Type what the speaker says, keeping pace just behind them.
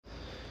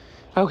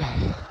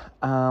Okay.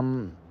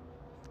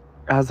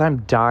 As I'm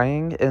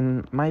dying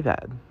in my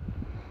bed.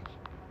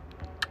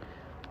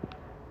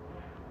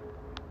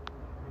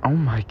 Oh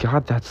my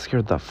god, that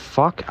scared the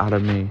fuck out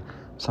of me.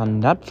 It's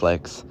on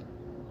Netflix.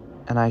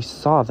 And I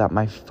saw that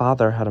my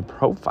father had a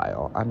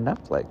profile on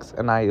Netflix.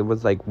 And I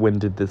was like, when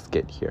did this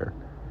get here?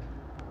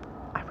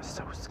 I was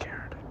so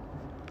scared.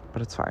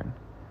 But it's fine.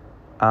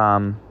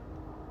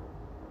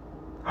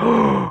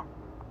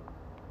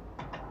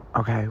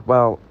 Okay,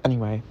 well,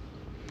 anyway.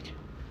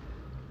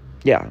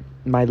 Yeah,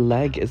 my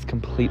leg is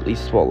completely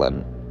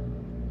swollen.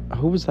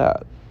 Who was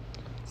that?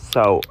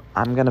 So,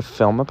 I'm gonna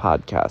film a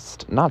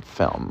podcast. Not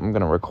film, I'm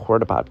gonna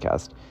record a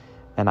podcast.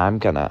 And I'm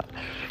gonna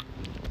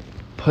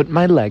put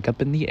my leg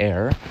up in the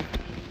air,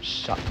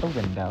 shut the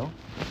window,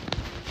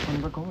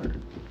 and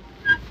record.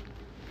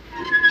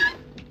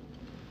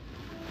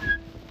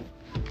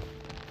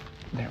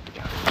 There we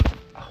go.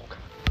 Oh,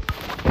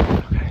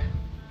 God. Okay.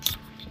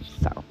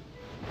 So.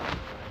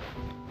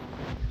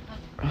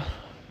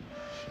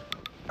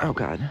 Oh,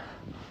 God.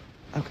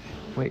 Okay,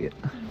 wait.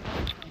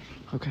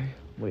 Okay,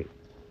 wait.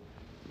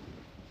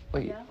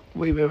 Wait.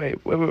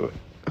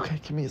 Okay,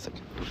 give me a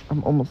second.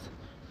 I'm almost.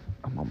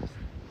 Oh,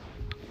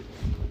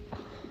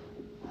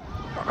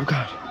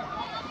 God.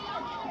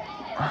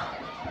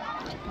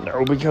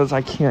 No, because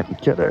I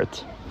can't get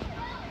it.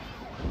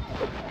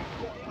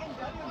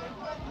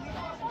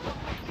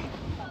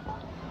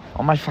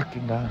 Oh, my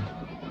fucking God.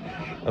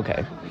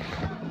 Okay.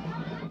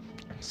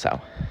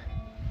 So,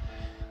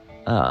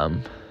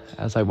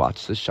 as I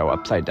watch this show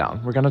upside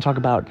down, we're gonna talk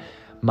about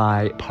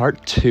my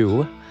part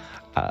 2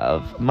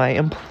 of my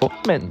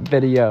employment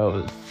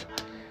videos.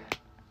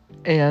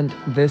 And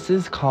this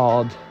is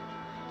called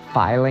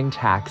Filing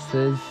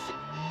Taxes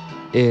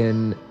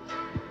in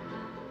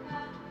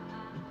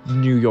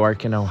New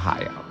York and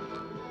Ohio.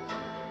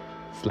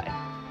 Slay.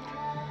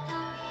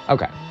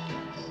 Okay.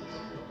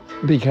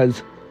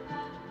 Because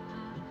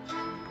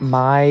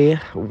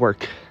my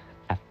work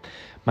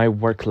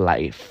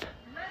life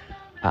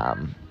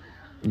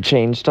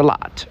changed a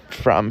lot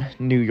from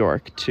New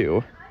York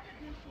to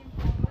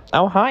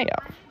Ohio.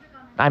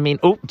 I mean,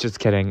 just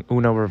kidding.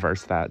 Uno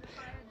reversed that.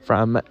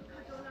 From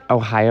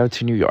Ohio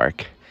to New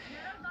York.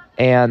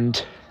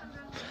 And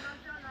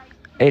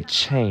it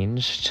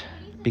changed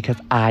because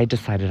I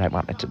decided I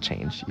wanted to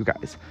change. You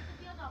guys,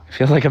 I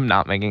feel like I'm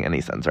not making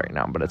any sense right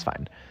now, but it's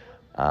fine.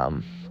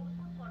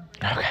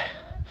 Okay.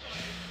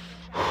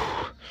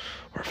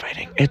 We're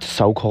fighting. It's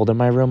so cold in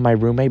my room. My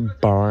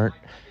roommate burnt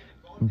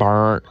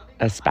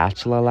a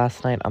spatula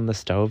last night on the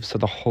stove, so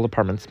the whole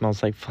apartment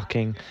smells like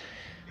fucking,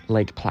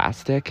 like,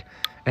 plastic,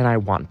 and I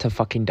want to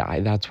fucking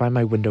die. That's why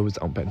my window is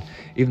open,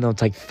 even though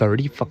it's like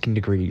 30 fucking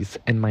degrees,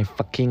 and my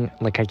fucking,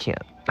 like, I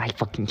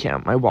fucking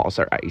can't. My walls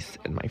are ice,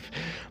 and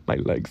my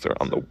legs are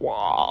on the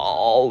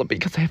wall,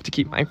 because I have to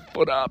keep my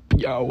foot up,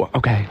 yo.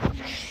 Okay.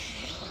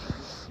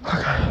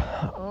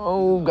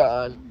 Oh,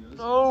 God.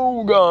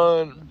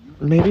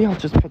 Maybe I'll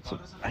just put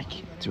I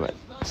can't do it,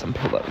 some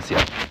pillows,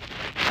 yeah.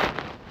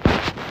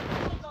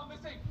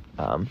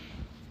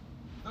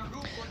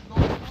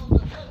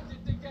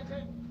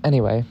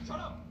 Anyway,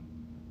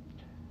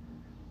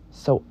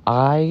 so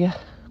I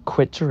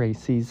quit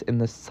Geraci's in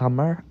the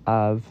summer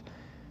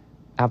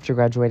after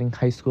graduating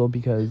high school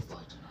because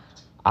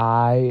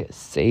I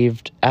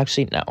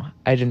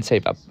didn't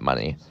save up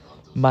money.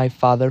 My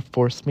father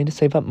forced me to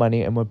save up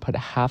money and would put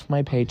half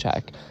my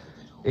paycheck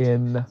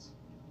in,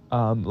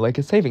 like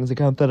a savings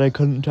account that I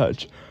couldn't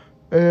touch.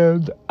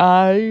 And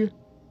I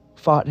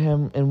fought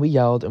him, and we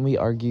yelled, and we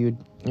argued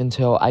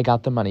until I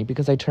got the money,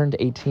 because I turned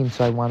 18,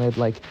 so I wanted,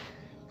 like,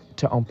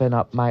 to open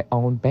up my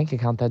own bank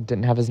account that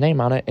didn't have his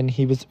name on it, and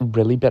he was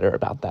really bitter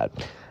about that,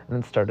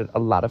 and it started a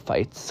lot of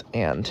fights,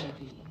 and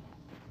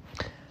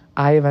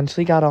I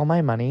eventually got all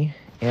my money,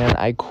 and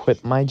I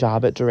quit my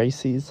job at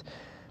Geraci's,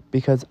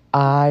 because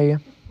I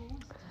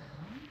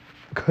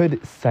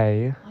could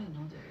say,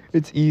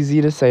 it's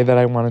easy to say that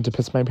I wanted to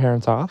piss my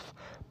parents off,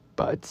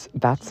 but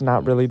that's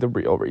not really the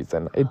real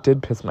reason. It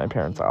did piss my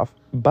parents off,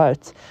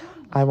 but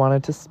I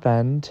wanted to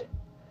spend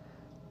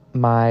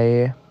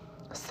my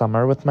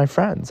summer with my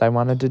friends. I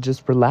wanted to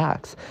just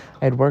relax.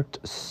 I had worked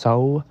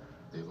so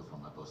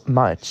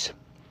much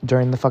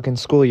during the fucking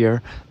school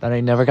year that I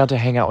never got to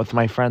hang out with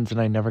my friends,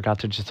 and I never got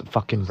to just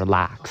fucking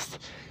relax.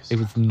 It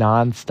was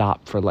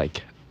nonstop for,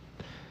 like,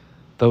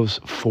 those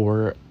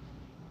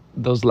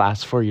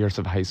last 4 years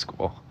of high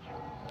school.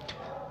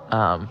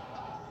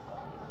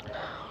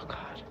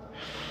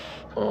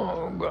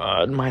 Oh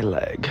God, my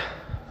leg.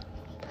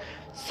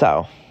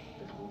 So,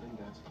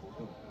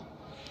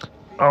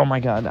 oh my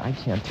God, I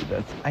can't do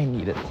this. I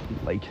need it to be,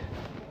 like,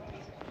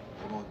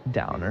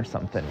 down or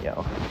something,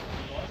 yo.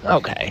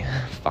 Okay,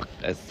 fuck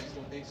this.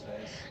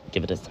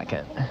 Give it a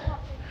second.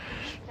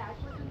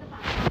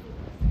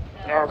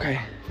 Okay.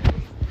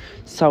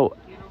 So,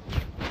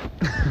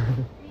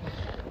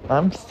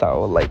 I'm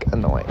so, like,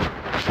 annoyed.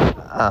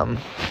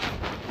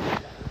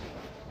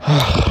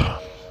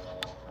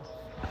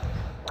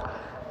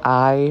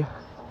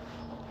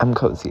 I'm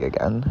cozy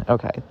again.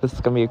 Okay, this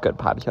is gonna be a good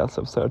podcast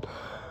episode.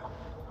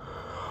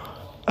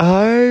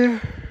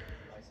 I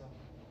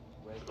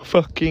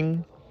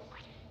fucking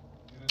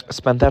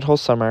spent that whole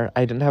summer.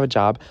 I didn't have a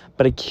job,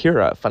 but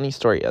Akira, funny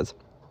story is,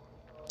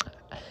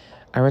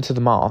 I went to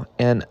the mall,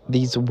 and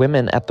these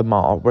women at the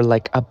mall were,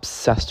 like,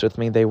 obsessed with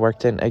me. They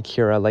worked in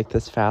Akira, like,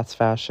 this fast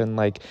fashion,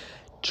 like,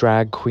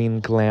 drag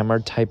queen glamour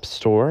type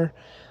store.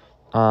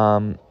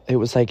 It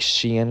was, like,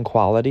 Shein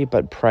quality,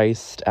 but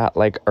priced at,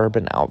 like,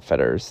 Urban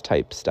Outfitters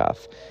type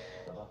stuff.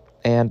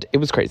 And it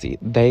was crazy.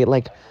 They,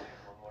 like,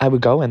 I would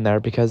go in there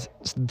because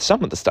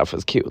some of the stuff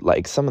was cute.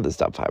 Like, some of the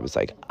stuff I was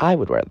like, I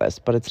would wear this,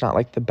 but it's not,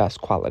 like, the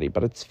best quality.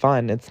 But it's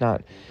fun. It's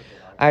not...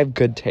 I have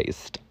good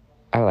taste,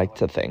 I like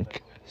to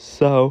think.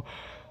 So,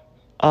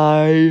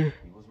 I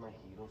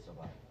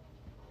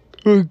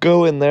would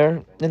go in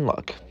there and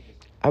look.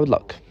 I would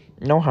look.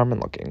 No harm in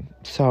looking.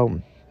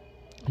 So,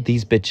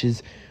 these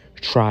bitches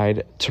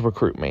tried to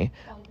recruit me.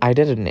 I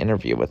did an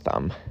interview with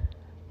them.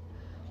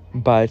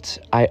 But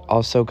I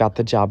also got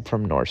the job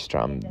from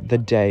Nordstrom the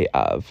day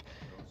of.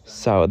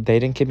 So they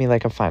didn't give me,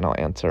 like, a final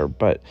answer,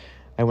 but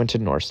I went to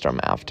Nordstrom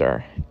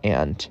after,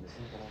 and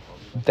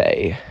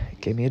they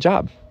gave me a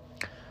job.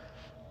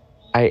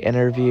 I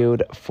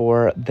interviewed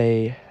for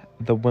the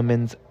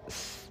women's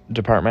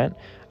department.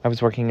 I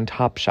was working in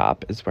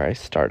Topshop is where I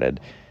started.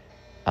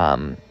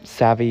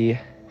 Savvy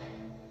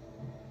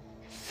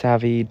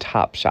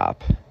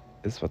Topshop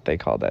is what they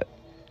called it.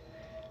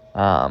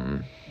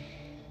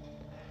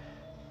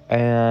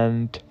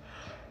 And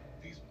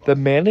the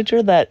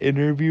manager that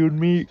interviewed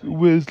me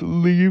was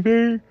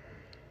leaving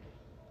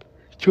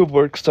to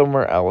work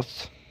somewhere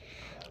else.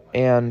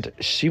 And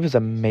she was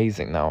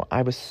amazing, though.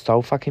 I was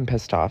so fucking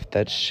pissed off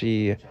that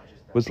she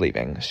was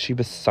leaving. She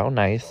was so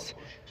nice,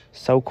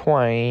 so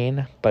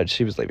queen, but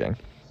she was leaving.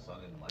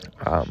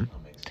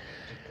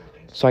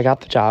 So I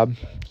got the job.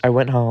 I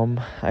went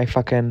home. I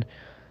fucking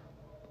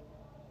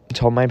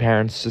told my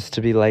parents just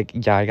to be like,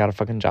 yeah, I got a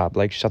fucking job.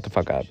 Like, shut the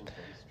fuck up.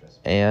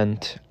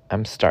 And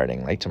I'm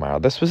starting, like, tomorrow.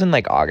 This was in,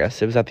 like,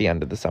 August. It was at the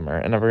end of the summer,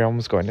 and everyone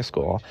was going to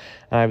school.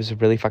 And I was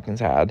really fucking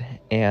sad.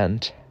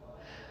 And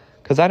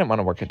because I didn't want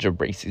to work at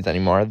Tracy's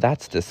anymore.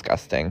 That's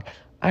disgusting.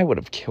 I would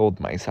have killed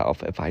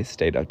myself if I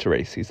stayed at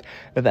Tracy's.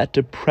 And that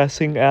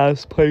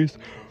depressing-ass place.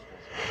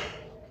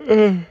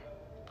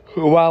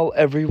 While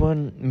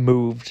everyone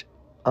moved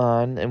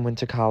on and went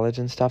to college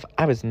and stuff,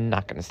 I was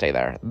not going to stay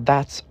there.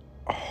 That's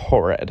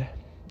horrid.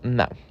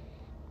 No.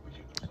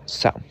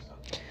 So,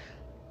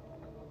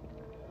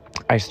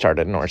 I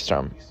started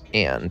Nordstrom,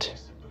 and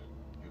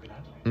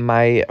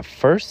my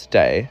first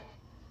day,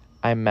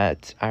 I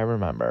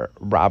remember,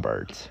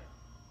 Robert,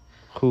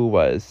 who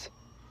was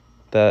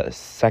the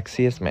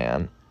sexiest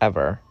man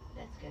ever.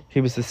 He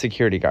was the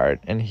security guard,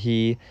 and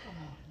you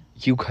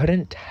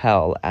couldn't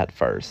tell at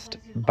first,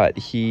 but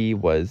he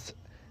was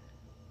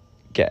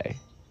gay.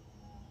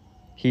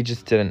 He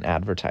just didn't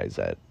advertise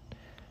it.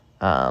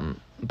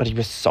 But he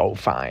was so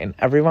fine.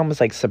 Everyone was,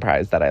 like,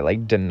 surprised that I,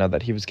 like, didn't know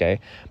that he was gay.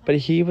 But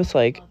he was,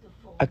 like,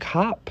 a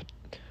cop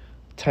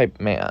type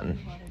man.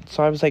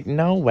 So I was like,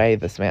 no way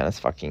this man is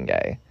fucking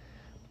gay.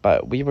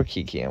 But we were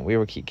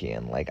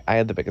kikiing. Like, I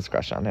had the biggest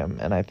crush on him,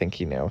 and I think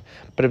he knew.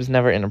 But it was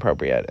never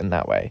inappropriate in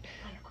that way.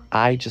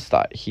 I just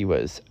thought he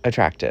was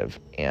attractive,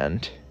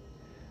 and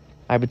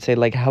I would say,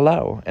 like,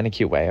 hello in a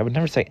cute way. I would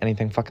never say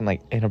anything fucking,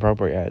 like,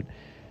 inappropriate.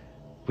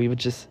 We would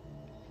just...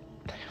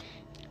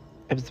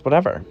 It was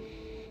whatever.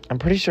 I'm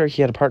pretty sure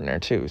he had a partner,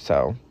 too,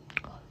 so...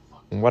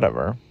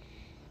 Whatever.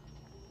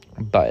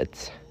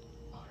 But...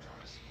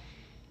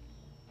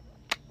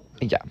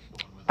 Yeah.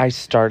 I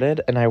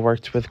started, and I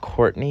worked with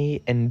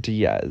Courtney and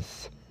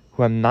Diaz,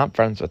 who I'm not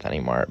friends with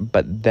anymore,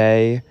 but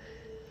they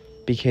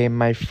became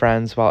my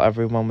friends while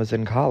everyone was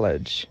in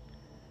college.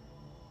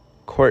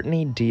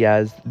 Courtney,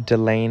 Diaz,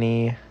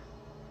 Delaney,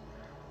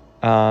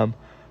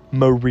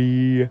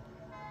 Marie,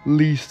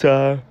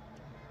 Lisa,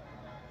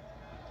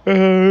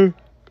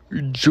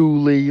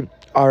 Julie,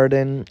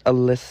 Arden,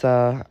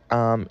 Alyssa,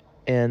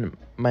 and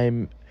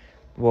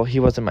he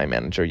wasn't my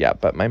manager yet,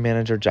 but my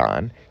manager,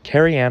 John.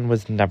 Carrie Ann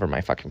was never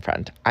my fucking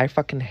friend. I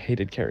fucking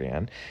hated Carrie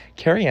Ann.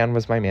 Carrie Ann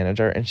was my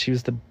manager, and she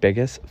was the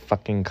biggest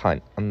fucking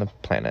cunt on the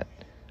planet,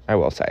 I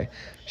will say.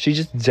 She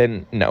just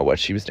didn't know what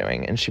she was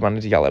doing, and she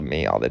wanted to yell at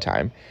me all the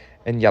time,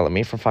 and yell at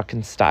me for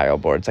fucking style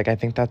boards. Like, I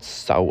think that's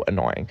so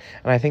annoying,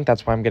 and I think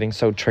that's why I'm getting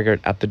so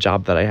triggered at the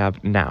job that I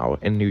have now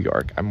in New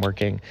York. I'm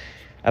working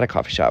at a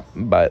coffee shop,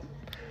 but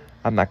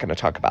I'm not going to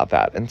talk about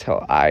that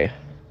until I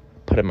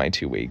put in my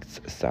 2 weeks,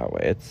 so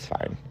it's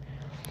fine.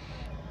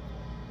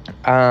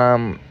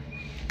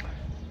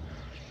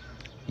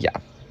 Yeah.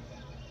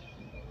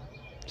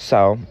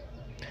 So,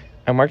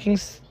 I'm working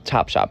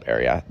Topshop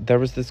area. There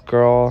was this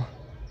girl,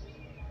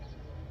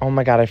 oh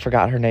my god, I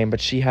forgot her name,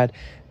 but she had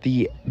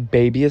the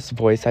babiest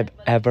voice I've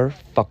ever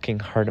fucking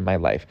heard in my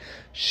life.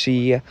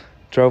 She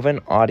drove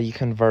an Audi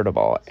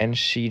convertible, and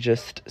she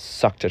just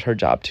sucked at her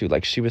job, too.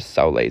 Like, she was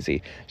so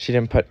lazy. She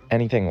didn't put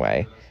anything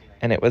away.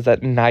 And it was a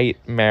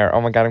nightmare.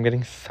 Oh my god, I'm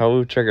getting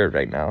so triggered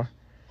right now.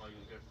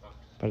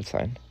 But it's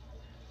fine.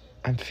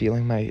 I'm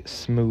feeling my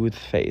smooth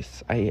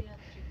face.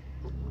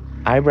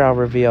 eyebrow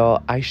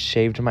reveal. I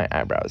shaved my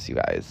eyebrows, you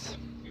guys.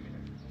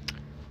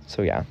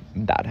 So yeah,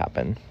 that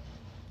happened.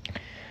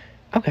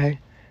 Okay,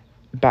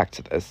 back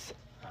to this.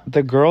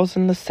 The girls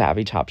in the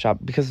Savvy Top Shop,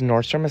 because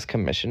Nordstrom is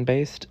commission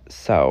based,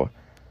 so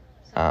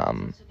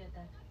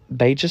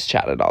they just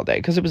chatted all day,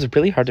 because it was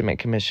really hard to make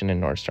commission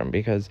in Nordstrom,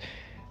 because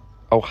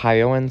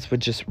Ohioans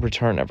would just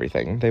return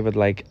everything. They would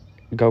like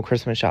go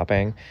Christmas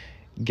shopping,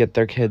 get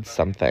their kids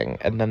something,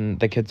 and then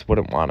the kids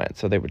wouldn't want it,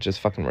 so they would just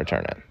fucking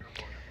return it.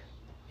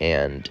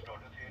 And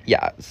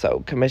yeah,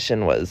 so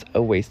commission was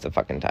a waste of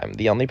fucking time.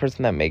 The only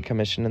person that made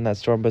commission in that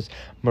store was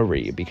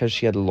Marie, because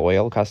she had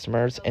loyal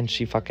customers and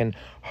she fucking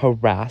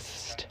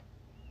harassed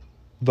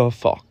the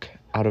fuck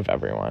out of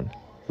everyone.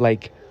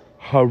 Like,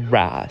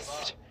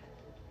 harassed.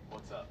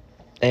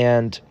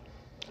 And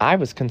I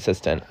was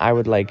consistent. I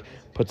would like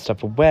put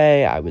stuff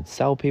away. I would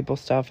sell people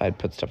stuff. I'd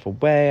put stuff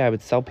away. I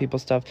would sell people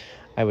stuff.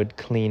 I would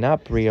clean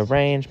up,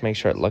 rearrange, make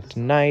sure it looked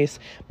nice.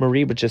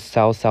 Marie would just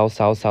sell.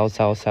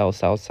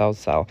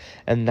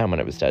 And then when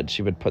it was dead,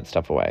 she would put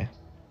stuff away,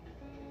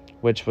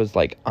 which was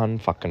like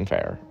unfucking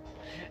fair.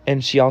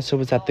 And she also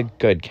was at the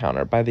good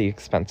counter by the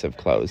expensive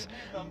clothes.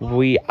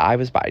 I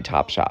was by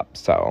Topshop,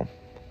 so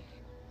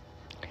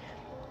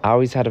I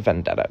always had a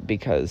vendetta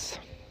because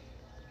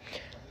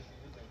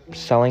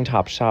selling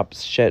Topshop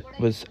shit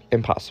was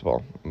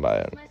impossible,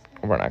 but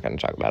we're not going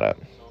to talk about it.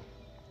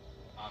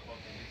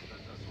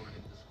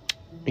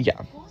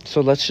 Yeah,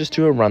 so let's just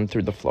do a run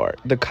through the floor.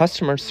 The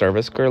customer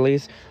service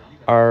girlies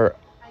are,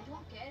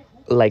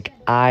 like,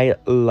 I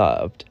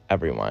loved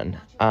everyone.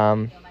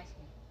 Emily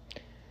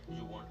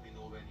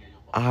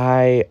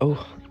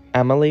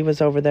was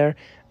over there.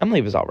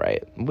 Emily was all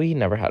right. We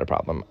never had a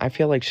problem. I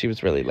feel like she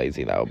was really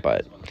lazy, though,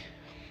 but,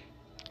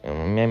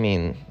 I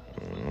mean,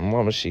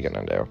 what was she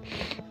gonna do?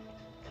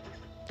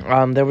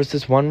 There was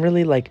this one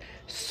really, like,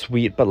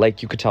 sweet, but,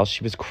 like, you could tell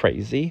she was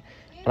crazy,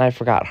 and I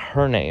forgot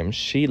her name.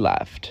 She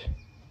left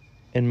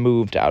and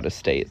moved out of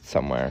state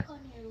somewhere.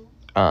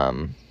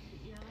 The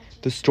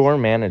store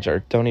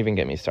manager, don't even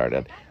get me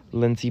started,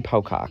 Lindsay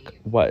Pocock,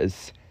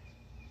 was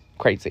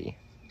crazy.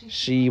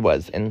 She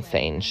was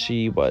insane.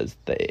 She was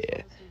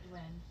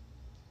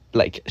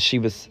she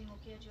was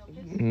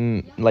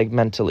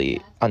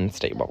mentally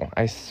unstable.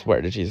 I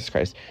swear to Jesus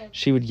Christ.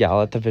 She would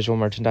yell at the visual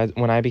merchandiser.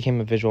 When I became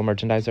a visual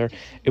merchandiser,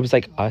 it was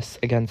like us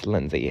against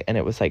Lindsay, and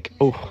it was like,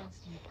 oh,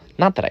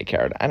 not that I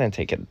cared. I didn't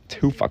take it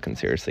too fucking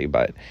seriously,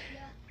 but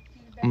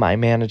my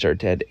manager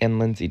did, and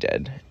Lindsay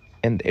did,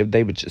 and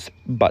they would just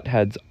butt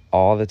heads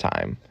all the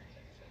time.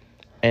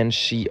 And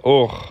she,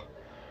 oh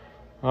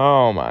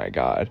my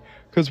God,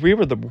 because we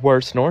were the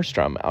worst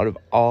Nordstrom out of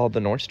all the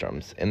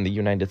Nordstroms in the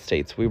United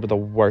States. We were the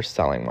worst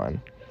selling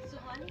one,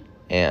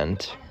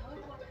 and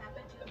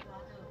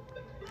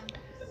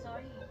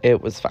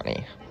it was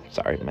funny.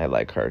 Sorry, my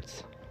leg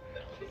hurts.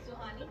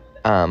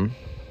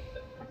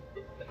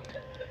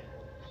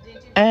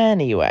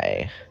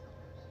 Anyway,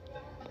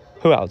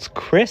 who else?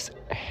 Chris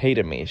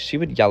hated me. She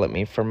would yell at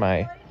me for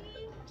my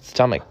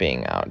stomach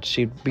being out.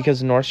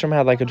 Because Nordstrom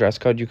had like a dress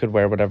code, you could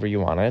wear whatever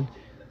you wanted,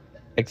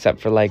 except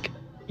for like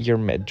your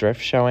midriff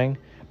showing.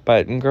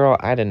 But girl,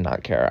 I did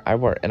not care. I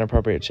wore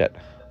inappropriate shit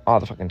all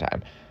the fucking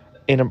time.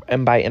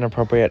 And by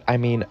inappropriate, I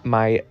mean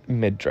my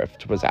midriff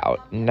was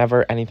out.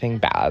 Never anything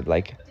bad.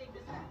 Like,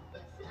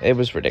 it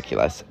was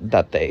ridiculous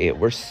that they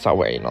were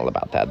so anal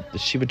about that.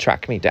 She would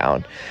track me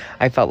down.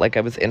 I felt like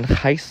I was in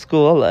high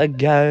school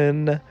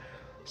again.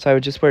 So I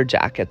would just wear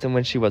jackets, and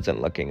when she wasn't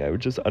looking, I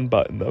would just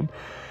unbutton them.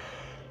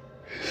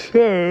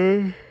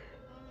 So,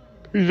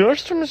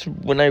 Nordstrom is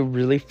when I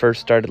really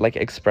first started, like,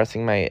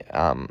 expressing my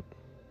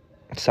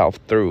self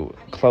through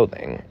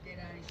clothing.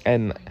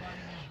 And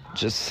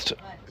just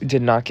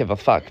did not give a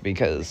fuck,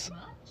 because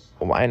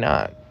why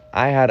not?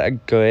 I had a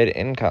good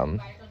income,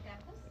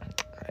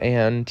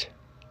 and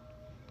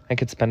I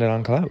could spend it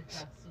on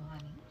clothes.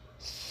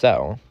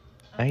 So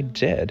I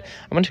did.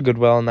 I went to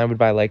Goodwill, and I would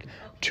buy like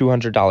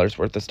 $200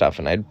 worth of stuff,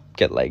 and I'd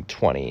get like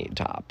 20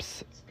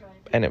 tops,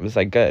 and it was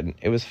like good.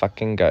 It was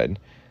fucking good.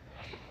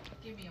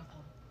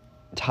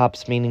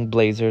 Tops meaning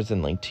blazers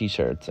and like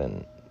t-shirts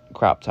and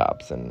crop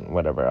tops and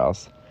whatever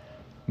else.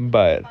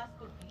 But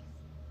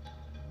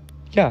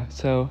yeah,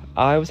 so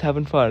I was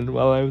having fun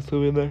while I was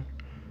living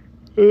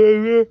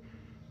there.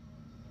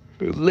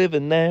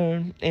 Living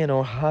there in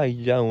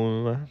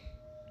Ohio.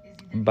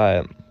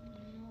 But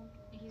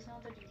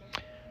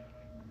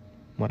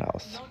what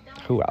else?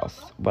 Who else?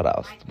 What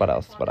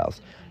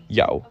else?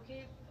 Yo,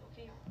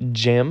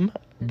 Jim,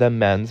 the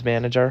men's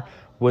manager,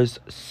 was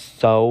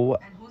so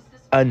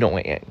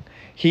annoying.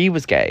 He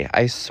was gay.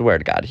 I swear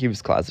to God, he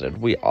was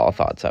closeted. We all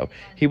thought so.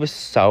 He was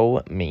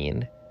so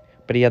mean,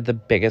 but he had the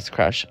biggest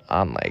crush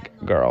on, like,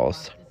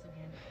 girls.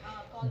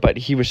 But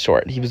he was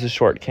short. He was a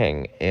short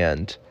king,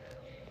 and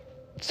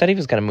said he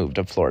was going to move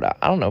to Florida.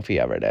 I don't know if he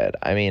ever did.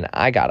 I mean,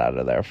 I got out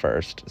of there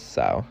first,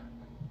 so.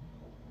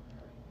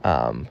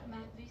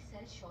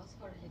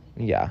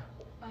 Yeah.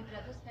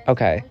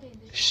 Okay.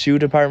 Shoe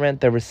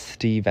department, there was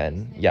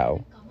Steven.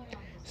 Yo.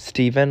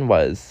 Steven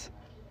was,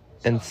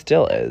 and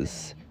still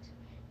is,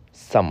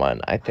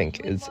 someone I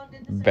think is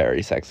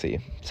very sexy.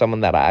 Someone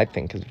that I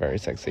think is very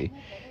sexy.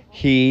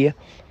 He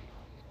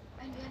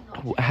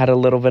had a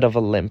little bit of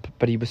a limp,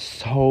 but he was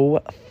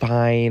so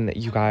fine,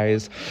 you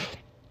guys.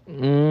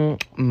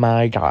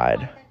 My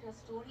God.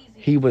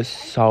 He was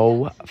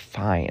so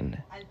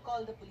fine.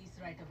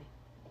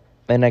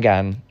 And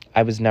again,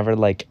 I was never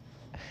like,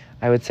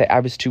 I would say I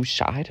was too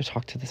shy to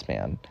talk to this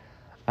man.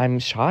 I'm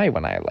shy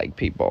when I like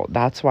people.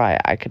 That's why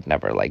I could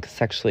never like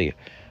sexually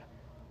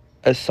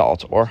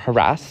assault or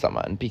harass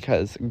someone,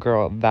 because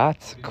girl,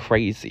 that's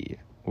crazy.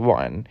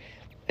 One.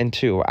 And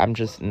two, I'm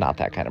just not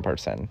that kind of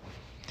person.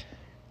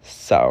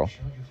 So,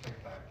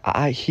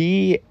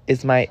 he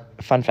is my,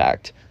 fun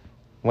fact,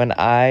 when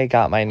I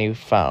got my new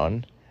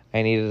phone,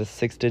 I needed a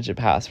 6-digit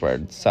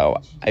password,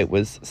 so it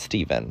was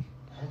Steven.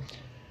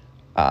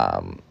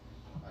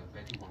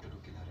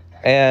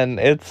 And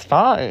it's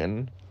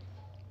fine.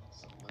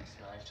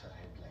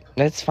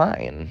 It's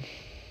fine.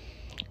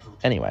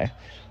 Anyway,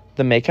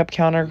 the makeup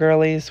counter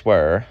girlies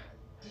were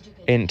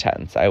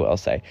intense, I will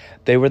say.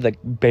 They were the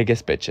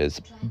biggest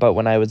bitches, but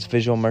when I was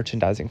visual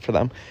merchandising for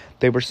them,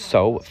 they were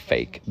so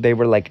fake. They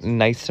were like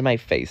nice to my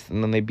face,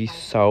 and then they'd be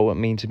so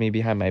mean to me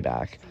behind my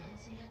back.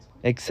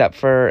 Except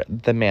for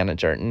the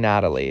manager,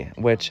 Natalie,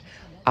 which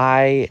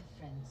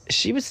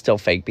she was still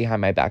fake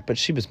behind my back, but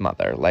she was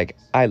mother. Like,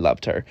 I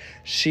loved her.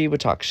 She would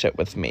talk shit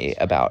with me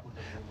about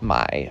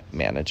my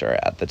manager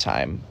at the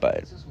time,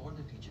 but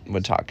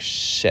would talk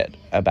shit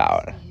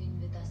about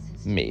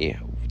me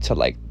to,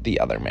 like,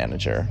 the other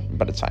manager.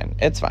 But it's fine.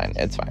 It's fine.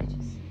 It's fine.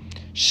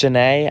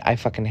 Shanae, I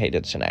fucking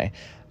hated Shanae.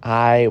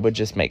 I would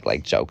just make,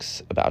 like,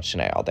 jokes about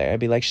Shanae all day.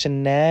 I'd be like,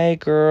 Shanae,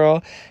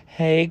 girl.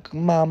 Hey,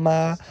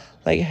 mama.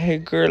 Like, hey,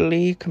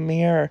 girly, come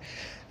here.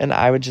 And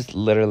I would just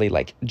literally,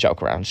 like,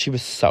 joke around. She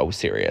was so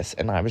serious,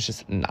 and I was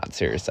just not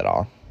serious at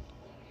all.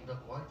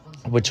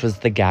 Which was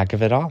the gag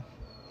of it all.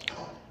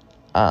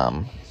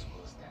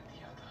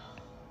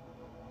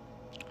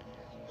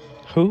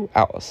 Who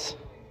else?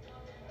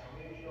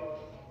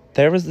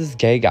 There was this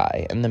gay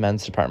guy in the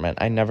men's department.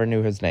 I never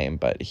knew his name,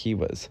 but he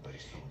was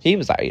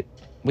aight.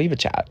 We would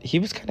chat. He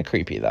was kind of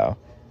creepy, though.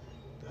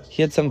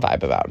 He had some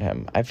vibe about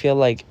him. I feel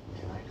like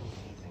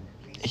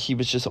he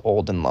was just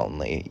old and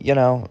lonely. You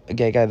know, a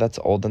gay guy that's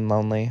old and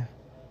lonely.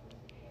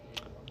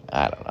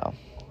 I don't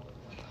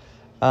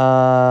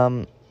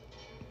know.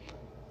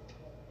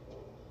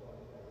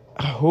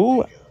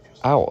 Who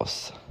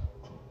else?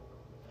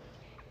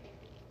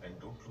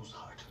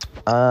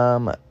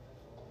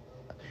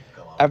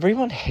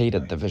 Everyone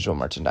hated the visual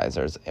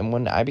merchandisers. And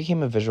when I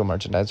became a visual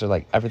merchandiser,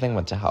 like, everything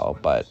went to hell.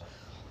 But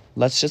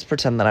let's just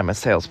pretend that I'm a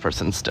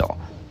salesperson still.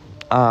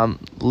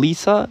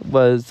 Lisa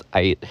was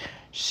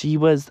she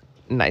was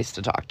nice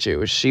to talk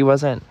to. She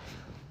was kind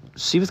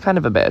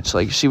of a bitch.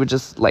 Like, she would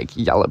just, like,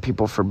 yell at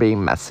people for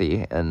being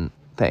messy and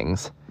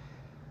things.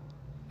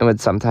 And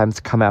would sometimes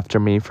come after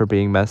me for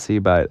being messy,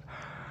 but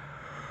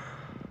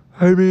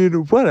I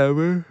mean,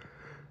 whatever.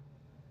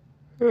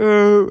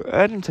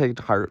 I didn't take it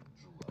to heart.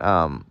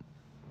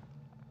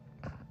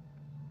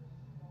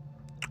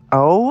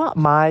 Oh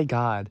my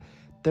God.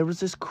 There was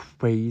this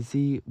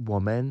crazy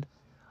woman.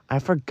 I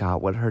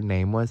forgot what her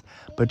name was,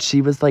 but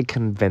she was, like,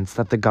 convinced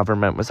that the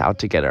government was out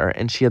to get her,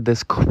 and she had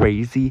this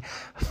crazy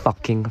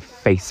fucking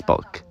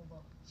Facebook,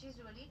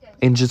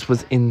 and just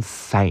was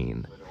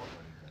insane,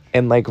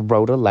 and, like,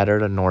 wrote a letter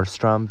to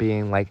Nordstrom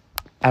being like,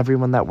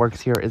 everyone that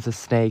works here is a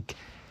snake,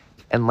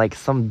 and, like,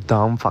 some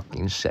dumb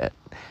fucking shit.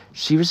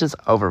 She was just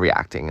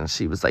overreacting, and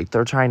she was like,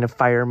 they're trying to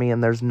fire me,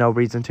 and there's no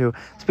reason to.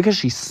 It's because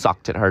she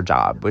sucked at her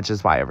job, which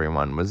is why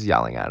everyone was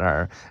yelling at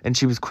her. And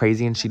she was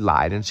crazy, and she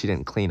lied, and she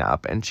didn't clean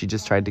up, and she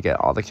just tried to get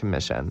all the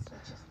commission.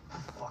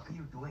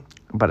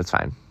 But it's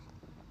fine.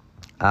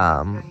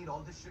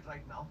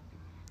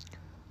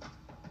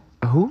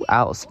 Who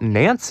else?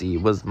 Nancy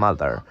was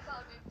mother.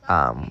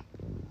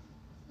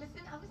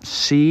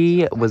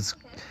 She was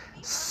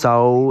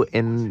so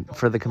in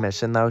for the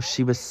commission, though.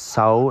 She was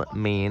so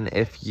mean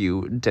if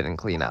you didn't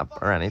clean up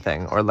or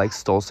anything, or, like,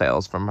 stole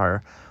sales from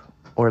her,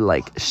 or,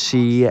 like,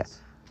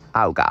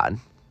 oh God,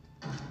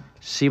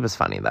 she was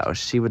funny, though.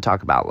 She would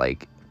talk about,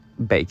 like,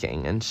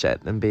 baking and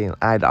shit, and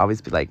I'd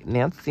always be like,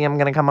 Nancy, I'm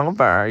gonna come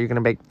over, are you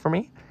gonna bake for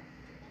me?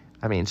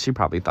 I mean, she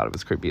probably thought it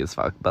was creepy as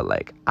fuck, but,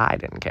 like, I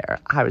didn't care.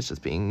 I was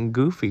just being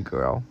goofy,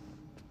 girl.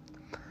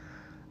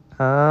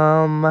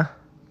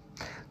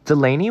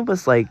 Delaney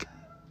was, like,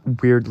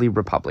 weirdly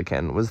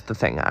Republican, was the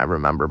thing I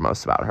remember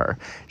most about her.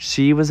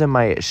 She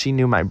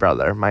knew my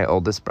brother, my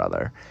oldest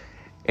brother,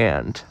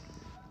 and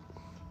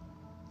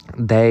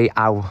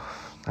I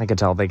could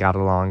tell they got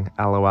along,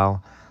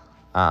 LOL.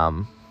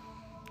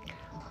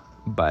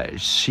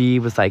 But she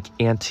was, like,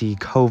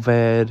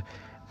 anti-COVID,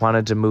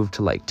 wanted to move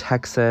to, like,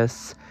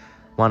 Texas,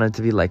 wanted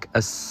to be, like,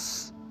 a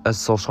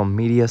social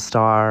media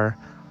star.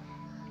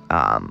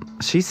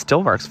 She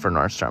still works for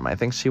Nordstrom. I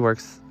think she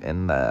works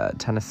in the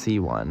Tennessee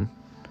one.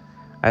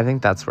 I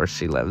think that's where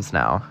she lives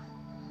now.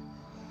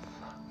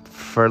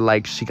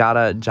 She got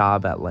a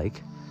job at,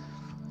 like,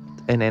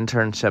 an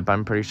internship,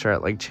 I'm pretty sure,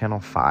 at, like,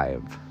 Channel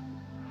 5.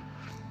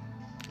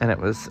 And it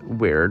was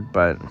weird,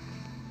 but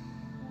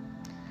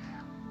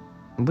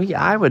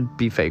I would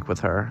be fake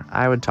with her.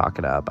 I would talk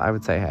it up. I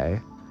would say,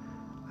 hey.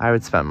 I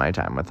would spend my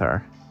time with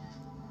her.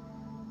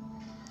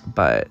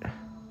 But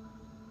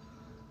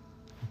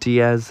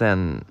Diaz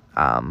and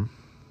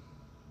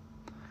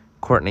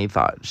Courtney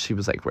thought she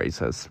was like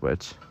racist,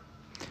 which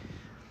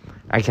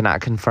I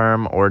cannot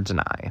confirm or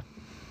deny.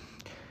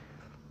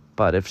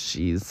 But if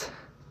she's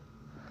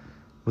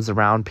was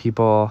around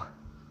people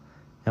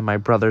in my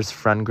brother's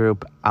friend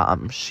group,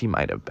 she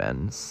might have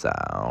been. So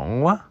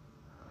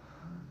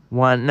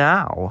what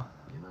now?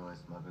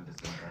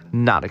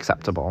 Not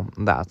acceptable,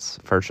 that's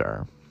for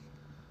sure.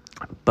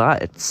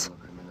 But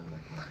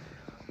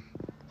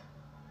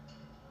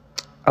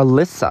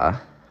Alyssa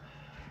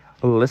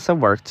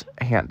worked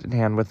hand in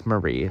hand with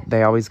Marie.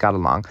 They always got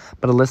along.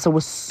 But Alyssa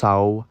was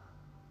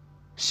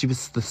she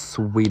was the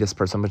sweetest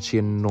person, but she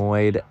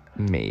annoyed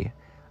me.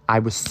 I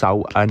was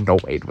so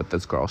annoyed with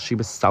this girl. She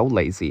was so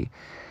lazy.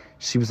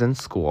 She was in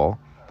school.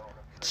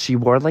 She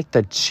wore like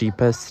the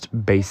cheapest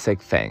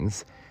basic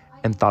things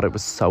and thought it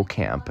was so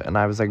camp. And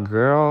I was like,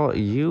 girl,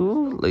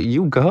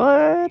 you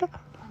good?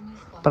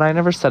 But I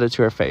never said it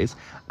to her face.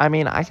 I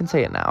mean, I can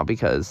say it now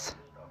because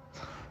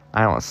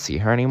I don't see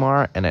her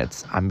anymore, and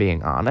I'm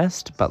being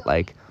honest, but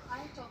like,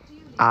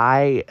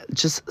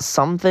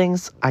 some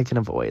things I can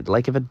avoid.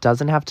 Like, if it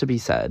doesn't have to be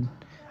said,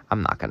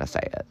 I'm not gonna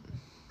say it.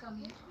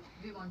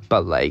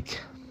 But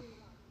like,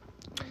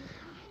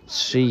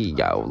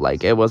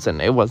 it wasn't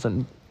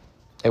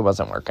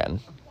working.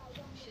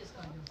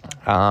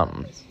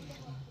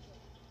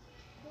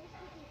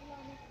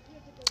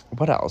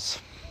 What else?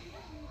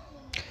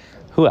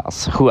 Who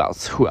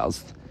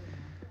else?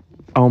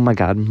 Oh my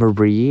God,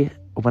 Marie.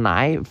 When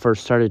I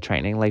first started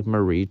training, like,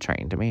 Marie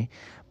trained me.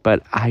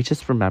 But I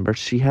just remember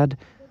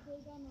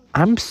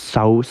I'm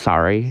so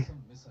sorry,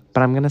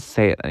 but I'm going to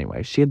say it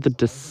anyway. She had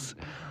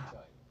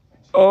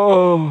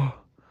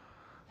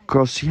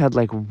girl, she had,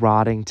 like,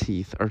 rotting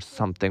teeth or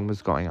something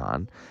was going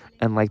on.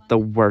 And, like, the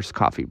worst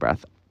coffee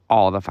breath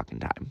all the fucking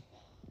time.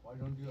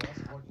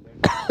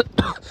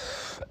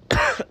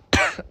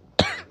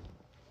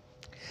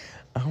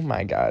 Oh,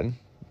 my God.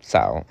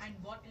 So,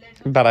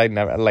 but I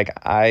never,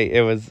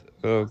 it was,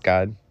 oh,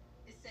 God.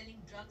 Is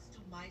selling drugs to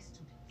my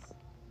students.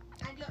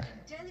 And your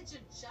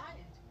intelligent child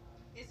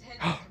is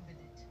helping him with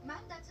it. Ma'am,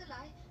 that's a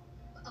lie.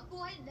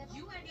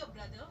 You and your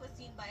brother were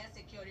seen by our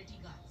security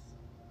guards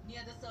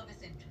near the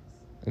service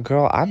entrance.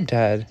 Girl, I'm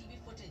dead.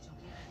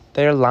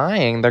 They're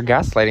lying. They're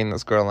gaslighting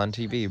this girl on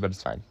TV, but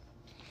it's fine.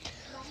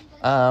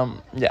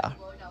 Yeah.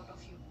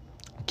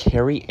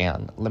 Carrie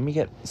Ann. Let me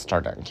get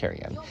started on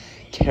Carrie Ann.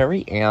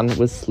 Carrie Ann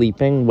was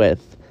sleeping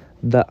with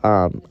the,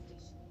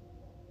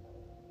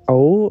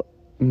 oh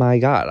my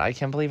God. I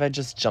can't believe I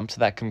just jumped to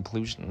that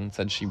conclusion and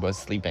said she was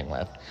sleeping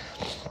with.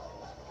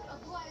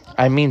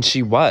 I mean,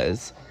 she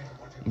was,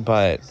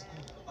 but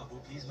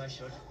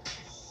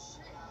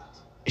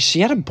she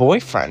had a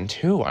boyfriend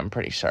too, I'm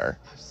pretty sure.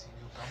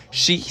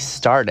 She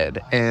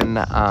started in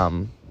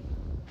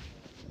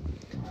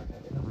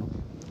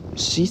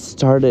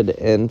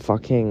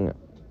fucking,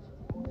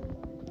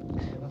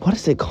 what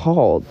is it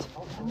called?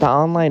 The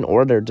online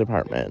order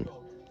department.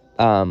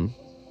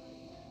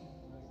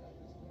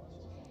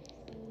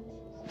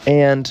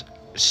 And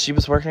she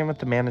was working with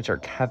the manager,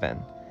 Kevin,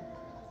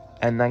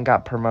 and then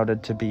got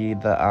promoted to be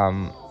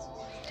the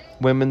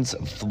women's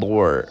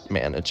floor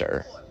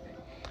manager.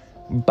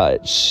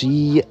 But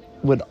she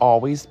would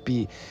always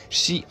be,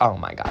 oh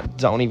my God,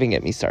 don't even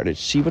get me started.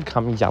 She would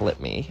come yell at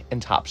me in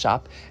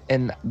Topshop,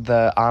 and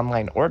the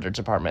online order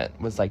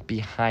department was like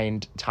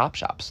behind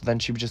Topshop. So then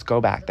she would just go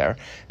back there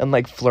and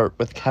like flirt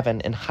with Kevin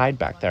and hide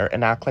back there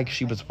and act like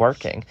she was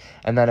working.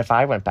 And then if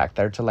I went back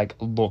there to like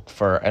look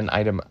for an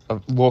item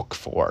of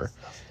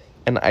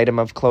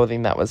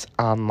clothing that was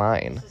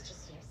online,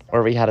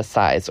 or we had a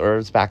size, or it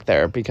was back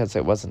there because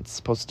it wasn't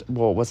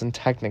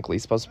technically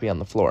supposed to be on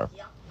the floor,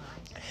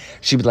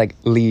 she would like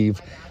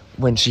leave.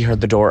 When she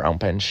heard the door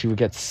open, she would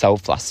get so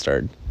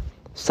flustered.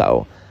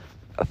 So,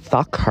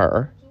 fuck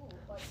her.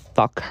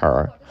 Fuck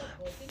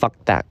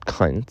that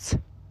cunt.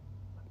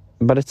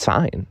 But it's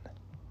fine.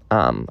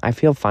 I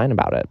feel fine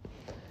about it.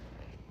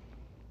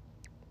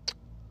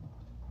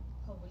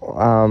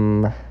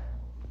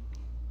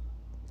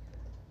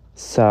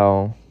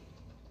 So,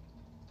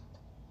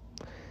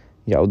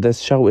 this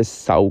show is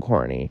so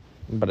corny,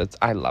 but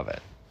I love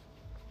it.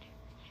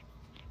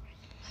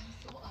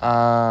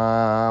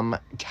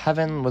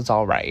 Kevin was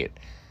all right.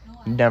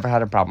 Never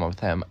had a problem with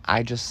him.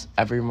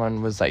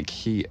 Everyone was like,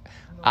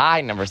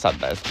 I never said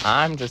this.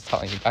 I'm just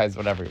telling you guys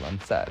what everyone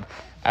said.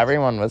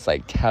 Everyone was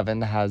like,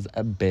 Kevin has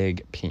a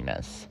big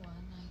penis.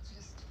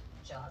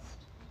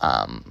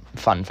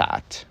 Fun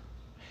fact.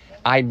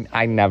 I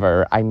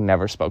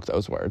never spoke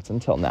those words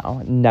until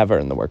now. Never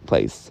in the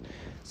workplace.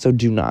 So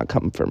do not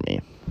come for me.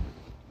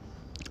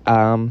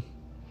 Something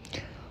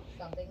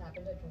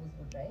happened at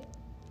Rosewood, right?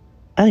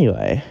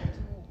 Anyway.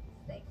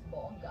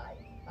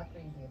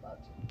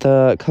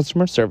 The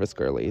customer service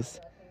girlies,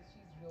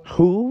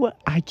 who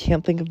I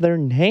can't think of their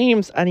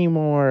names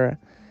anymore.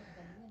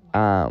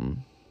 I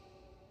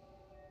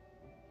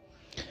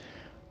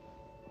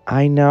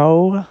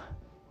know.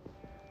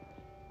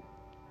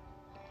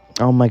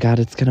 Oh my God,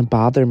 it's gonna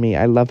bother me.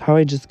 I love how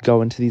I just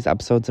go into these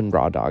episodes and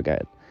raw dog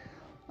it.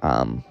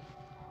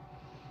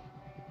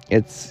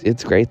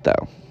 It's great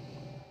though.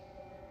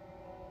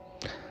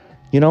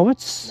 You know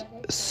what's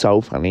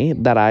so funny?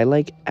 That I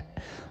like,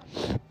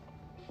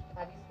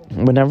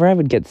 whenever I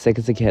would get sick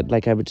as a kid,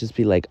 like I would just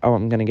be like, oh,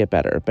 I'm gonna get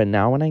better. But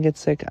now when I get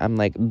sick, I'm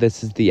like,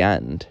 this is the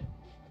end.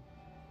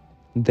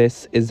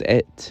 This is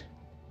it.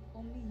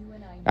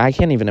 I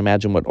can't even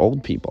imagine what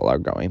old people are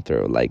going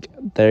through. Like,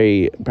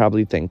 they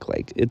probably think,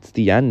 like, it's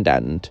the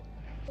end.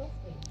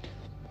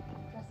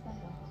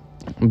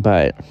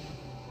 But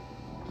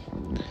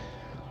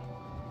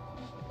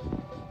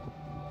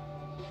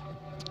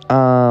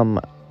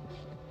oh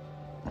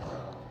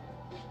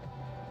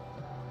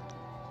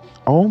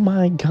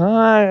my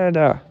God,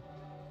 I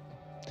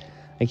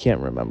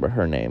can't remember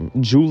her name.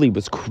 Julie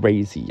was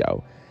crazy,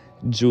 yo.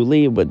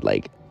 Julie would,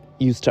 like,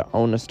 used to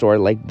own a store.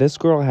 Like, this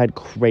girl had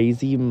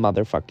crazy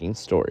motherfucking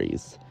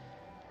stories.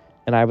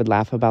 And I would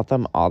laugh about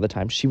them all the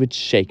time. She would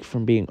shake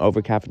from being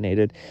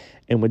over-caffeinated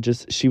and would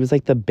just, she was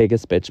like the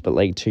biggest bitch, but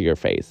like to your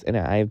face. And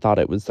I thought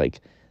it was like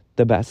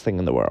the best thing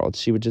in the world.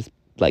 She would just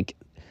like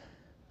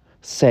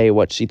say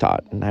what she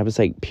thought. And I was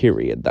like,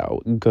 period,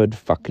 though. Good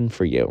fucking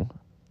for you.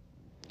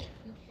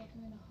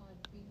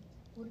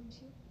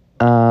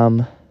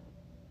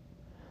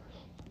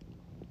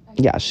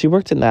 Yeah, she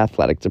worked in the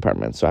athletic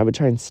department, so I would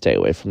try and stay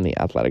away from the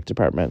athletic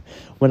department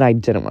when I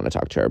didn't want to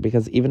talk to her,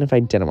 because even if I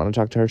didn't want to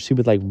talk to her, she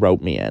would, like,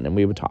 rope me in, and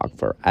we would talk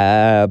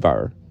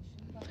forever.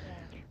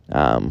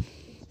 And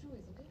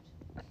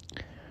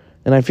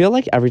I feel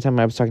like every time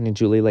I was talking to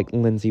Julie, like,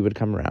 Lindsay would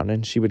come around,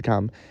 and she would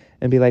come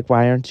and be like,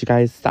 why aren't you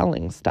guys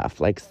selling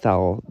stuff? Like,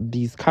 sell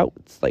these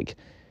coats. Like,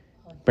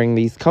 bring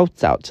these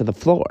coats out to the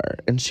floor.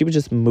 And she would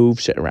just move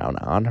shit around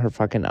on her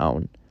fucking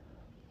own.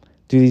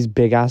 Do these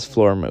big-ass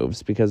floor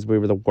moves because we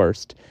were the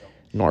worst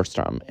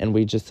Nordstrom. And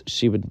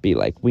she would be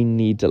like, we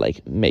need to,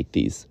 like, make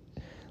these,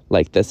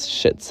 like, this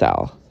shit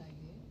sell.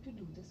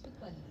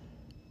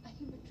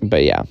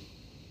 But, yeah.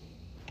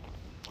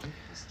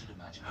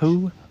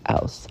 Who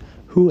else?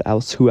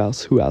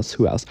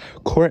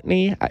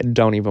 Courtney, I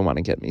don't even want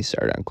to get me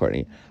started on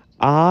Courtney.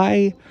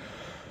 I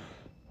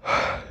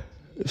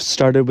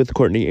started with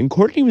Courtney, and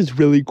Courtney was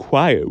really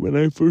quiet when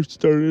I first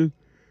started.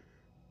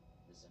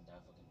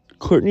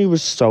 Courtney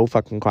was so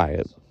fucking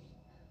quiet.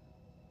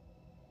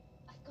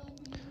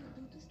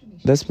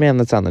 This man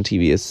that's on the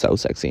TV is so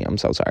sexy. I'm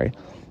so sorry.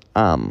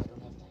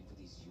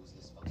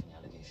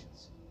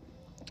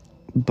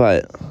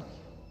 But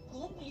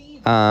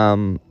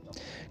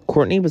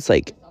Courtney was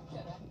like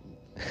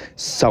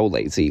so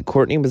lazy.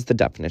 Courtney was the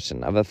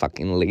definition of a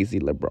fucking lazy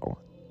liberal.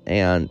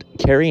 And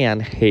Carrie Ann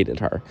hated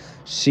her.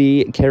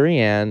 Carrie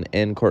Ann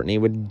and Courtney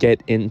would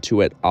get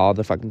into it all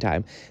the fucking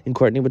time. And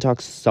Courtney would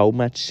talk so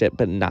much shit,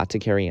 but not to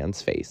Carrie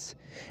Ann's face.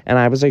 And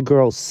I was like,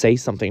 girl, say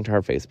something to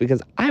her face. Because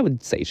I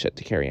would say shit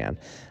to Carrie Ann.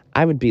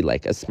 I would be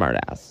like a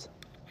smartass.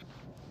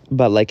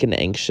 But like an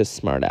anxious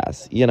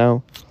smartass, you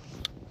know?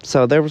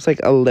 So there was like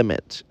a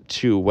limit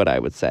to what I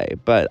would say.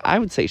 But I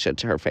would say shit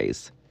to her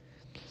face.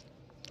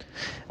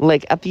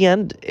 Like, at the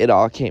end, it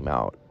all came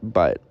out.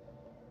 But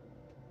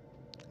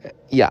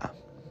yeah.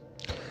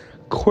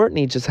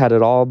 Courtney just had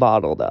it all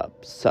bottled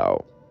up.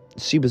 So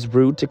she was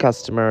rude to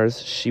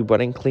customers. She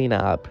wouldn't clean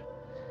up.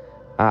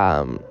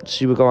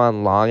 She would go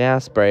on long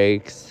ass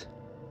breaks.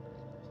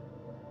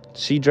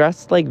 She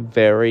dressed like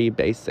very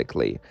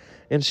basically.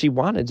 And she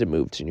wanted to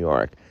move to New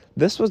York.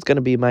 This was going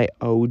to be my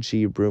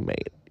OG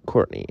roommate,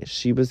 Courtney.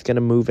 She was going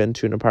to move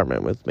into an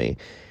apartment with me.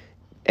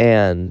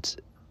 And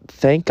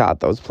thank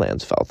God those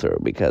plans fell through,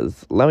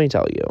 because let me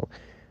tell you,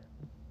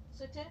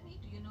 So tell me,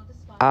 do you know this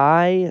part?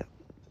 I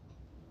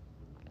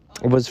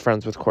was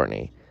friends with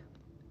Courtney,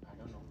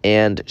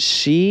 and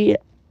she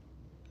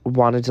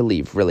wanted to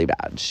leave really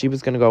bad. She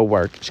was going to go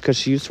work, because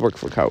she used to work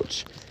for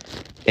Coach,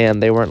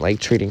 and they weren't,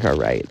 like, treating her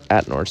right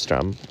at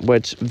Nordstrom,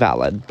 which,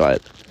 valid,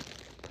 but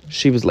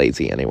she was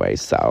lazy anyway,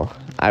 so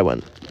I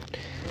wouldn't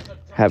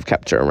have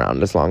kept her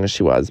around as long as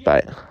she was,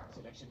 but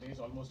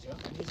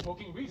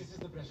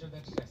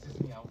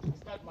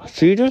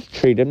she just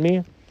treated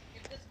me,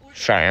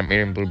 sorry, I'm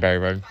eating blueberry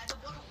bread.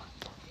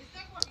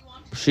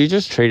 She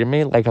just treated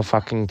me like a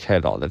fucking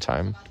kid all the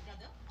time.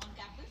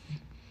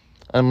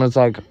 And was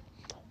like,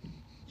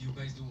 You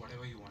guys do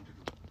whatever you want to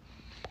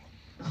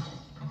do.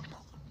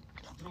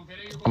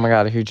 oh my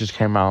God, he just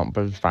came out,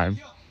 but it's fine.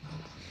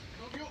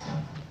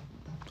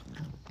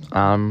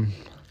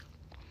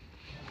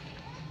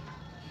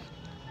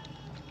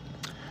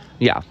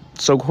 Yeah,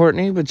 so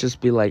Courtney would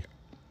just be like,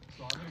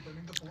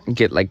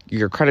 get like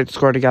your credit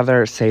score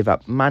together, save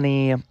up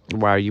money,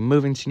 why are you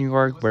moving to New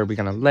York, where are we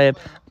gonna live,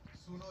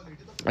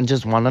 and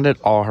just wanted it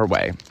all her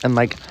way. And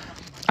like,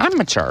 I'm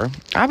mature,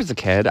 I was a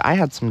kid, I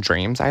had some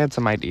dreams, I had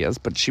some ideas,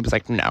 but she was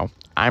like, no,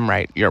 I'm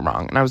right, you're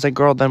wrong. And I was like,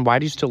 girl, then why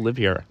do you still live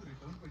here?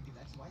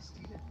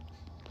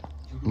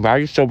 Why are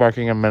you still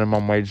working a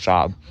minimum wage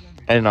job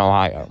in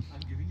Ohio?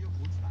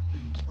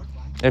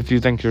 if you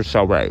think you're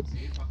so right.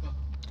 Say it, Paka.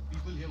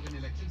 People here win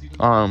elections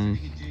even Um,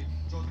 sitting in jail.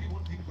 Chaudhary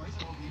won't think twice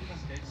about leaving us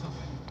dead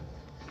somewhere.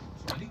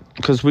 So, honey,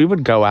 because we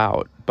would go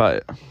out,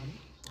 but honey,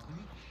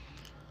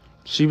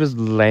 she was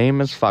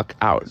lame as fuck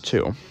out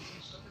too. and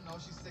now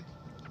she's sick.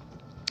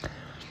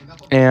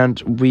 Enough of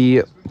And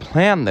we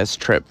planned this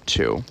trip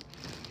too.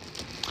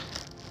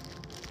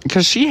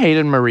 Because she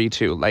hated Marie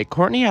too. Like,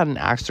 Courtney had an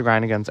axe to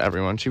grind against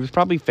everyone. She was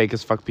probably fake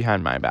as fuck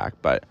behind my back,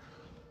 but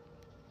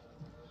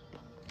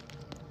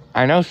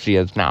I know she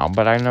is now,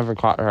 but I never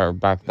caught her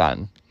back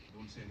then.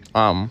 don't say anything.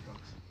 Um,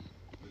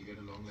 We'll get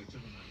a long lecture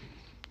on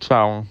that.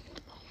 so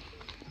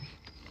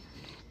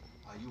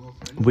Are you her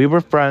friend? we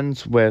were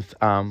friends with Sir,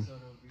 we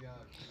are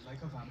like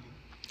a family.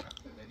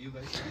 And then you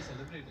guys should be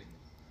celebrating.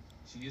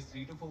 She is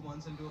 3 to 4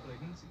 months into a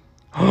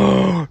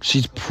pregnancy.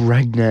 she's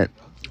pregnant.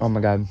 Oh my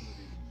god.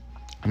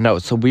 No,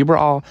 so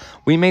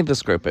we made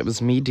this group. It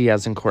was me,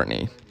 Diaz, and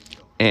Courtney.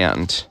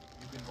 And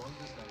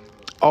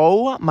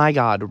oh my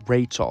god,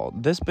 Rachel.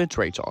 This bitch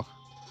Rachel.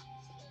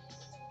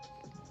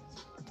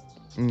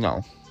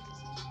 No.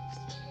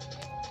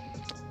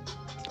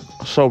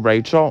 So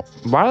Rachel,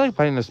 why are they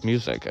playing this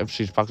music if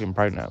she's fucking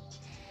pregnant?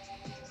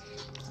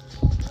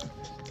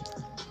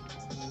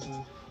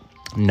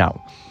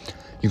 No.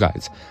 You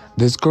guys,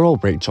 this girl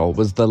Rachel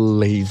was the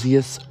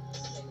laziest,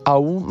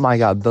 oh my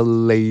god, the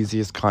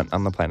laziest cunt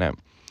on the planet.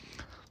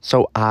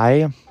 So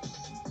I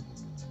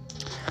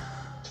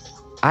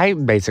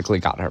basically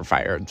got her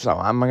fired. So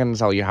I'm going to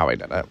tell you how I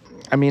did it.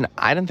 I mean,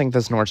 I didn't think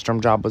this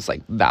Nordstrom job was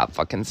like that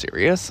fucking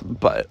serious,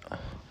 but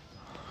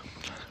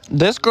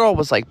this girl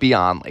was like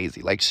beyond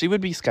lazy. Like, she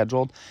would be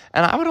scheduled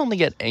and I would only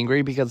get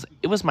angry because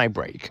it was my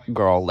break,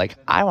 girl. Like,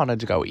 I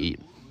wanted to go eat.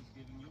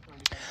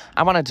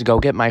 I wanted to go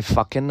get my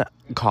fucking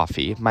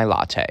coffee, my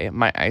latte,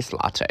 my iced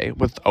latte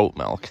with oat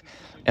milk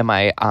and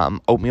my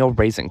oatmeal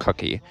raisin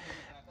cookie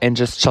and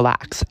just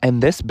chillax.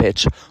 And this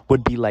bitch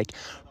would be like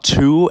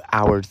 2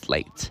 hours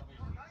late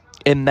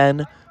and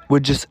then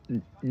would just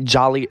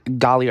jolly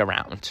golly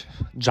around.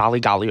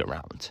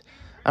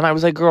 And I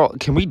was like, girl,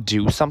 can we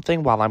do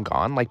something while I'm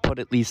gone? Like, put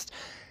at least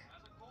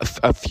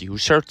a few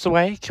shirts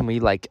away? Can we,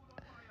 like,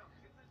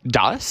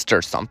 dust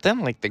or something?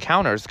 Like, the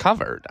counter's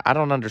covered. I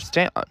don't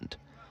understand.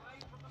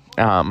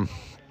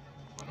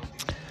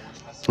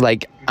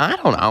 Like, I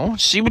don't know.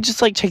 She would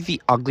just, like, take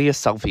the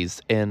ugliest selfies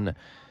in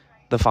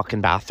the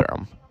fucking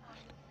bathroom.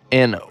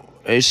 And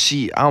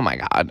oh my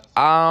God.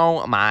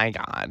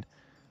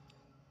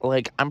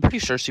 Like, I'm pretty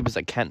sure she was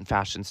a Kent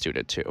fashion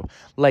student, too.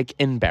 Like,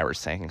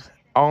 embarrassing.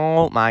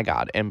 Oh my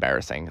God,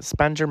 embarrassing.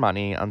 Spend your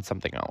money on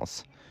something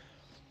else.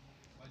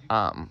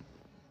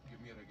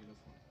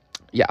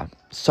 Yeah.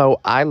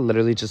 So I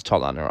literally just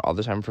told on her all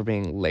the time for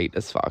being late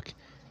as fuck.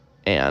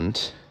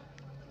 And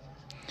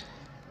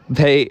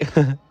they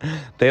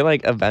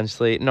like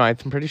eventually, no, I'm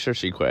pretty sure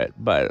she quit,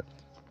 but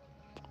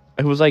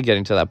it was like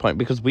getting to that point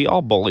because we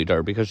all bullied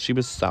her because she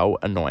was so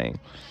annoying.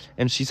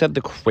 And she said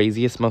the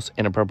craziest, most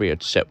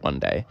inappropriate shit one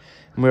day.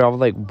 And we were all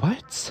like,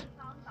 what?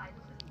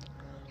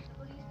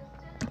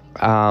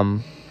 Come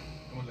on,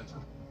 let's go.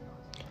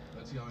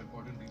 Let's see how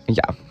important these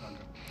Yeah. are to Kanda.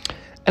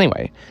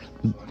 Anyway,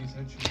 Bonnie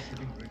said she was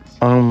shooting bricks.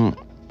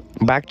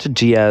 back to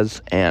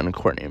Diaz and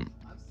Courtney.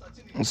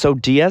 So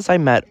Diaz I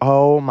met,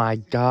 oh my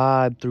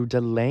God, through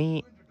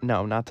Delaney.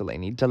 No, not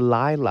Delaney.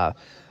 Delilah.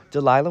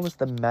 Delilah was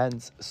the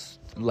men's,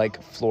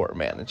 like, floor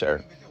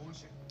manager.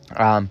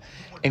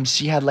 And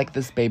she had, like,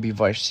 this baby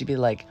voice. She'd be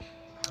like,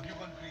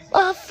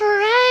 oh,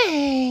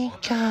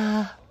 Frank.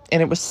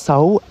 And it was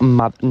so,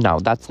 no,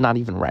 that's not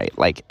even right.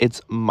 Like,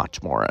 it's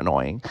much more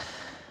annoying.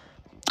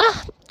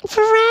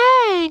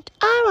 Frank,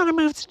 I want to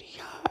move to New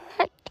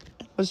York.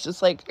 It was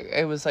just like,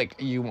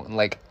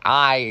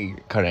 I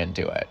couldn't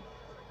do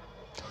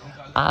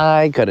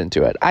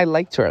it. I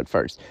liked her at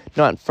first.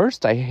 No, at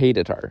first I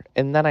hated her.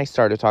 And then I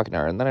started talking to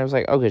her. And then I was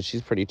like, okay,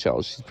 she's pretty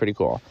chill. She's pretty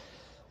cool.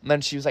 And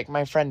then she was like,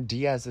 my friend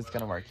Diaz is going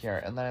to work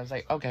here. And then I was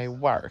like, okay,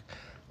 work.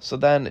 So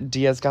then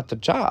Diaz got the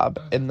job.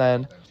 And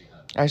then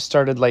I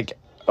started, like,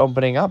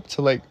 opening up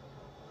to, like,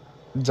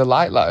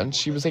 Delilah. And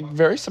she was, like,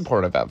 very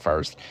supportive at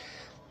first.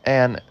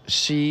 And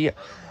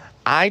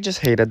I just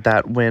hated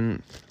that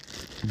when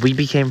we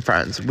became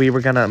friends, we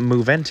were going to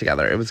move in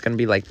together. It was going to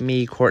be, like,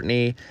 me,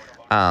 Courtney,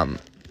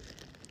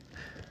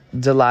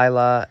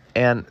 Delilah,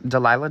 and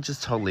Delilah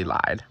just totally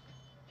lied.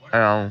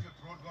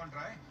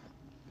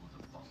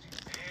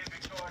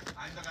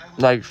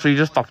 Like, she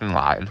just fucking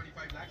lied.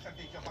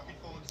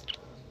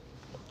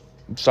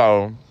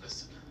 So,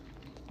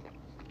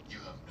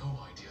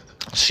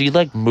 she,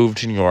 like, moved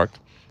to New York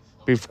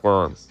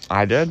before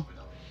I did.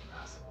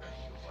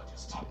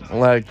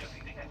 Like,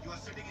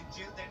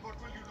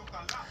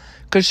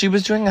 because she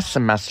was doing a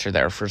semester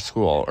there for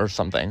school or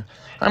something.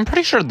 I'm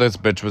pretty sure this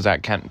bitch was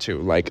at Kent,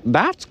 too. Like,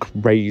 that's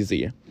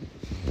crazy.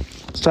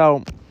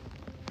 So,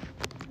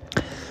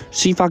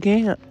 she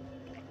fucking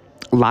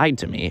lied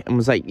to me and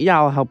was like, yeah,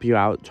 I'll help you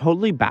out.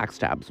 Totally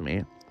backstabs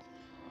me.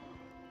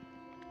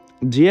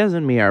 Diaz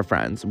and me are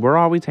friends. We're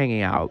always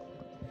hanging out.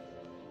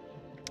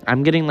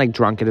 I'm getting, like,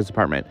 drunk at his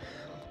apartment.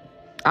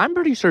 I'm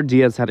pretty sure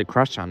Diaz had a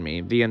crush on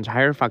me the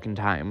entire fucking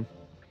time.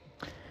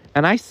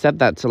 And I said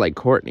that to, like,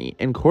 Courtney.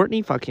 And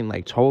Courtney fucking,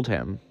 like, told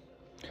him.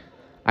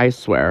 I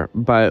swear.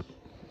 But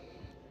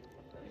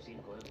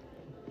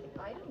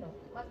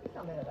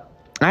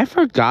I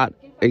forgot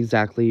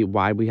exactly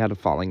why we had a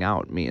falling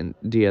out, me and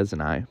Diaz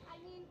and I.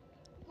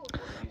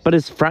 But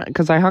his friend,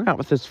 because I hung out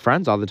with his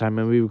friends all the time,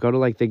 and we would go to,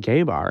 like, the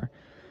gay bar.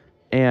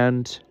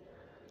 And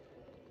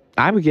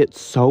I would get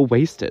so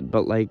wasted,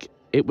 but, like,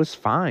 it was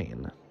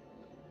fine.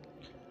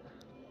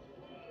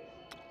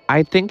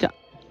 I think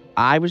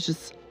I was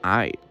just,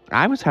 I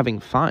was having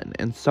fun,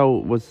 and so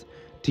was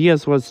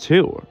Diaz was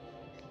too.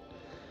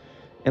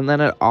 And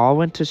then it all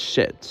went to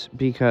shit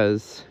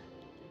because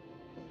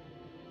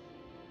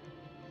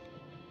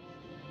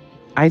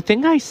I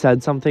think I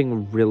said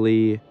something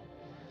really,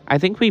 I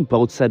think we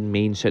both said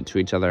mean shit to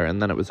each other, and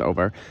then it was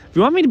over. If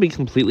you want me to be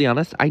completely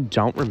honest, I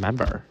don't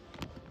remember.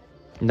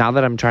 Now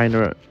that I'm trying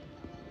to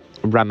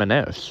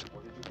reminisce.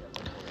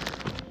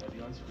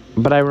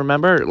 But I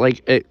remember,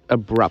 like, it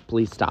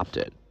abruptly stopped,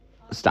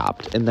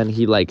 and then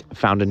he, like,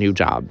 found a new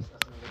job,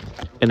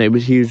 and he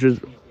was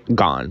just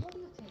gone.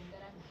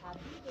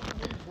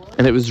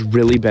 And it was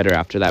really bitter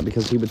after that,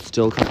 because he would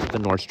still come to the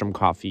Nordstrom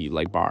coffee,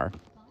 like, bar,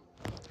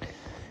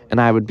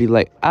 and I would be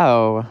like,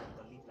 oh,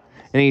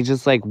 and he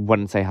just, like,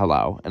 wouldn't say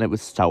hello, and it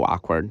was so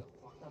awkward.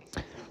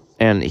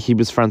 And he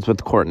was friends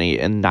with Courtney,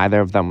 and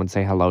neither of them would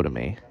say hello to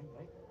me,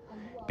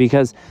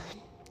 because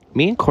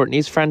me and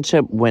Courtney's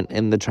friendship went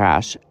in the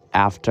trash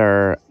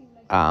after,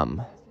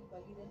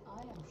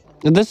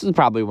 this is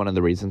probably one of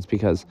the reasons,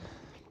 because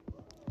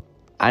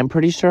I'm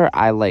pretty sure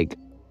I, like,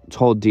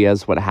 told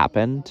Diaz what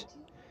happened.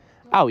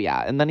 Oh,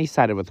 yeah, and then he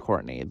sided with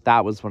Courtney.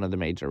 That was one of the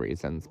major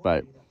reasons,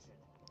 but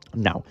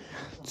no.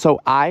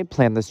 So I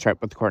planned this trip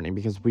with Courtney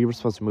because we were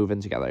supposed to move in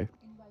together.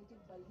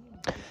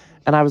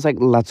 And I was like,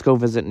 let's go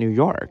visit New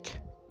York.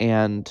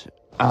 And,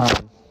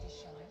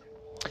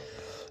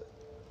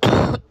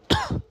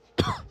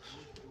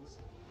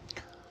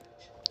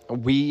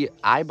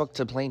 I booked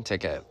a plane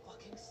ticket,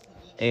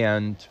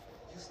 and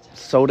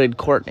so did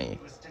Courtney,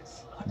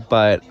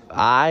 but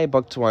I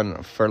booked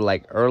one for,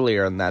 like,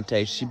 earlier in that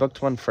day. She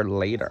booked one for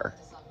later,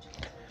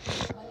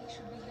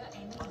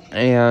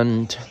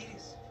 and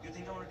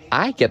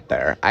I get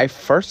there. I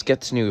first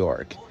get to New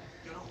York,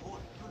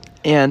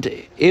 and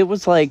it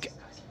was like,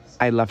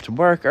 I left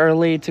work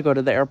early to go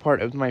to the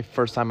airport. It was my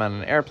first time on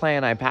an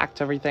airplane. I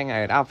packed everything. I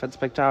had outfits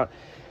picked out.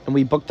 And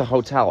we booked the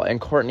hotel.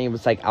 And Courtney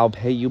was like, I'll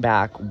pay you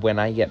back when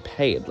I get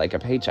paid, like a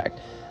paycheck.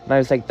 And I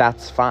was like,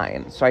 that's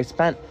fine. So I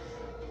spent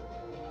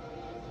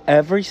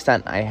every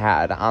cent I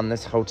had on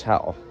this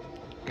hotel,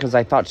 because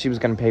I thought she was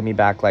going to pay me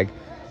back, like,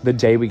 the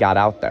day we got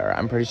out there.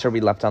 I'm pretty sure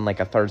we left on, like,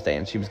 a Thursday,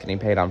 and she was getting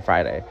paid on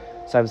Friday.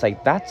 So I was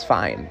like, that's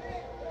fine.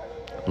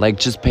 Like,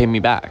 just pay me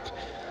back.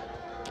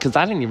 Because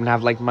I didn't even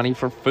have, like, money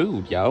for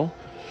food, yo.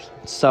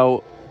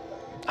 So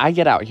I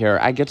get out here.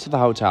 I get to the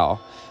hotel.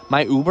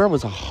 My Uber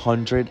was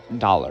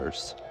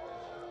 $100.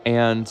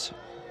 And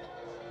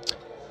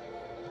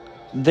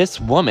this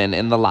woman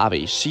in the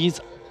lobby, she's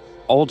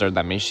older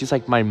than me. She's,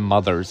 like, my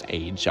mother's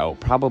age, yo.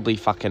 Probably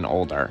fucking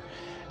older.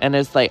 And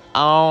it's like,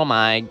 oh,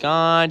 my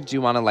God. Do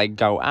you want to, like,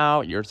 go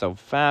out? You're so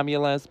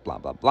fabulous. Blah,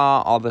 blah,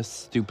 blah. All this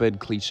stupid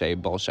cliche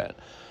bullshit.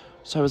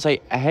 So I was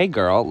like, hey,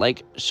 girl.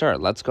 Like, sure,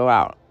 let's go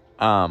out.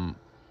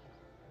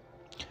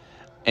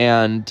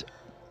 And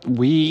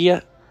we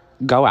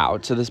go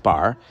out to this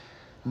bar.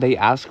 They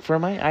ask for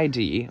my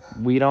ID.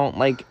 We don't,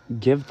 like,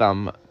 give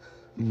them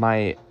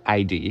my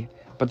ID,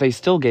 but they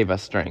still gave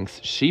us drinks.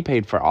 She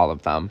paid for all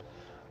of them.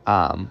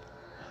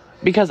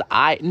 Because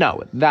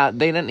that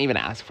they didn't even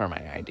ask for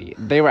my ID.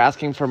 They were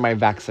asking for my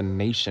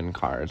vaccination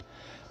card.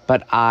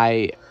 But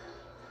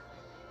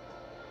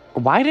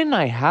why didn't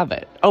I have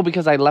it? Oh,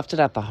 because I left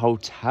it at the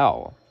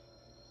hotel.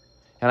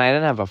 And I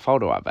didn't have a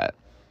photo of it.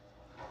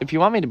 If you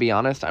want me to be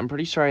honest, I'm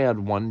pretty sure I had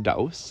one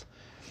dose.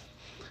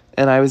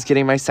 And I was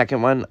getting my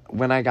second one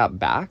when I got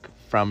back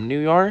from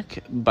New York.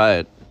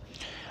 But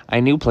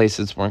I knew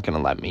places weren't going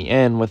to let me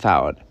in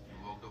without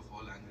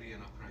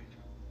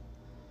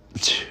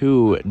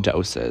 2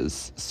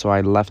 doses. So I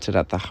left it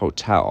at the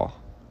hotel.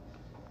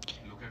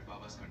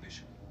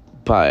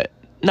 But,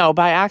 no,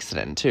 by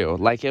accident, too.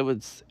 Like, it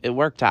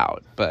worked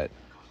out. But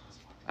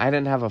I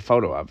didn't have a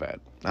photo of it.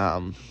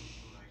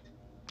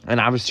 And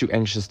I was too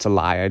anxious to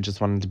lie. I just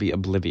wanted to be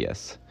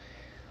oblivious.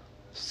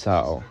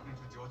 So,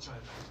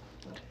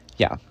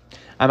 yeah.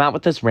 I'm out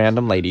with this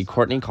random lady.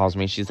 Courtney calls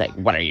me. She's like,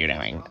 what are you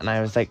doing? And I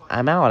was like,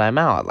 I'm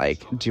out.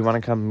 Like, do you want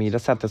to come meet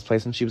us at this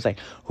place? And she was like,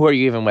 who are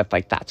you even with?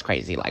 Like, that's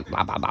crazy. Like,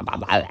 blah, blah, blah, blah,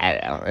 blah.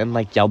 And,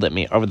 like, yelled at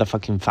me over the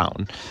fucking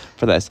phone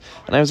for this.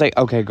 And I was like,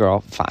 okay,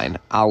 girl, fine.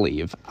 I'll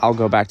leave. I'll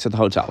go back to the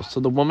hotel. So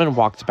the woman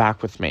walked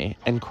back with me.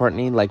 And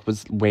Courtney, like,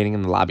 was waiting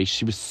in the lobby.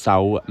 She was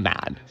so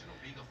mad.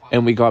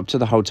 And we go up to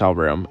the hotel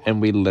room,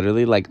 and we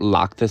literally, like,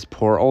 lock this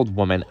poor old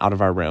woman out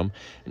of our room.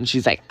 And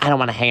she's like, I don't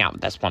want to hang out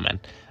with this woman.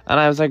 And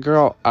I was like,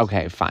 girl,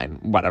 okay, fine,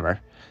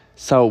 whatever.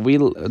 So we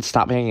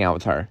stopped hanging out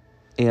with her.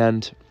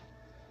 And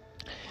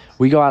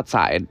We go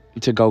outside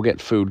to go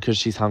get food because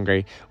she's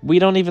hungry. We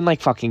don't even,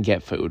 like, fucking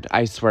get food.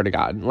 I swear to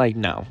God. Like,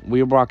 no.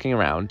 We were walking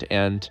around,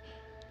 and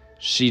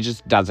she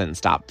just doesn't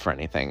stop for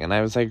anything. And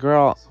I was like,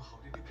 girl, So how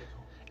did you get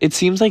home? it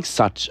seems like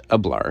such a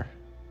blur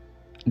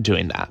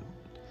doing that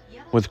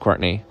with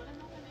Courtney.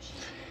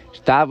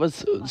 That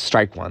was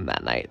strike one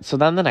that night. So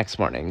then the next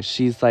morning,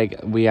 she's like,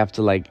 we have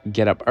to, like,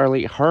 get up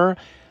early. Her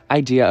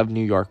idea of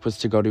New York was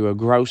to go to a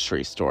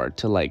grocery store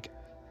to, like,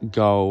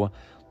 go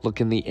look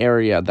in the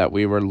area that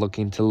we were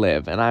looking to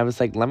live. And I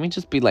was like, let me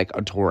just be, like,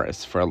 a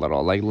tourist for a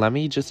little. Like, let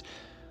me just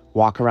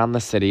walk around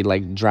the city,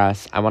 like,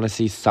 dress. I want to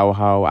see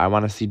Soho. I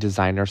want to see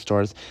designer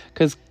stores.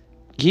 Because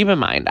keep in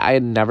mind, I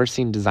had never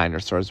seen designer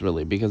stores,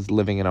 really, because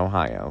living in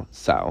Ohio.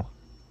 So,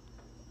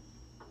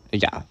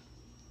 yeah.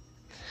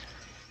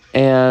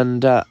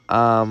 And,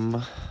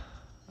 I'm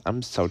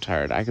so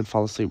tired. I could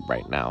fall asleep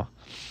right now.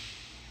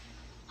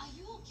 Are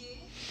you okay?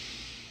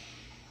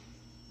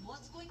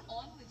 What's going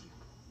on with you?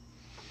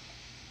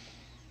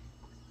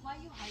 Why are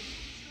you hiding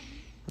things from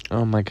me?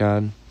 Oh, my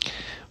God.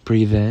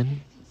 Breathe in.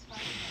 Everything's fine.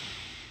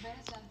 Where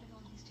has Dad been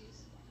all these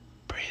days?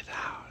 Breathe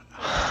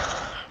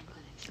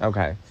out.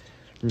 Okay.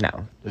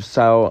 No.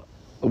 So,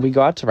 we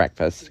go out to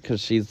breakfast, because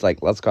she's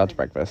like, let's go out to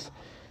breakfast.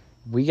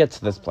 We get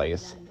to this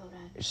place.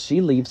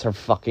 She leaves her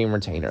fucking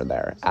retainer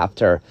there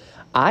after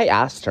I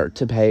asked her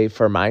to pay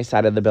for my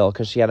side of the bill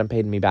because she hadn't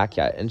paid me back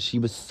yet. And she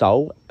was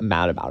so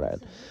mad about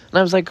it. And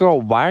I was like, girl,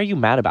 why are you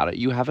mad about it?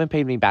 You haven't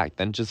paid me back.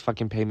 Then just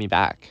fucking pay me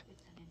back.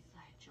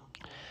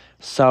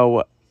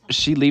 So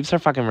she leaves her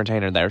fucking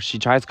retainer there. She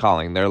tries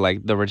calling. They're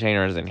like, the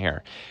retainer isn't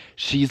here.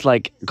 She's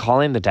like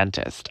calling the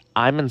dentist.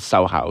 I'm in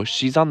Soho.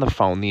 She's on the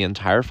phone the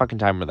entire fucking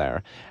time we're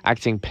there,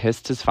 acting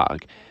pissed as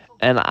fuck.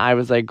 And I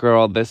was like,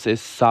 girl, this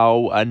is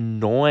so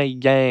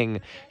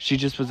annoying. She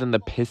just was in the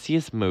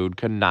pissiest mood,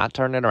 could not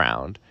turn it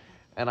around.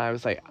 And I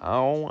was like,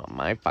 oh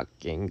my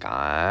fucking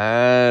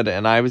God.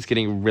 And I was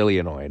getting really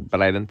annoyed,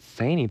 but I didn't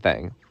say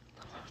anything.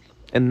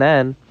 And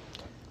then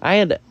I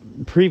had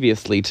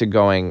previously to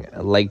going,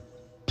 like,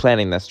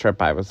 planning this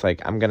trip, I was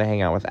like, I'm going to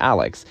hang out with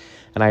Alex.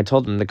 And I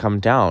told him to come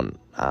down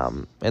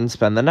and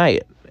spend the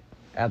night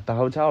at the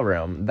hotel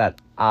room that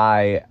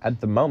I,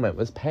 at the moment,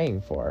 was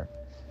paying for.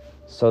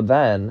 So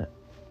then,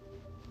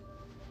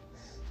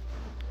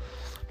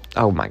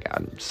 oh my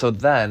God. So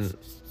then,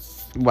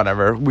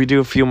 whatever, we do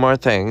a few more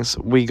things.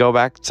 We go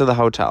back to the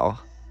hotel.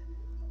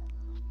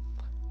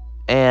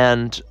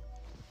 And,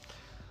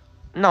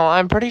 no,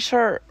 I'm pretty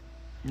sure,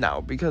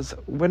 no, because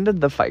when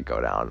did the fight go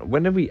down?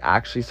 When did we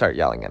actually start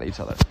yelling at each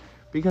other?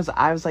 Because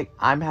I was like,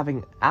 I'm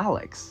having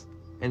Alex.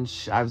 And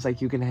I was like,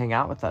 you can hang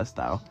out with us,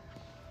 though.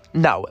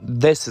 No,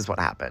 this is what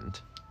happened.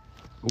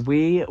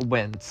 We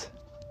went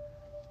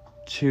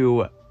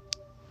to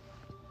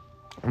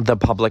the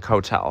public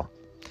hotel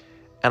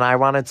and I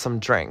wanted some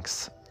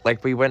drinks.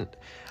 Like,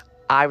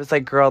 I was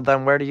like, girl,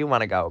 then where do you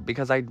want to go?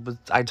 Because I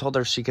told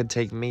her she could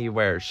take me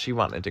where she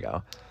wanted to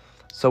go.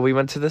 So we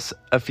went to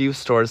a few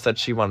stores that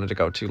she wanted to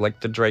go to,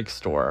 like the Drake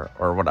store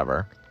or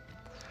whatever.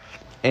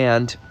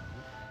 And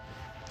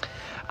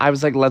I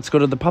was like, let's go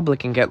to the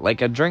public and get,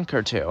 like, a drink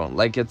or two.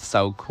 Like, it's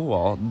so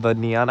cool. The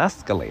neon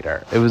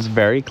escalator. It was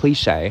very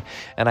cliche.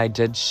 And I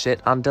did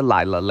shit on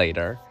Delilah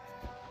later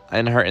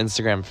in her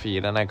Instagram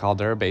feed. And I called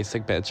her a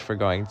basic bitch for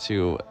going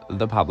to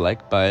the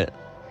public. But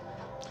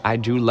I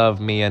do love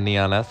me a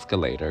neon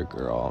escalator,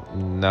 girl.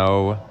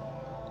 No.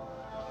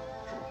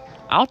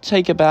 I'll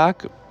take it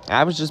back.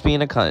 I was just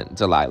being a cunt,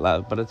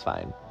 Delilah. But it's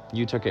fine.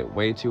 You took it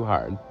way too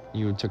hard.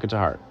 You took it to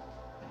heart.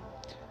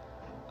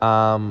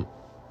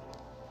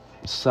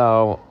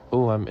 So,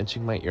 ooh, I'm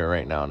itching my ear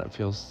right now, and it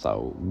feels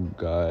so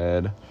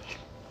good.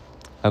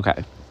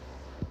 Okay.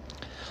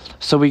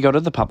 So we go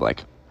to the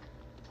public.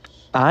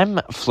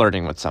 I'm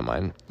flirting with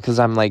someone, because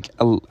I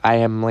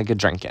am like a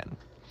drinking.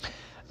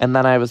 And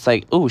then I was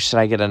like, ooh, should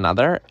I get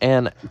another?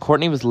 And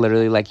Courtney was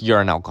literally like,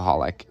 you're an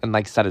alcoholic, and,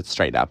 like, said it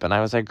straight up. And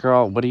I was like,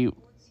 girl,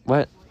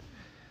 what?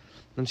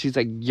 And she's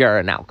like, you're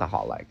an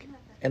alcoholic.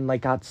 And,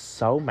 like, got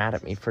so mad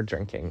at me for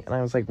drinking. And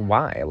I was like,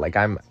 why? Like,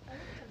 I'm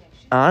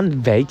on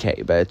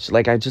vacay, bitch.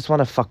 Like, I just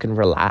want to fucking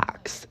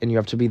relax. And you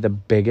have to be the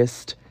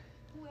biggest,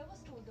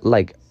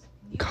 like,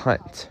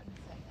 cunt.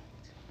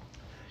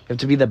 You have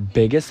to be the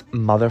biggest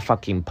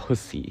motherfucking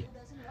pussy.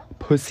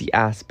 Pussy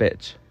ass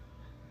bitch.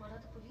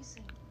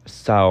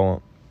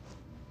 So,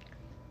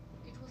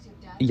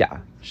 yeah.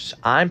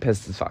 I'm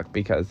pissed as fuck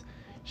because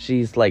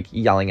she's, like,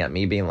 yelling at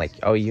me, being like,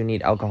 oh, you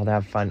need alcohol to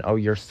have fun. Oh,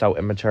 you're so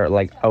immature.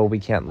 Like, oh, we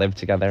can't live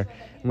together.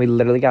 And we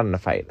literally got in a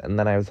fight. And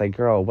then I was like,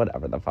 girl,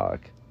 whatever the fuck.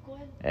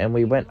 And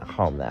we went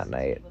home that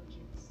night.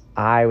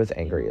 I was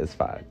angry as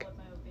fuck.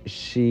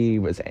 She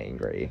was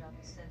angry.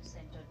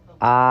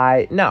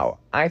 I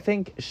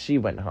think she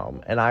went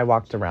home. And I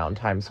walked around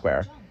Times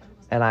Square.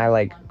 And I,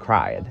 like,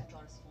 cried.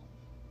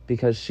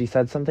 Because she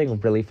said something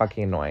really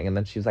fucking annoying. And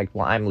then she was like,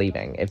 well, I'm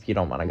leaving if you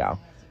don't want to go.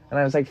 And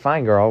I was like,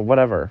 fine, girl,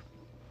 whatever.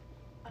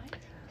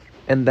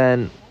 And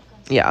then,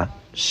 yeah,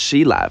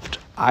 she left.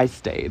 I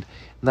stayed. And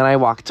then I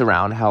walked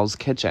around Hell's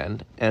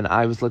Kitchen. And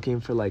I was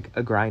looking for, like,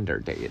 a grinder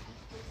date.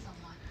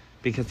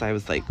 because I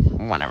was like,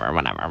 whatever.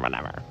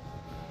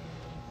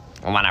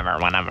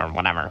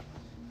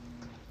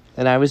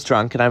 And I was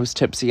drunk and I was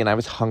tipsy and I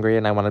was hungry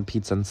and I wanted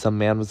pizza, and some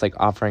man was like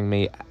offering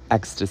me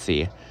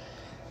ecstasy.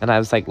 And I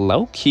was like,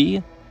 low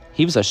key,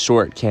 he was a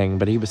short king,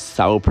 but he was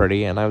so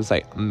pretty. And I was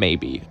like,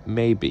 maybe.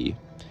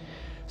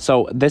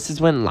 So this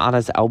is when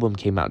Lana's album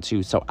came out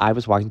too. So I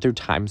was walking through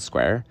Times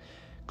Square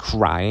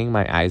crying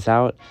my eyes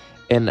out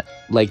in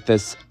like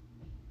this,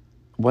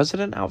 was it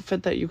an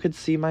outfit that you could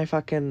see my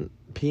fucking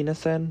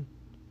penis in?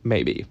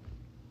 Maybe.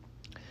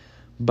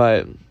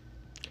 But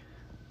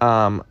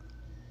a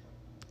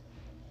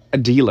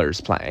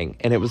Dealer's playing,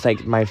 and it was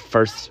like my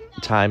first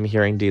time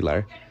hearing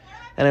Dealer.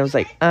 And I was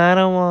like, I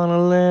don't want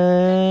to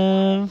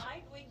live.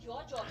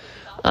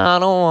 I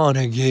don't want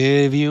to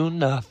give you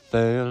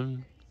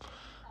nothing.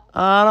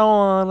 I don't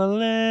want to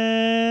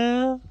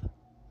live.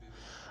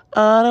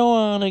 I don't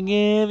want to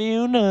give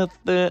you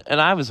nothing. And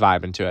I was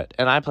vibing to it.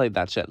 And I played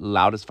that shit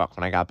loud as fuck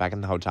when I got back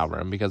in the hotel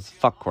room because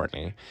fuck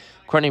Courtney.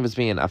 Courtney was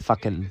being a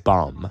fucking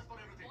bum.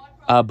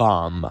 A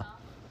bum.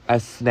 A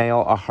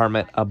snail, a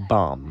hermit, a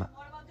bum.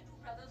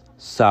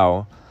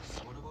 So,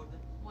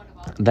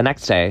 the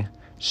next day,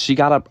 she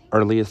got up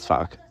early as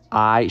fuck.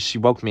 She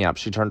woke me up.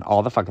 She turned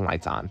all the fucking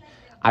lights on.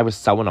 I was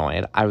so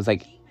annoyed. I was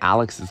like,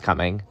 Alex is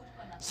coming.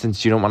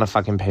 Since you don't want to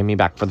fucking pay me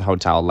back for the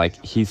hotel,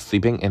 like, he's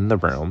sleeping in the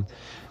room.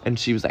 And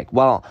she was like,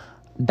 well,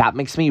 that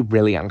makes me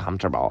really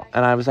uncomfortable.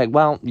 And I was like,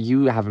 well,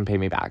 you haven't paid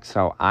me back,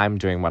 so I'm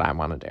doing what I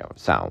want to do.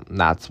 So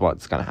that's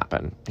what's going to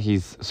happen.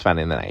 He's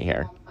spending the night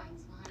here.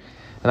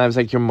 And I was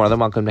like, you're more than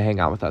welcome to hang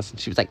out with us. And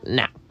she was like,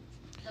 no.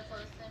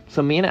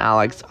 So me and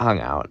Alex hung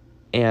out.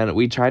 And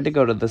we tried to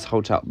go to the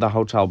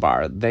hotel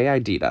bar. They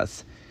ID'd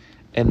us.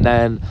 And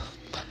then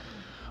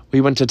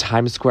we went to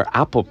Times Square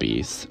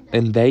Applebee's.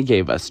 And they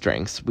gave us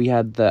drinks. We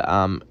had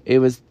it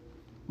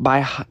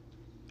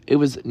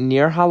was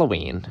near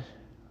Halloween.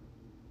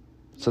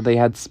 So they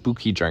had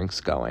spooky drinks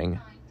going.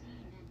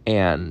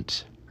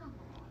 And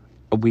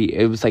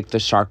it was like the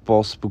Shark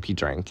Bowl spooky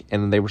drink.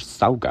 And they were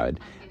so good.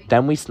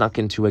 Then we snuck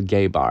into a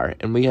gay bar.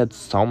 And we had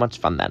so much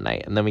fun that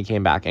night. And then we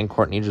came back. And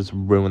Courtney just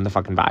ruined the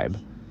fucking vibe.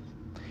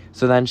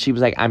 So then she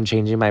was like, I'm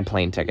changing my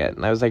plane ticket.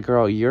 And I was like,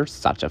 girl, you're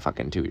such a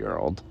fucking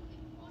 2-year-old.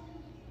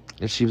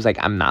 And she was like,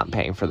 I'm not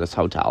paying for this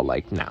hotel.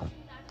 Like, no.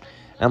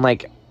 And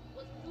like,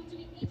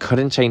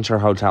 couldn't change her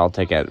hotel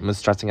ticket. Was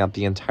stressing out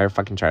the entire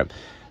fucking trip.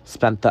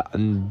 Spent the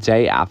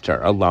day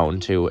after alone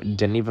too.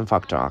 Didn't even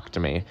talk to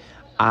me.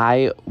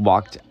 I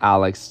walked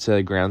Alex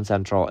to Grand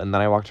Central. And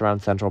then I walked around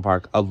Central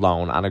Park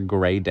alone on a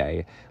gray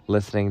day.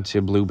 Listening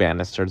to Blue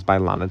Banisters by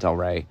Lana Del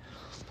Rey.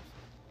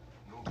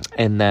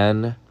 And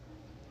then...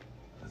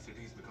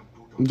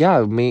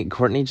 yeah,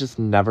 Courtney just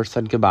never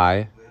said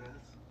goodbye.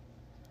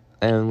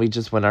 And we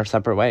just went our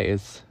separate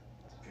ways.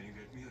 Can you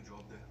get me a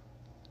job there?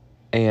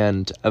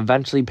 And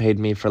eventually paid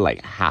me for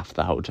like half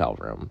the hotel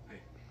room. Hey,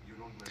 you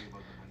don't worry about the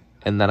money.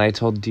 And then I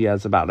told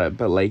Diaz about it,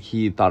 but like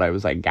he thought I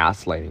was like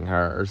gaslighting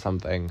her or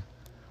something.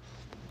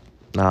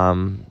 Yeah,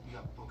 okay,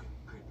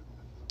 great.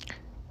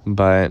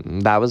 But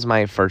that was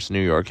my first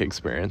New York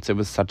experience. It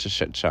was such a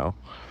shit show.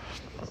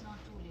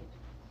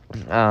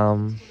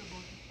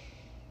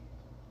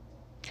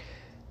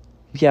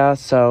 Yeah,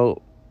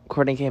 so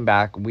Courtney came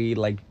back. We,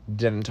 like,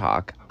 didn't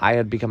talk. I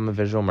had become a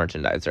visual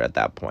merchandiser at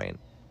that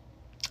point.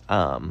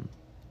 And...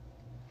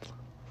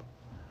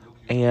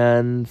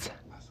 As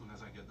soon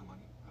as I get the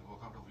money, I'll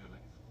walk out of your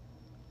life.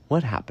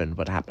 What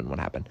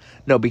happened?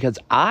 No, because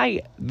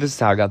this is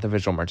how I got the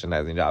visual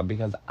merchandising job,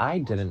 because I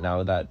didn't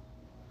know that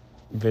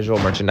visual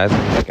merchandising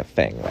was, like, a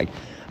thing. Like,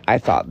 I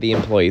thought the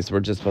employees were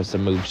just supposed to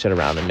move shit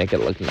around and make it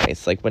look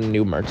nice, like, when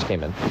new merch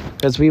came in.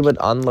 Because we would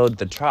unload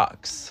the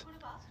trucks.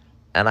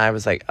 And I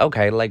was like,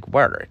 okay, like,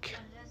 work.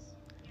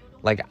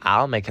 Like,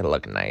 I'll make it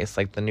look nice.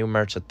 Like, the new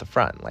merch at the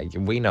front. Like,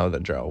 we know the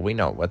drill. We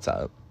know what's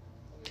up.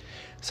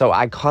 So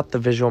I caught the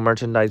visual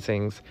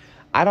merchandisings.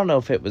 I don't know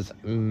if it was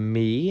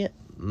me,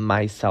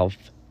 myself,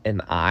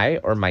 and I,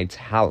 or my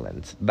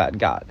talent that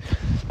got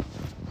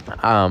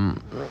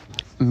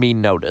me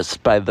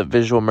noticed by the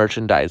visual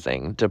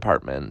merchandising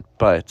department.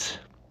 But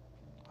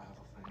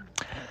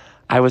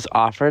I was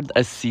offered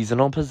a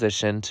seasonal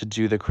position to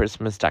do the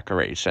Christmas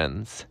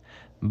decorations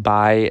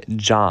by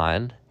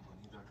John,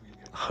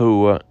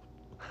 who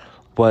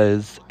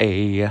was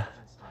a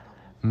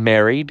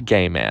married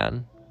gay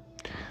man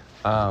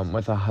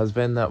with a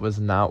husband that was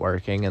not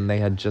working, and they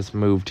had just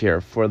moved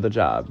here for the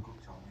job.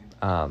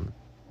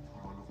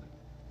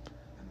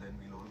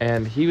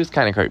 And he was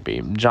kind of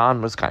creepy.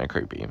 John was kind of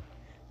creepy.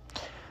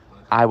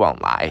 I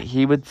won't lie.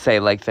 He would say,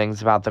 like,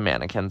 things about the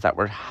mannequins that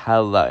were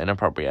hella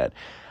inappropriate.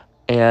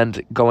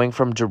 And going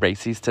from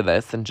DeRacy's to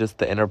this and just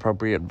the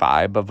inappropriate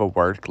vibe of a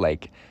work,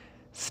 like,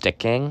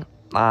 sticking,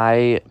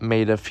 I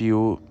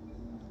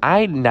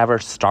never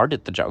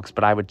started the jokes,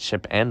 but I would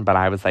chip in, but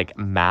I was, like,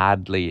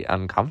 madly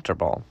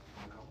uncomfortable.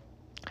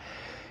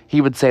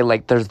 He would say,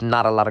 like, there's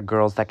not a lot of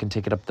girls that can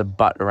take it up the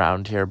butt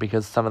around here,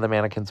 because some of the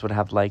mannequins would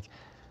have, like,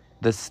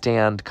 the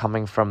stand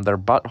coming from their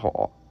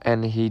butthole.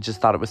 And he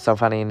just thought it was so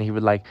funny, and he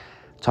would, like,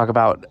 talk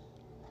about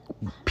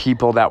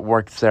people that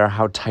worked there,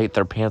 how tight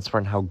their pants were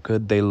and how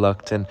good they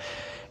looked, and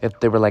if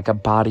they were like a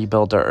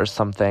bodybuilder or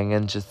something,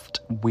 and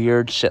just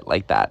weird shit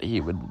like that he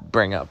would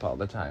bring up all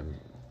the time.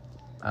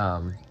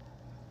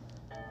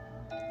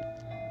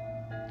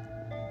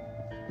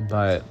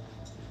 But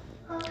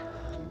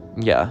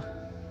yeah.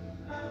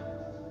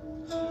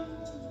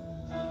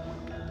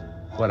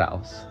 What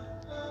else?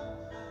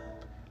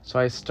 So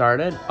I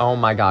started, oh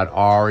my god,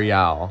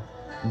 Ariel.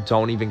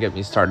 Don't even get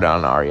me started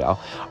on Ariel.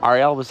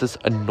 Ariel was this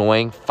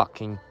annoying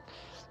fucking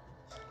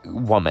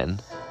woman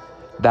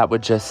that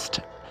would just,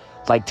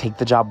 like, take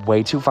the job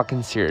way too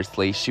fucking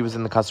seriously. She was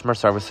in the customer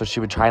service, so she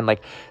would try and,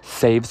 like,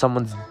 save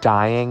someone's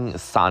dying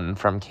son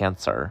from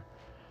cancer,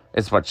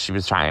 is what she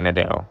was trying to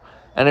do.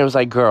 And it was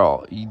like,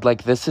 girl,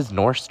 like, this is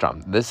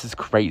Nordstrom. This is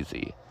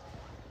crazy.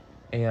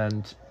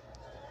 And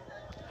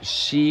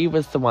she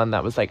was the one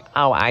that was like,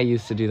 oh, I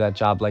used to do that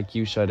job, like,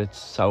 you should. It's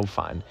so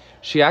fun.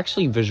 She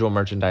actually visual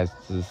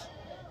merchandises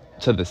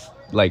to this,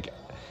 like,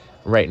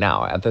 right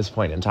now, at this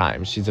point in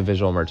time. She's a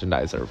visual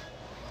merchandiser.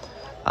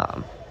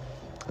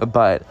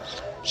 But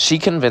she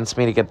convinced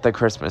me to get the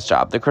Christmas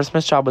job. The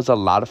Christmas job was a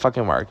lot of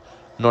fucking work.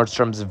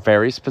 Nordstrom's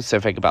very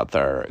specific about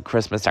their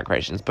Christmas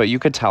decorations, but you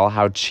could tell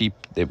how cheap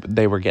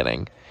they were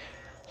getting.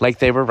 Like,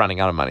 they were running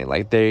out of money.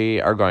 Like,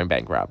 they are going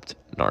bankrupt,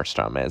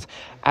 Nordstrom is.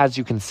 As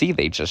you can see,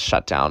 they just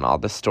shut down all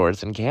the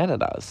stores in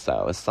Canada.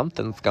 So,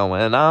 something's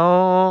going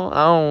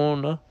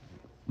on.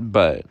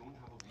 But,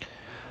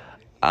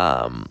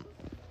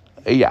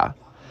 yeah.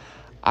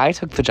 I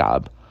took the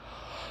job.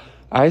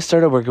 I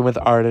started working with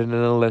Arden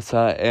and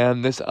Alyssa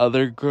and this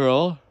other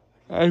girl.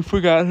 I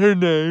forgot her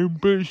name,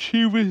 but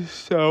she was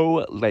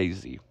so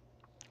lazy.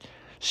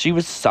 She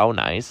was so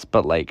nice,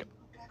 but, like,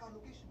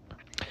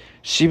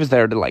 she was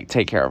there to, like,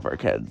 take care of her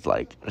kids,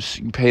 like,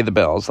 she pay the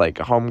bills. Like,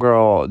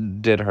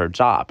 homegirl did her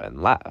job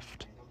and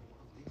left.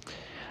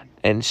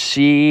 And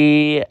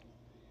she,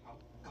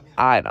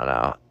 I don't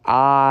know.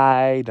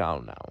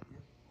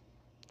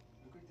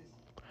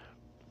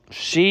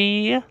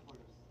 She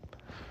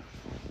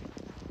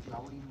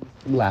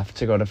left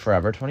to go to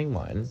Forever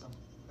 21.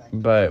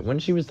 But when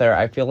she was there,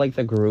 I feel like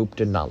the group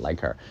did not like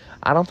her.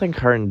 I don't think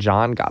her and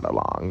John got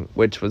along,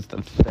 which was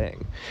the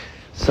thing.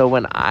 So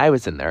when I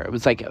was in there, it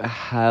was, like,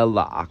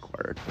 hella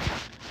awkward.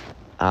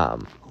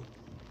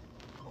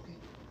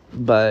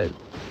 But,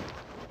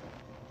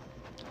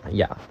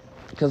 yeah.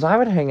 Because I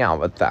would hang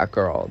out with that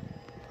girl.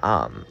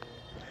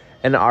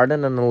 And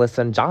Arden and Alyssa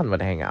and John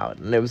would hang out.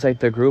 And it was like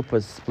the group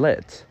was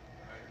split.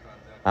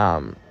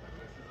 I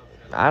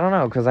don't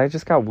know, because I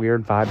just got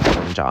weird vibes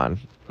from John.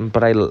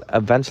 But I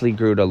eventually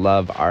grew to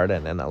love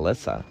Arden and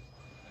Alyssa.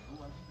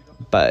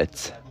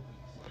 But,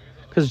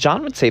 because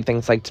John would say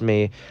things like to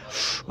me,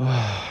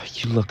 oh,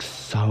 you look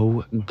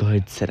so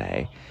good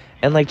today.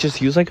 And, like, just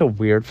use, like, a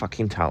weird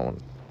fucking tone.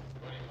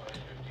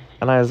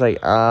 And I was like,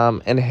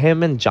 and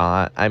him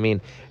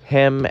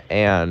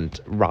and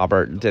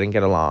Robert didn't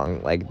get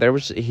along. Like, him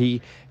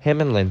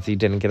and Lindsay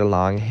didn't get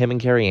along. Him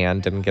and Carrie Ann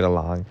didn't get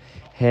along.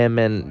 Him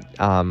and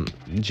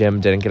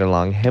Jim didn't get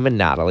along. Him and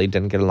Natalie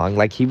didn't get along.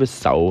 Like, he was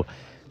so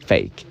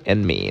fake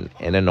and mean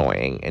and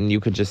annoying, and you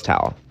could just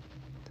tell.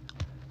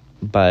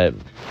 But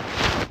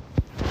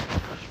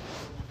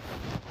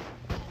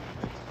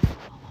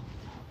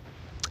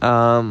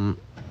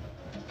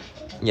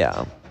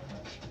yeah.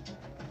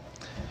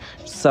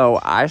 So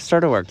I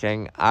started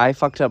working. I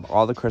fucked up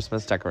all the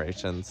Christmas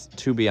decorations,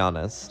 to be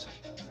honest.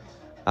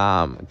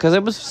 Because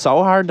it was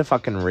so hard to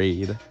fucking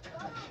read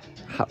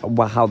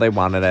how they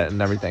wanted it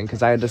and everything.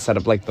 Because I had to set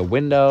up, like, the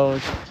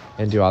windows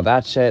and do all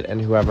that shit.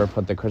 And whoever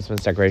put the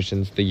Christmas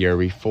decorations the year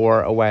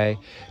before away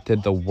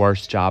did the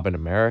worst job in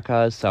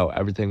America. So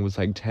everything was,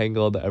 like,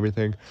 tangled.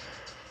 Everything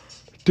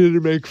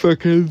didn't make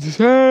fucking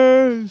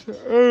sense.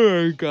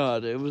 Oh my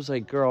god. It was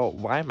like, girl,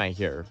 why am I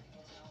here?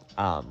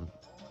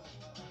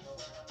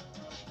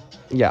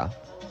 Yeah.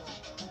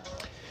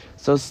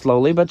 So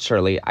slowly but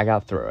surely, I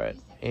got through it.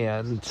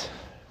 And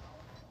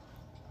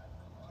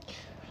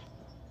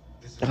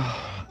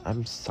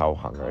I'm so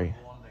hungry.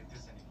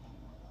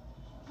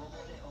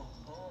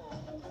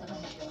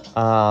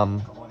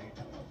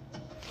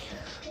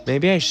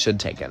 Maybe I should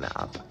take a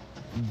nap.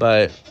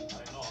 But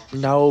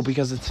no,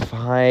 because it's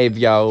 5,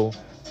 yo.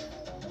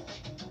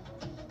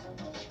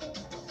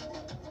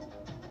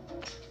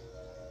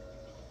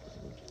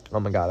 Oh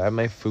my god, I have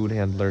my food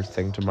handler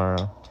thing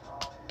tomorrow.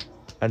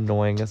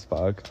 Annoying as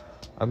fuck.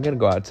 I'm gonna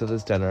go out to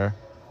this dinner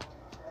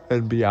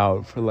and be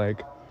out for,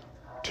 like,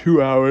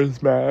 2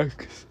 hours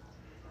max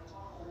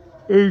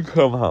and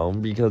come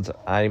home because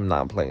I'm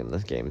not playing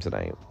this game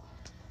tonight.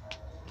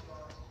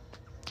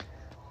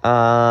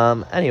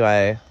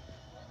 Anyway,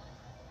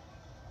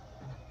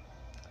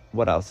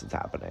 what else is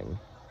happening?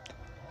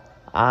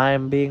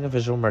 I'm being a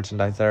visual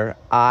merchandiser.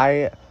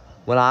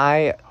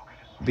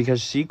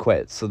 Because she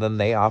quit, so then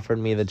they offered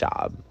me the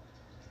job.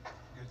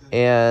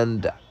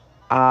 And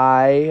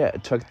I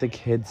took the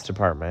kids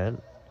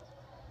department,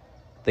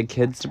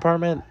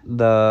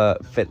 the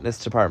fitness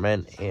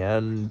department,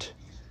 and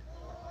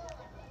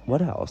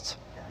what else?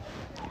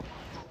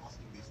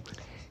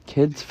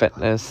 kids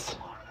fitness.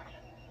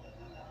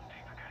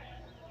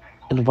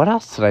 And what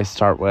else did I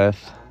start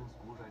with?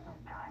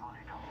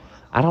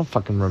 I don't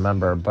fucking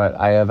remember, but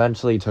I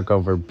eventually took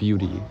over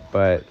beauty,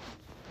 but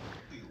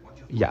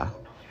yeah.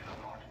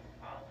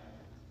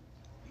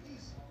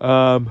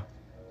 Oh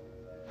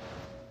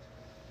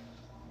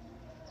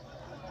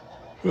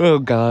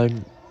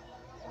god.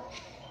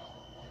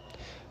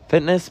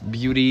 Fitness,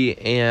 beauty,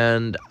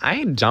 and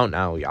I don't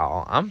know,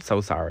 y'all. I'm so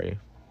sorry.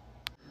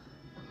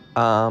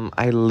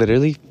 I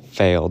literally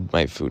failed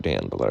my food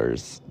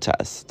handler's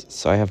test,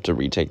 so I have to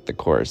retake the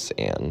course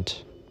and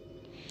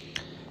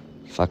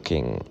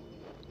fucking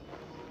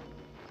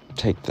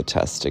take the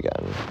test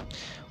again.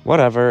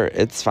 Whatever,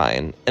 it's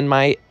fine. And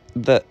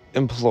the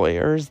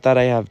employers that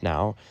I have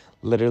now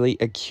literally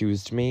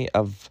accused me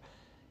of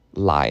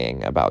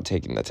lying about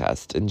taking the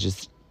test and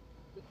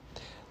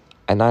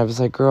I was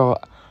like,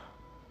 girl,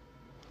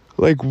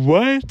 like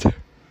what?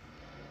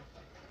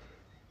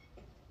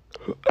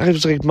 I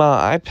was like, Ma,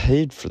 I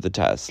paid for the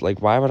test.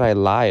 Like, why would I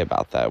lie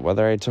about that?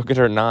 Whether I took it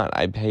or not,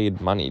 I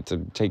paid money to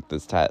take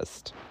this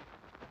test.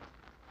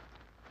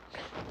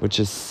 Which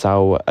is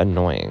so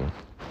annoying.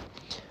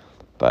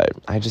 But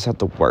I just had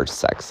the worst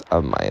sex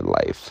of my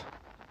life.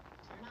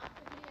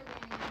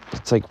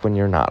 It's like when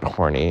you're not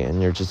horny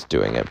and you're just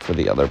doing it for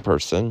the other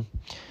person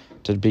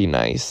to be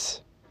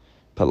nice.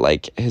 But,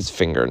 like, his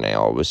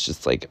fingernail was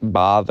just, like,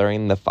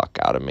 bothering the fuck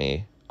out of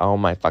me. Oh,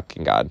 my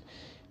fucking God.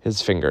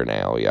 His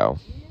fingernail, yo.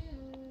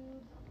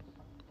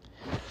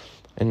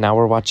 And now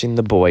we're watching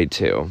The Boy,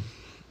 too.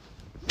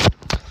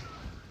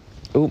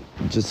 Oh,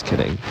 just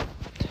kidding.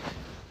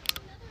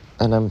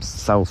 And I'm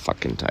so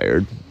fucking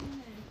tired.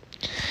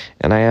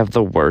 And I have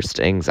the worst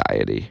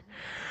anxiety.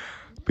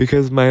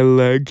 Because my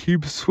leg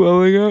keeps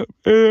swelling up.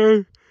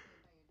 And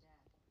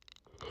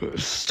I'm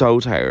so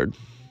tired.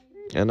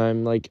 And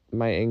I'm like,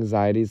 my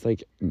anxiety's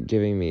like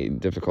giving me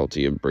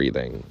difficulty of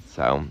breathing.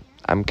 So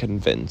I'm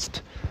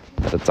convinced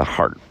that it's a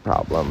heart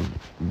problem.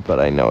 But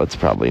I know it's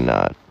probably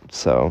not.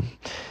 So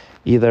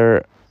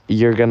either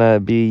you're gonna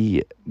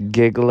be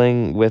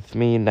giggling with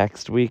me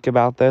next week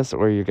about this,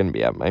 or you're gonna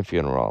be at my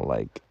funeral.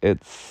 Like,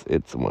 it's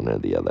one or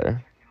the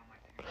other.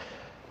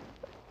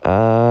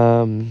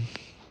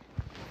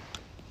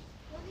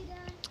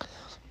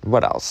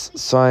 What else?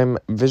 So I'm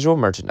visual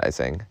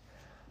merchandising.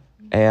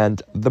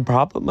 And the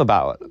problem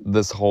about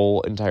this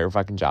whole entire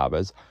fucking job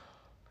is,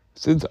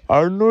 since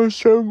our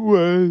Nordstrom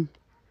was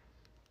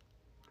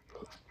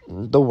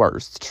the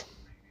worst,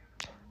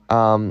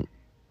 the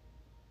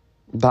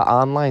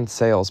online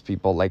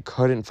salespeople, like,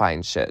 couldn't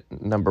find shit,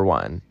 number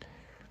one,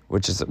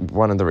 which is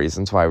one of the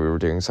reasons why we were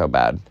doing so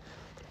bad.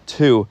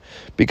 Two,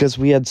 because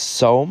we had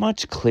so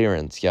much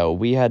clearance, yo.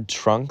 We had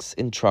trunks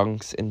and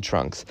trunks and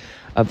trunks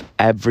of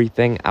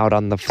everything out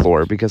on the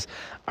floor because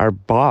our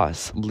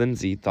boss,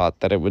 Lindsay, thought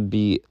that it would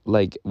be,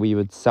 like, we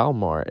would sell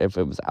more if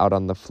it was out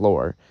on the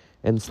floor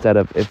instead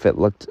of if it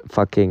looked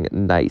fucking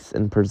nice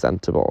and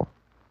presentable.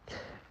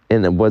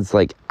 And it was,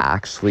 like,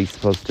 actually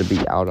supposed to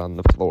be out on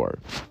the floor.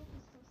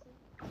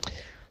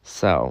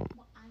 So,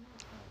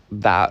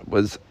 that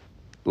was,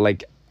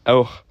 like,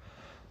 oh,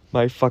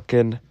 my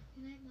fucking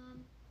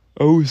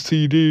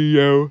OCD,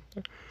 yo.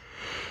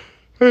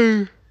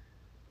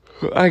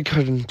 I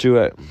couldn't do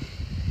it.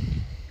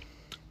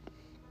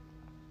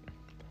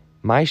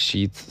 My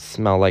sheets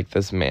smell like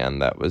this man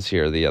that was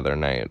here the other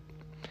night.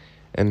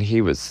 And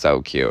he was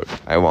so cute.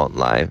 I won't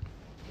lie.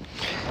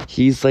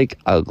 He's, like,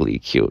 ugly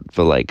cute.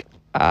 But, like,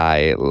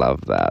 I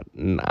love that.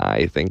 And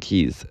I think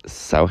he's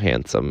so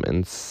handsome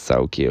and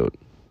so cute.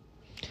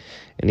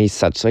 And he's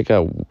such, like,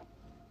 a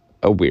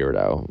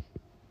weirdo.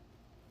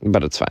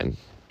 But it's fine.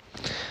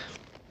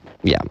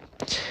 Yeah.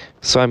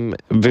 So I'm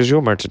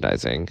visual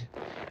merchandising.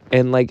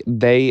 And, like,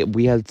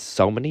 we had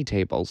so many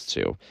tables,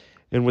 too.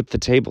 And with the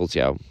tables,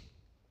 yo,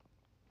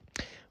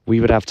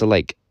 we would have to,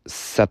 like,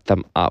 set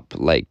them up.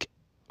 Like,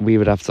 we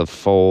would have to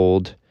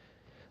fold,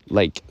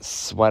 like,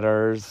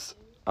 sweaters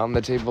on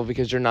the table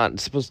because you're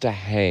not supposed to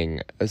hang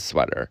a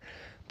sweater.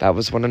 That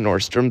was one of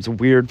Nordstrom's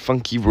weird,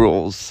 funky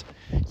rules.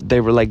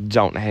 They were like,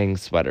 don't hang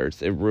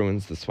sweaters. It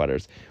ruins the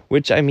sweaters.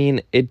 Which, I mean,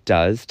 it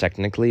does,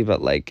 technically,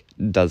 but, like,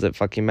 does it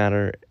fucking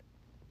matter?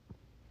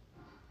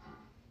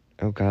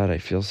 Oh, God, I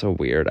feel so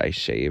weird. I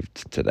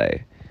shaved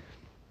today.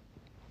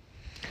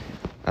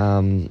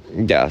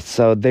 Yeah,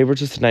 so they were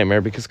just a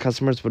nightmare because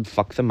customers would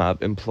fuck them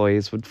up.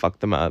 Employees would fuck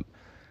them up.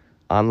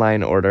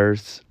 Online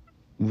orders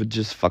would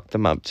just fuck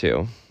them up,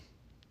 too.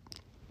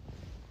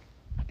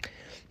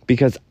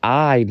 Because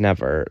I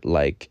never,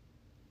 like,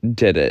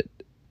 did it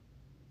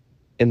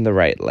in the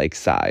right, like,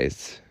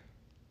 size.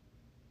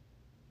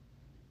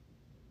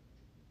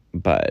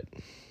 But,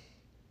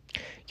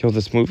 yo,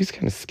 this movie's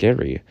kind of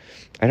scary.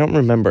 I don't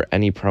remember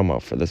any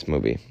promo for this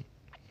movie.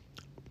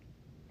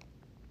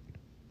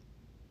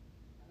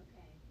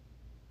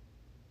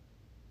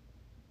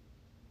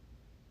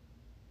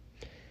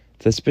 If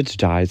this bitch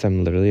dies,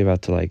 I'm literally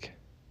about to, like...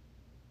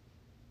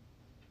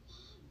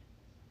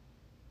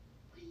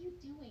 What are you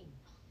doing?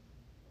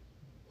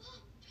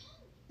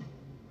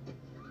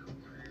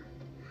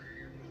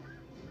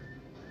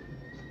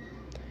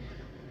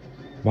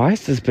 Why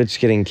is this bitch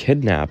getting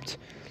kidnapped?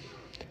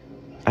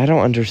 I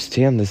don't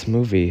understand this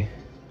movie.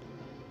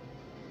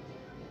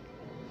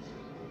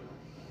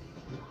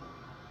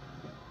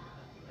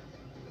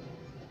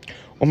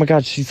 Oh my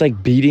god, she's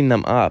like beating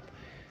them up.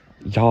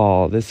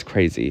 Y'all, this is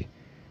crazy.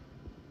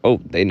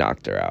 Oh, they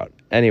knocked her out.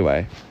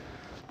 Anyway,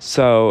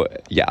 so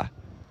yeah.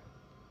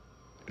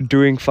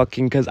 Doing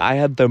fucking, because I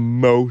had the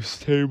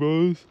most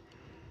tables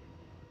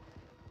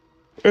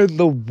and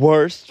the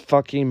worst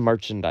fucking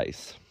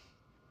merchandise.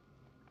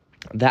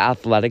 The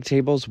athletic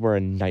tables were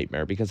a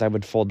nightmare because I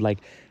would fold like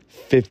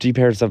 50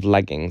 pairs of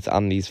leggings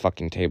on these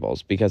fucking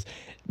tables because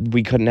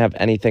we couldn't have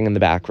anything in the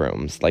back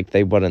rooms. Like,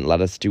 they wouldn't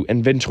let us do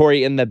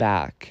inventory in the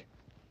back.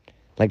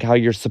 Like how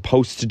you're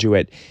supposed to do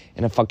it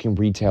in a fucking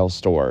retail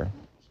store.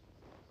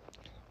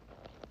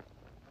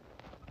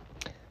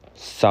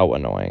 So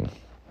annoying.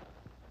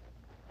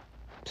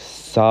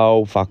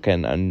 So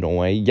fucking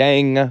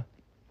annoying.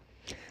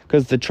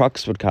 Because the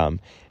trucks would come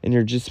and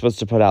you're just supposed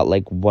to put out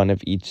like one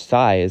of each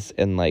size,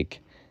 and like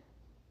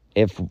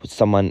if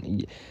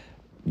someone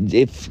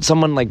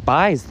like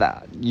buys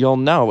that, you'll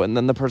know, and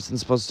then the person's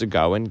supposed to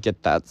go and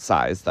get that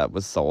size that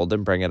was sold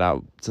and bring it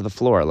out to the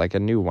floor, like a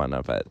new one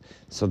of it.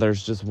 So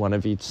there's just one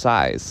of each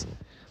size,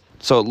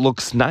 so it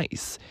looks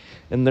nice,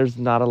 and there's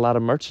not a lot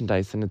of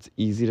merchandise, and it's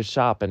easy to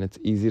shop, and it's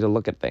easy to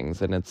look at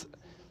things, and it's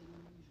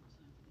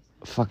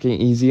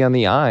fucking easy on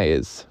the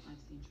eyes.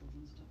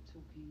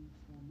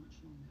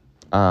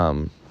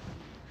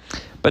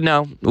 But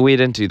no, we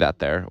didn't do that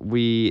there.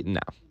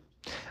 No.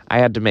 I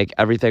had to make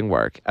everything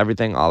work,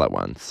 everything all at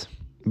once.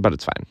 But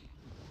it's fine.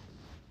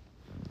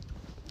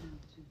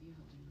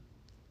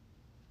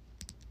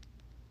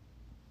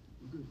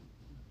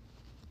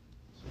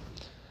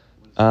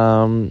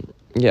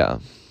 Yeah.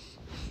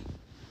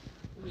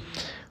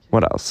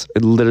 What else?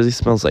 It literally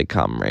smells like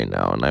cum right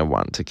now, and I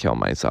want to kill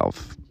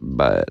myself.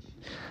 But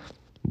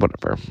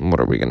whatever. What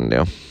are we gonna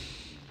do?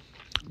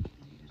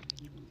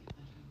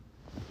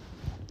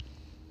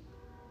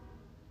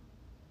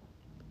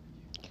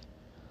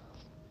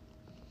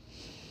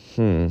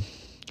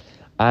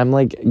 I'm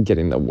like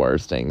getting the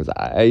worst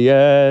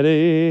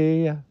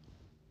anxiety.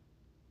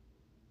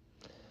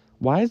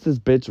 Why is this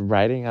bitch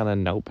writing on a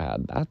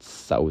notepad? That's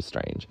so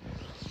strange.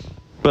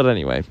 But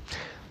anyway,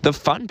 the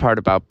fun part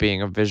about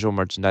being a visual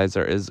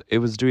merchandiser is it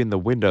was doing the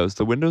windows.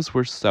 The windows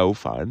were so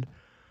fun.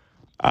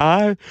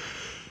 I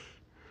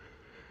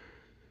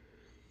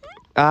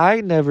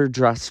never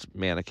dressed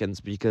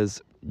mannequins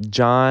because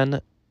John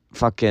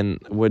fucking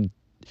would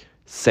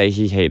say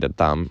he hated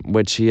them,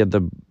 which he had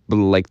the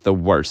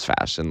worst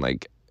fashion,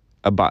 like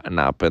a button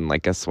up and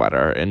like a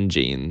sweater and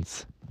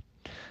jeans.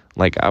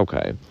 Like,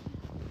 okay.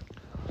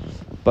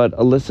 But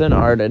Alyssa and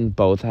Arden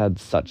both had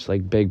such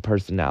like big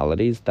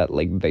personalities that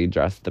like they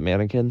dressed the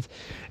mannequins,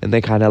 and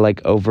they kind of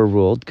like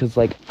overruled, because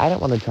like I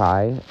didn't want to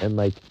try and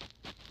like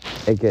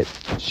it get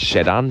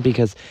shit on,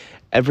 because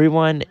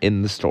everyone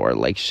in the store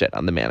like shit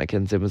on the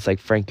mannequins. It was like,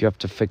 Frank, you have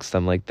to fix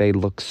them, like they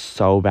look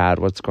so bad,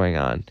 what's going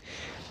on?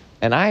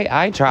 And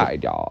I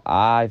tried, y'all.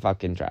 I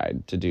fucking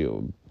tried to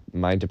do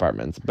my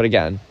departments. But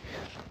again,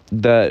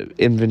 the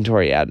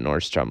inventory at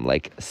Nordstrom,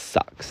 like,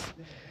 sucks.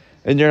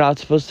 And you're not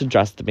supposed to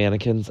dress the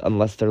mannequins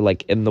unless they're,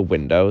 like, in the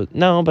windows.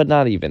 No, but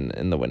not even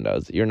in the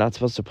windows. You're not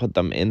supposed to put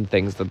them in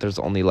things that there's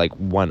only, like,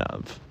 one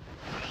of.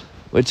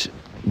 Which,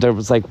 there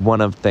was, like,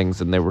 one of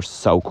things, and they were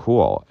so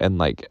cool. And,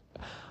 like,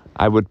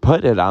 I would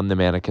put it on the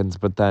mannequins,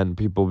 but then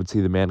people would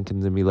see the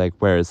mannequins and be like,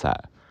 where is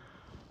that?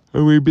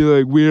 And we'd be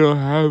like, we don't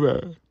have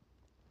it.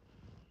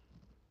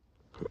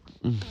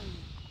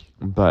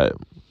 But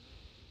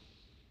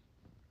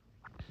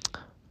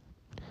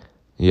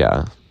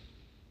yeah,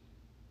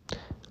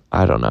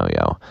 I don't know,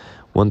 yo.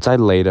 Once I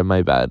laid in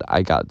my bed,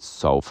 I got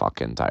so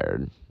fucking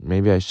tired.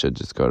 Maybe I should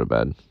just go to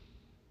bed.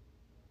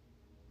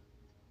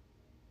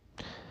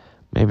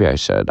 Maybe I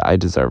should. I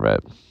deserve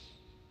it.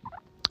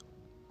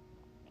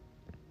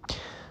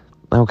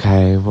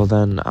 Okay, well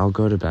then I'll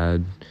go to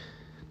bed.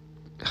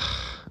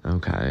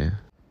 Okay.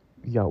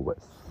 Yo,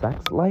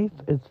 sex life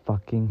is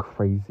fucking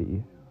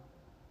crazy.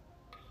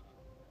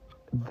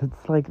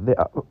 It's like just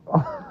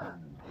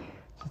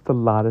a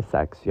lot of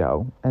sex,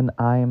 yo. And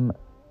I'm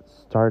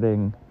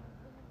starting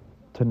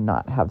to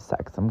not have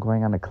sex. I'm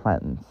going on a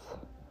cleanse.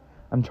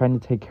 I'm trying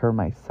to take care of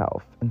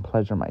myself and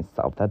pleasure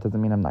myself. That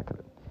doesn't mean I'm not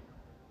gonna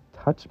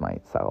touch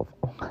myself.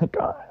 Oh my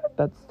god,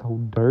 that's so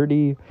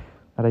dirty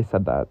that I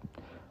said that.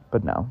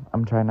 But no,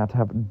 I'm trying not to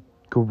have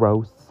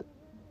gross,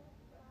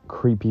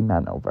 creepy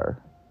men over.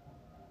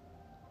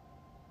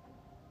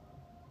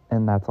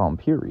 And that's all,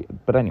 period.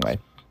 But anyway,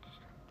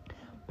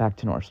 back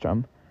to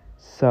Nordstrom.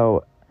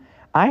 So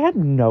I had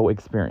no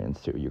experience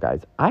too, you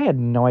guys. I had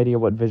no idea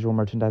what visual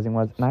merchandising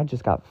was, and I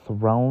just got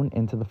thrown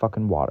into the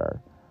fucking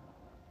water.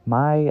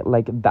 No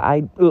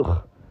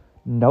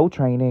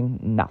training,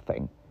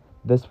 nothing.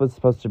 This was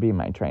supposed to be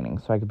my training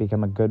so I could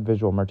become a good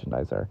visual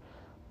merchandiser,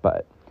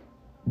 but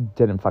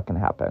didn't fucking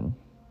happen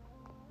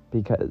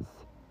because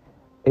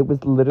it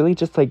was literally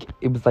just like,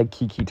 it was like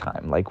Kiki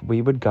time. Like,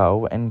 we would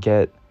go and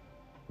get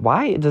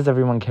Why does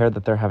everyone care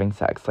that they're having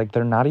sex? Like,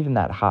 they're not even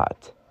that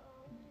hot.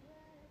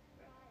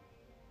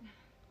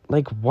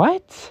 Like,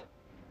 what?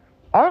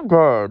 I'm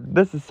good.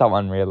 This is so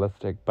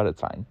unrealistic, but it's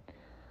fine.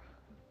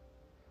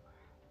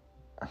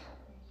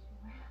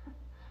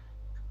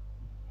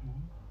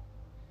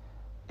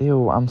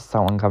 Ew, I'm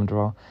so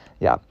uncomfortable.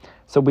 Yeah.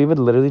 So we would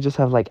literally just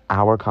have, like,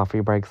 hour coffee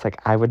breaks. Like,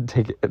 I would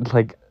take,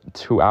 like,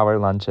 2-hour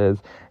lunches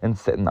and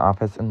sit in the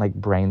office and, like,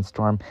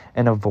 brainstorm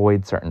and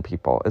avoid certain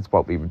people is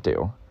what we would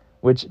do.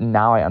 Which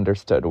now I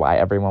understood why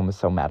everyone was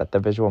so mad at the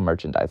visual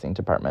merchandising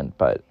department.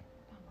 But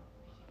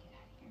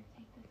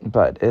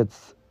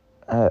it's,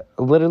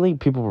 literally,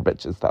 people were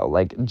bitches, though.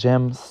 Like,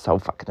 Jim, so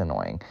fucking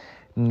annoying.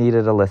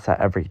 Needed Alyssa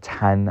every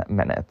 10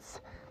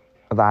 minutes.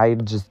 I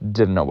just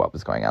didn't know what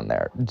was going on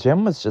there.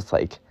 Jim was just,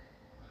 like,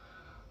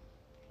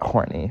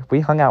 horny. We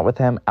hung out with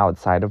him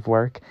outside of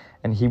work,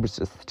 and he was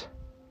just...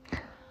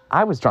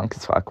 I was drunk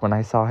as fuck when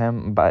I saw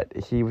him, but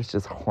he was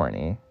just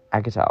horny.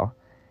 I could tell.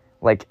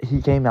 Like,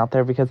 he came out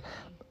there because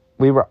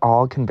we were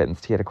all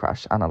convinced he had a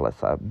crush on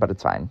Alyssa, but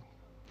it's fine.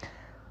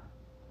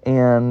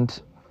 And,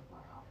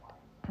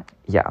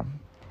 yeah.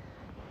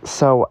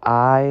 So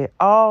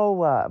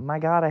oh my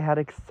God, I had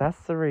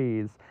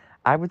accessories.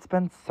 I would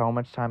spend so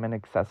much time in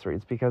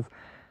accessories because,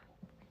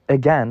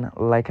 again,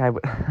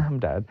 I'm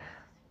dead.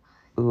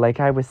 Like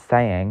I was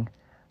saying,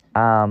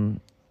 oh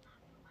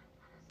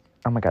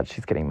my God,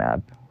 she's getting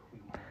mad.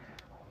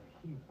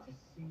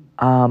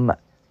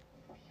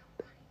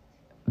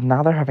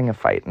 Now they're having a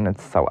fight and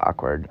it's so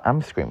awkward.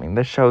 I'm screaming.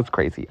 This show's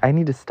crazy. I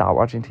need to stop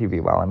watching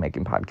TV while I'm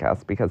making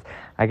podcasts because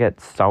I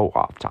get so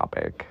off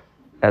topic,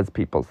 as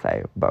people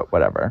say, but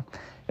whatever.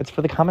 It's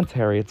for the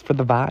commentary. It's for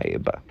the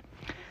vibe.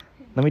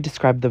 Let me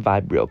describe the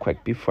vibe real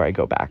quick before I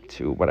go back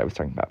to what I was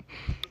talking about.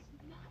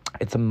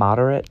 It's a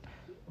moderate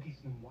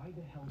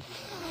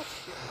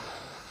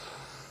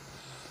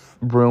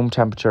room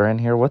temperature in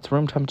here. What's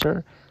room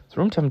temperature? Is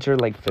room temperature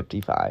like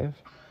 55?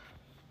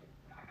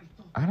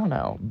 I don't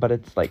know, but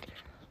it's like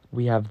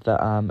we have the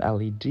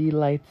LED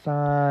lights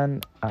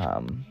on.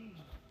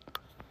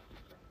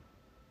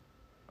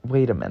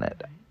 Wait a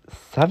minute.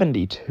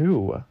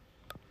 72.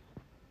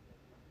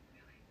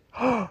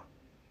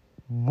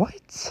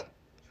 What?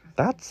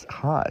 That's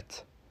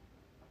hot.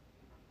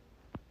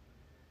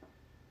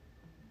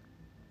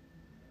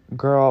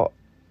 Girl,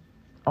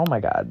 oh my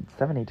God,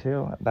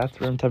 72.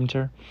 That's room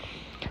temperature.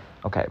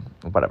 Okay,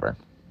 whatever.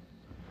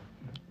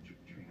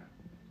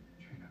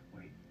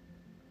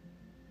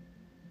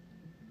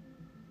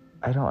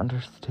 I don't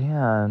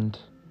understand.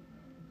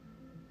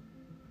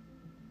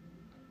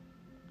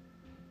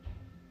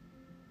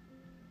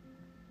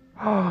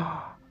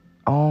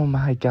 Oh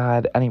my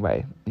God.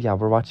 Anyway, yeah,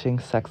 we're watching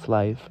Sex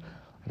Life.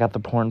 I got the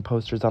porn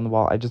posters on the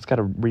wall. I just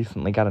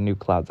recently got a new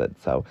closet,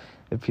 so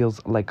it feels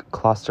like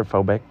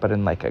claustrophobic, but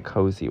in like a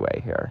cozy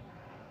way here.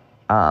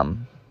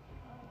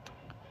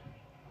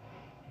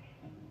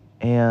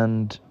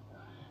 And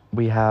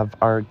we have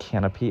our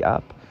canopy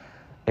up.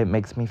 It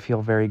makes me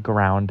feel very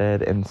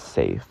grounded and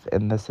safe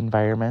in this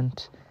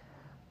environment.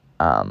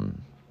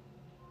 And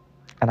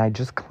I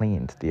just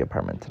cleaned the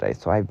apartment today,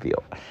 so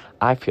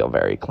I feel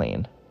very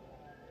clean.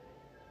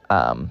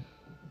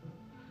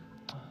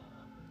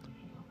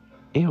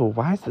 Ew,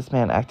 why is this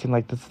man acting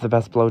like this is the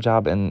best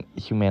blowjob in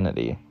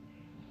humanity?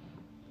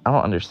 I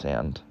don't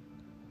understand.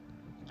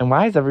 And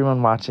why is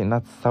everyone watching?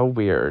 That's so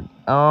weird.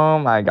 Oh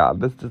my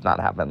God, this does not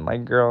happen.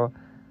 Like, girl,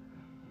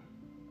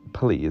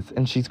 please.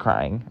 And she's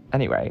crying.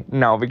 Anyway,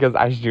 no, because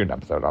I should do an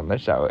episode on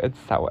this show. It's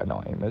so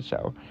annoying, this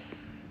show.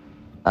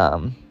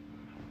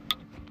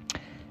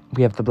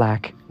 We have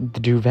the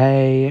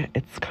duvet.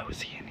 It's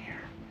cozy in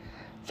here.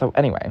 So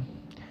anyway,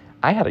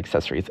 I had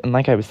accessories. And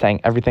like I was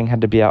saying, everything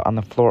had to be out on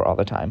the floor all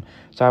the time.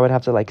 So I would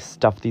have to, like,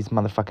 stuff these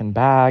motherfucking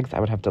bags. I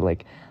would have to,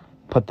 like,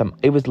 put them...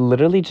 It was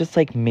literally just,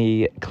 like,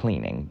 me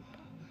cleaning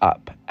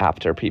up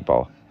after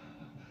people.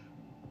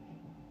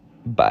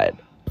 But,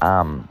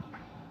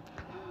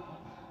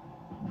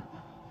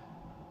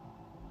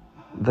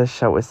 this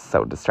show is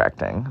so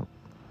distracting.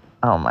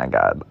 Oh my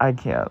God, I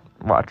can't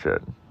watch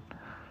it.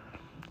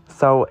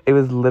 So it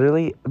was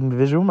literally,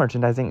 visual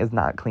merchandising is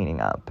not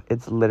cleaning up.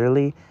 It's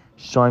literally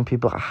showing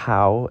people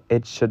how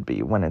it should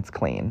be when it's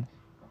clean.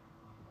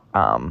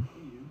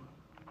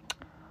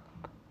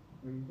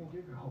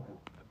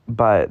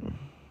 But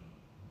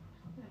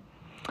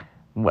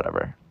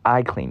whatever.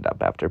 I cleaned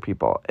up after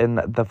people.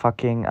 In the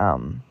fucking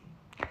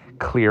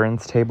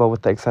clearance table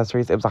with the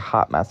accessories, it was a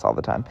hot mess all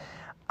the time.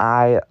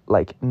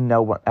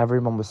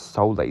 Everyone was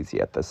so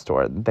lazy at this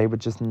store. They would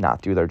just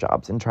not do their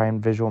jobs and try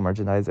and visual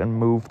merchandise and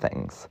move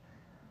things.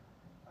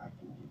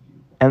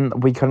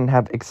 And we couldn't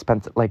have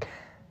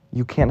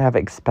you can't have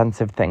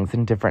expensive things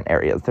in different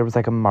areas. There was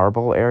like a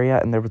marble area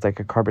and there was like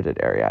a carpeted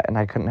area, and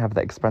I couldn't have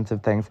the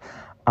expensive things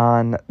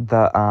on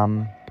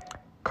the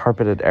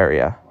carpeted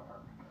area.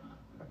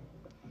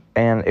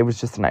 And it was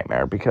just a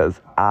nightmare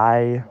because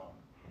the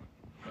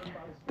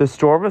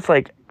store was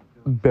like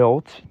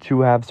built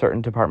to have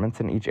certain departments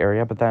in each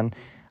area, but then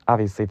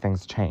obviously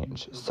things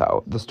change.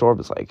 So the store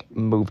was like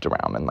moved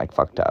around and like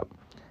fucked up.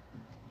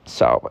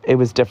 So it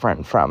was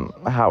different from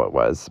how it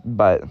was.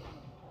 But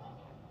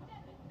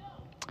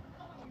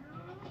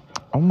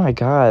oh my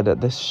God,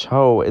 this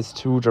show is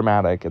too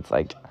dramatic. It's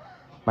like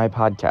my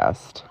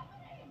podcast.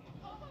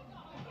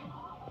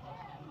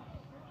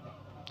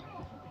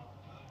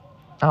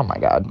 Oh my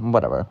God,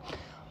 whatever.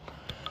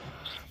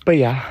 But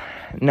yeah,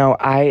 no,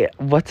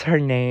 what's her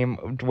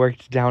name,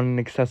 worked down in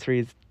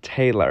accessories,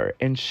 Taylor,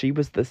 and she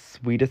was the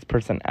sweetest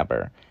person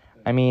ever.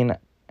 I mean,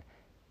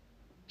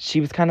 she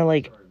was kind of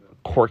like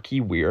quirky,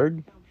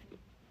 weird,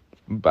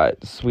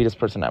 but sweetest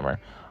person ever.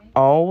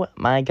 Oh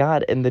my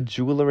God, and the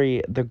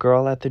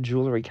girl at the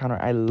jewelry counter,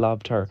 I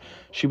loved her.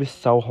 She was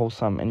so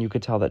wholesome, and you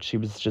could tell that she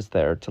was just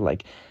there to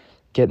like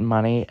get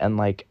money and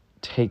like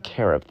take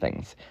care of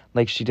things.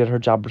 Like, she did her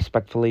job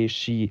respectfully.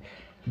 She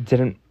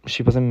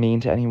wasn't mean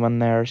to anyone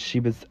there. She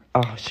was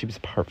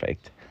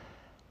perfect.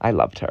 I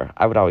loved her.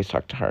 I would always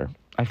talk to her.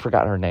 I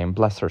forgot her name.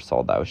 Bless her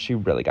soul, though. She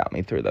really got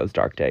me through those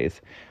dark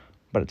days.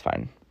 But it's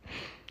fine.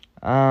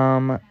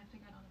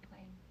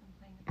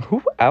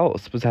 Who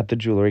else was at the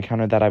jewelry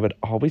counter that I would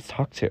always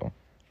talk to?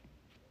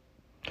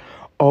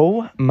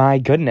 Oh my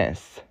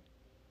goodness.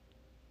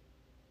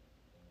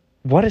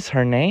 What is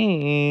her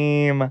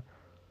name?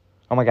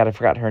 Oh my God, I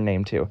forgot her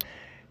name too.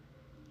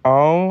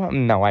 Oh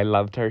no, I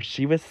loved her.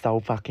 She was so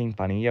fucking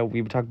funny. Yo,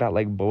 we would talk about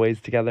like boys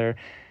together.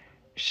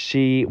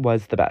 She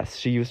was the best.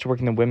 She used to work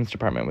in the women's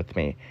department with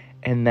me.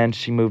 And then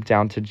she moved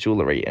down to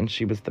jewelry, and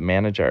she was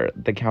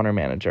the counter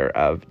manager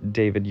of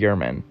David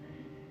Yerman.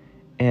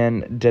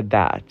 And did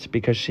that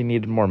because she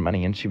needed more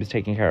money, and she was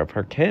taking care of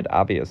her kid,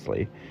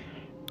 obviously.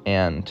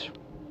 And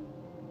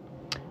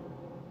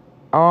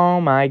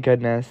oh my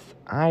goodness,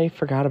 I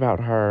forgot about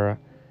her.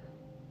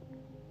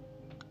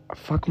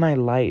 Fuck my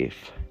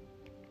life.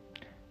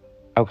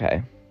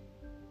 Okay,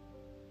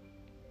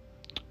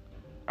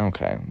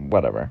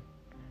 whatever.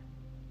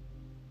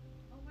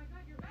 Oh my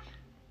God, you're back.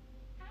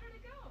 How did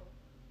it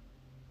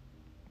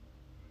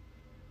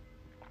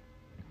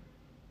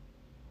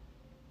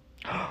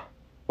go?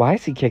 Why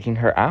is he kicking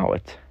her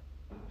out?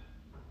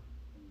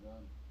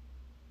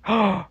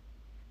 Okay.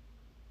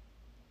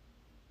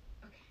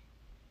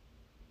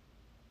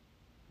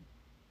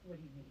 What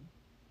do you mean?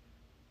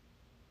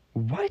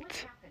 What?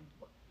 Happened?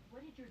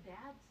 What did your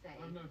dad say?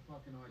 I have no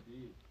fucking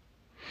idea.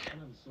 I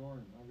never saw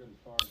him. I got as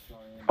far as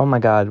Cheyenne. Oh my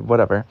God,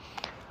 whatever.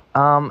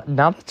 Now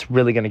that's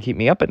really gonna keep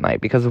me up at night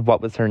because of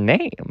what was her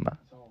name. This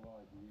whole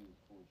idea is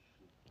bullshit.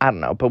 I don't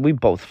know, but we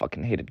both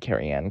fucking hated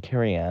Carrie Ann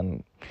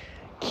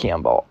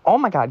Campbell. Oh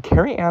my God,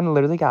 Carrie Ann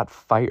literally got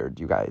fired,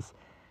 you guys.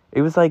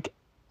 It was like,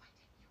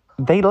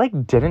 they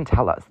like didn't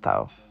tell us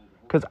though.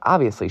 Because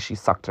obviously she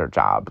sucked her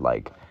job,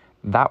 like,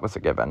 that was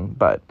a given.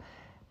 But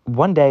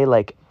one day,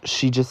 like,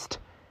 she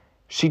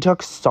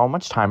took so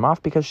much time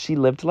off because she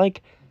lived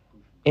like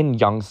in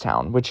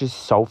Youngstown, which is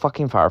so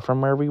fucking far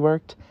from where we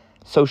worked.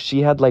 So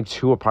she had like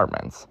 2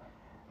 apartments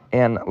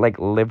and like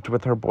lived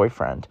with her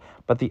boyfriend.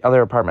 But the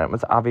other apartment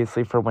was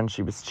obviously for when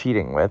she was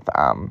cheating with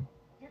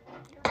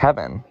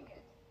Kevin.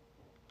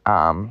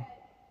 I don't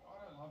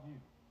love you.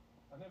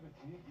 I never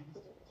did. You're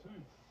just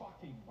too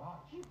fucking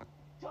much. You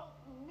don't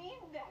mean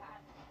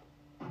that.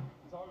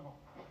 It's over.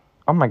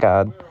 Oh my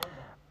God.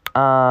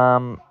 We're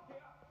over.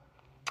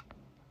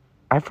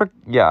 I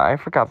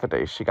forgot the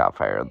day she got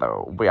fired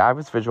though. I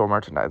was visual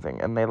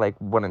merchandising and they like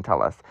wouldn't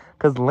tell us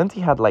because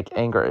Lindsay had like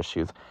anger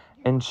issues,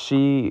 and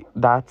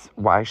that's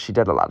why she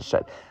did a lot of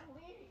shit.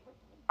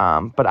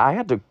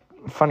 But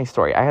funny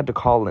story, I had to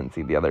call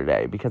Lindsay the other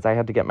day because I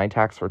had to get my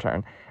tax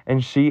return,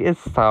 and she is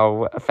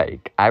so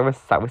fake. I was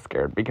so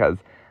scared because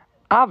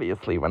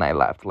obviously when I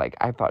left, like,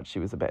 I thought she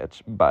was a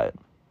bitch, but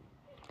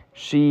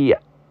she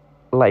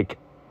like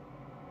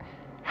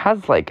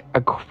has like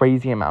a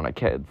crazy amount of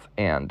kids,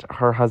 and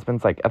her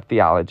husband's like a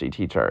theology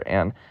teacher,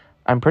 and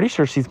I'm pretty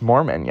sure she's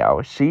Mormon,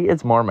 yo. She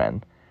is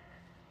Mormon.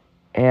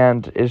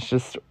 And it's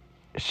just,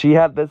 she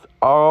had this,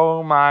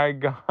 oh my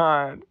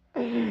God,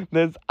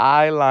 this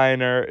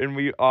eyeliner, and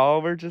we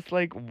all were just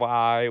like,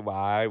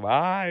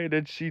 why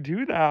did she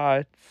do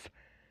that?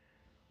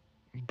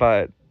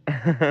 But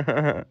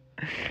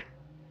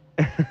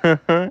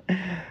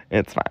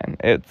it's fine.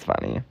 It's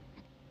funny.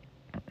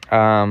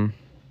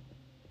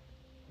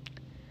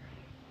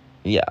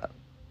 Yeah.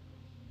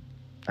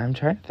 I'm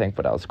trying to think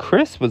what else.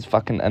 Chris was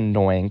fucking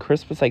annoying.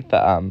 Chris was like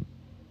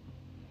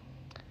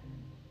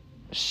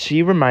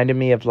she reminded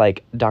me of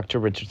like Dr.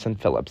 Richardson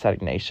Phillips at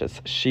Ignatius.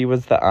 She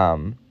was the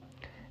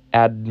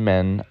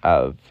admin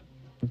of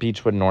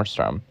Beechwood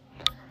Nordstrom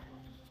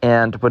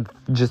and would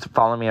just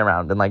follow me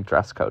around and like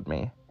dress code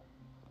me,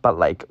 but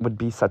like would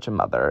be such a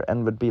mother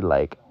and would be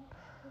like,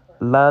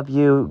 love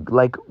you,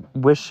 like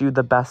wish you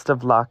the best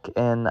of luck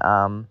in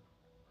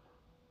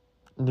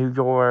New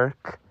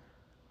York.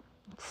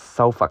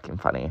 So fucking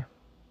funny.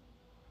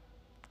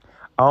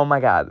 Oh my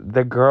God,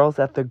 the girls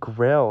at the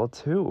grill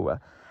too.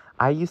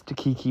 I used to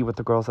kiki with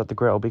the girls at the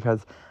grill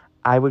because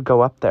I would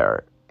go up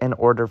there and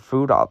order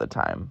food all the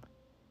time.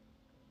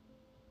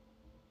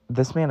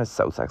 This man is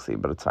so sexy,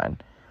 but it's fine.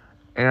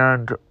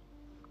 And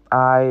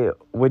I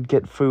would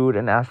get food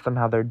and ask them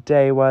how their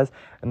day was,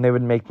 and they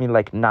would make me,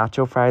 like,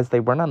 nacho fries.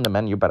 They weren't on the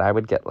menu, but I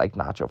would get, like,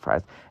 nacho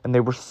fries, and they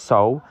were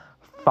so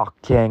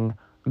fucking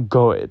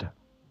good.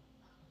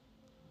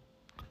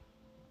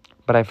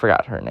 But I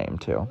forgot her name,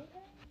 too.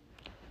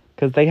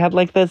 Because they had,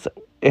 like, this,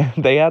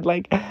 they had,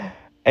 like,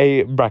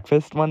 a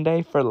breakfast one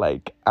day for,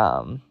 like,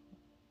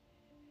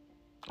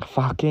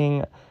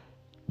 fucking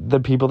the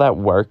people that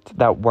worked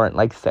that weren't,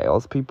 like,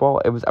 salespeople.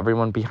 It was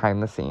everyone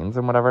behind the scenes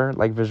and whatever,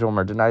 like, visual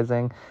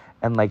merchandising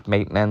and, like,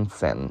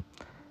 maintenance and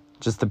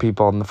just the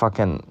people in the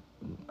fucking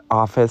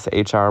office,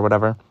 HR,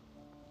 whatever.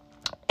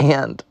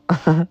 And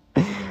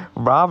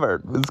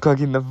Robert was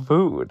cooking the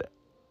food.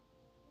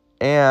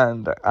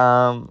 And,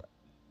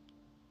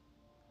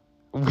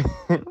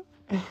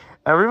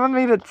 everyone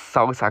made it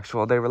so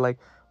sexual. They were like,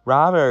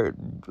 Robert,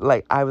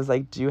 like, I was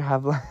like, do you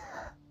have, like,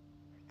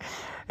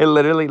 it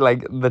literally,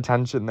 like, the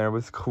tension there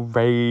was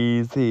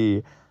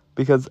crazy.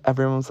 Because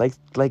everyone was like,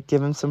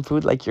 give him some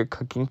food, like, you're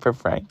cooking for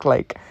Frank.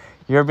 Like,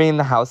 you're being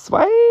the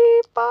housewife.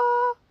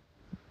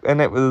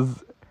 And it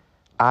was,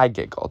 I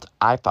giggled.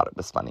 I thought it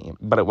was funny,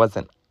 but it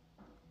wasn't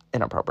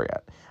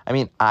inappropriate. I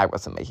mean, I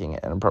wasn't making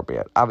it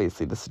inappropriate.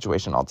 Obviously, the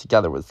situation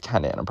altogether was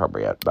kind of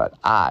inappropriate, but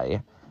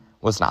I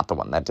was not the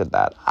one that did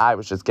that. I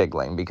was just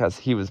giggling because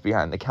he was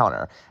behind the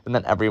counter. And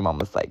then everyone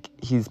was like,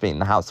 he's being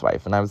the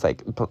housewife. And I was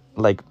like,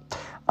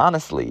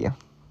 honestly,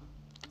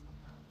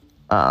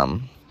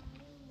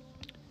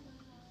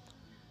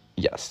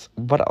 yes.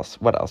 What else?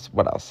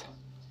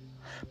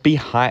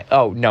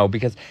 Oh, no,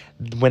 because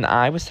when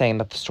I was saying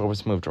that the store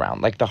was moved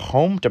around, like, the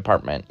home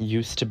department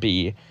used to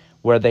be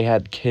where they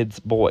had kids'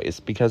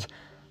 boys, because,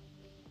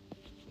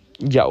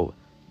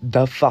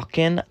 the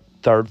fucking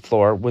third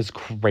floor was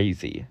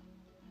crazy.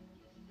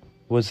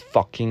 Was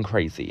fucking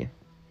crazy.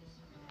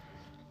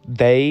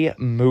 They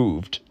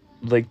moved,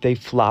 like, they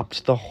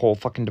flopped the whole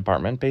fucking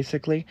department,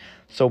 basically.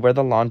 So where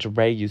the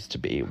lingerie used to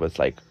be was,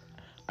 like,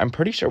 I'm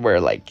pretty sure where,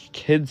 like,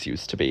 kids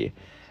used to be.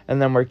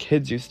 And then where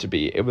kids used to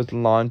be, it was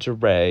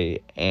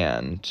lingerie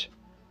and,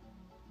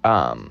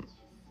 no,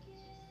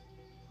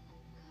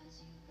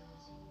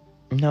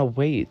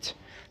 wait.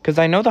 Because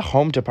I know the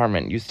home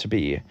department used to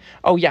be,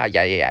 oh, yeah.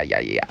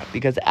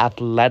 Because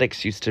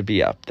athletics used to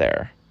be up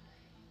there.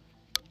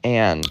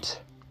 And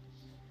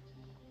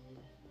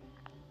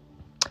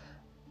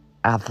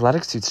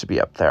athletics used to be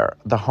up there.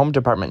 The home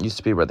department used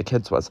to be where the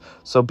kids was.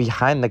 So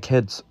behind the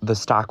kids, the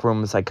stock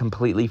room was, like,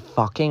 completely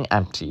fucking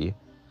empty.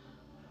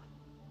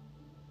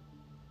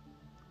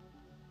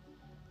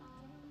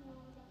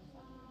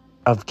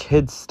 Of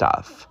kids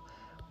stuff.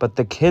 But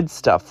the kids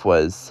stuff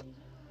was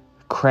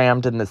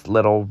crammed in this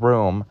little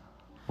room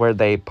where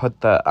they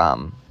put the,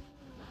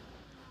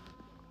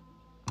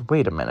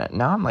 wait a minute.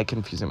 Now I'm, like,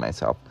 confusing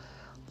myself.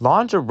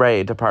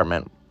 Lingerie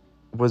department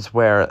was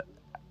where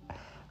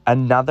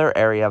another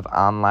area of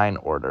online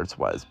orders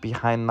was,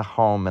 behind the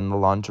home and the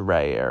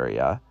lingerie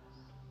area.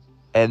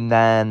 And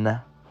then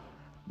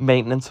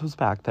maintenance was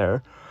back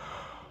there.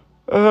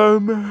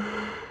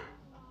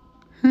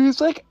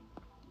 He's like,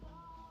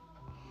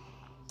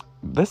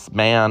 this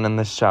man in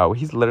this show,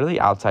 he's literally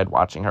outside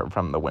watching her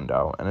from the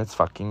window, and it's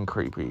fucking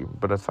creepy,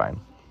 but it's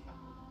fine.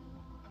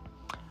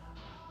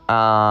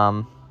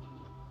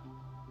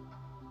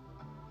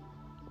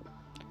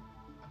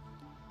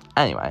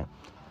 Anyway.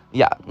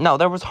 Yeah, no,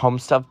 there was home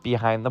stuff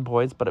behind the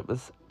boys, but it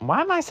was...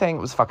 Why am I saying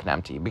it was fucking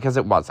empty? Because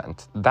it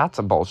wasn't. That's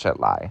a bullshit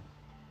lie.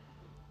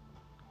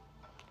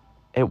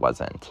 It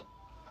wasn't.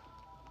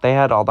 They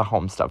had all the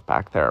home stuff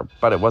back there,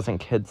 but it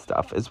wasn't kid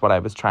stuff, is what I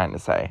was trying to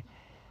say.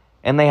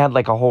 And they had,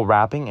 like, a whole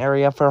wrapping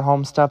area for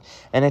home stuff,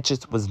 and it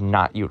just was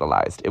not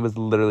utilized. It was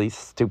literally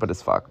stupid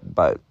as fuck,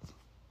 but...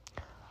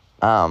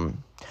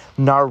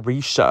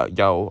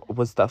 Narisha,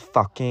 was the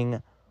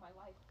fucking...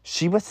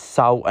 She was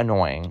so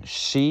annoying.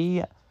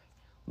 She...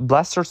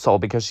 Bless her soul,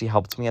 because she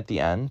helped me at the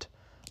end.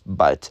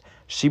 But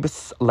she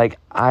was, like,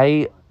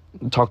 everyone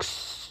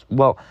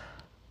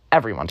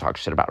talks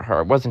shit about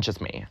her. It wasn't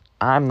just me.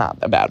 I'm not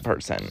a bad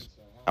person.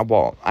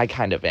 Well, I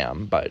kind of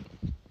am, but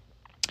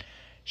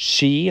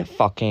she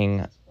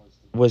fucking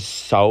was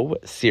so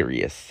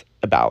serious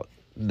about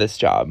this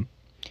job.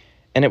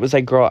 And it was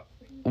like, girl,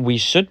 we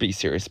should be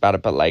serious about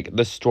it, but, like,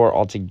 the store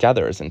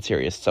altogether isn't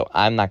serious, so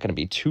I'm not going to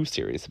be too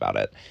serious about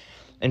it.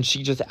 And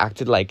she just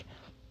acted like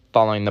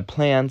following the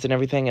plans and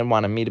everything and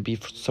wanted me to be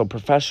so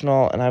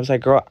professional. And I was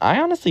like, girl, I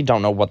honestly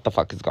don't know what the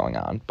fuck is going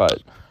on,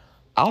 but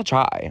I'll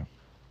try.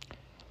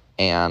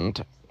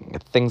 And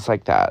things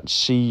like that.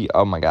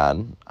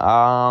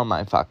 Oh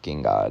my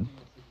fucking God.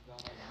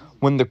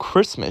 When the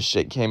Christmas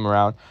shit came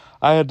around,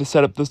 I had to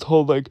set up this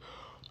whole, like,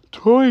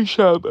 toy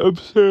shop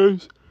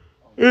upstairs.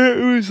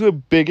 It was the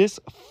biggest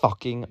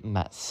fucking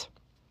mess.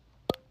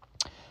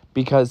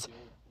 Because...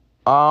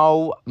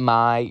 oh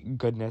my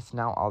goodness,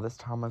 now all this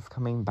trauma's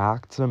coming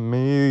back to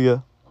me.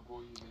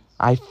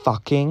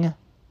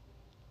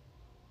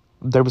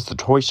 There was the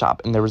toy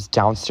shop, and there was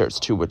downstairs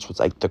too, which was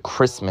like the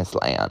Christmas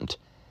land.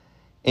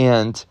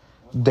 And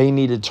they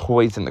needed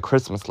toys in the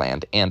Christmas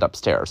land and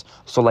upstairs.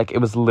 So, like, it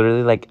was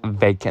literally, like,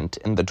 vacant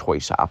in the toy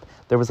shop.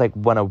 There was, like,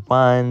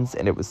 101s,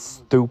 and it was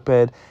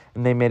stupid.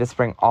 And they made us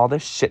bring all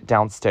this shit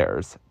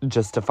downstairs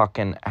just to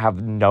fucking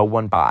have no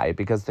one buy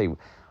because they...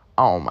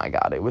 Oh, my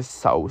God. It was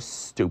so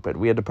stupid.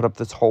 We had to put up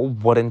this whole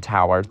wooden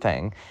tower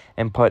thing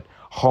and put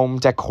home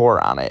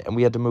decor on it. And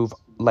we had to move,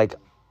 like...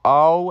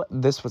 Oh,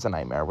 this was a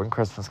nightmare when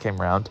Christmas came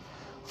around.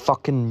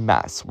 Fucking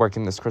mess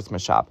working this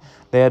Christmas shop.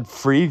 They had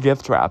free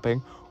gift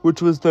wrapping,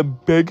 which was the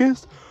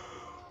biggest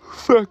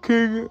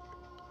fucking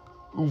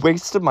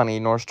waste of money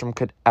Nordstrom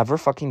could ever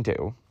fucking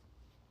do.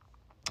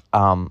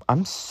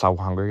 I'm so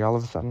hungry all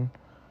of a sudden.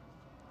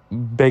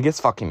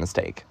 Biggest fucking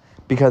mistake.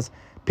 Because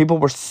people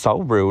were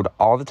so rude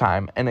all the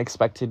time and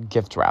expected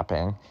gift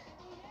wrapping.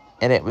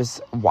 And it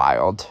was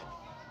wild.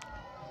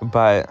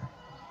 But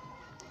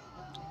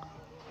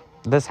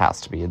this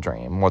has to be a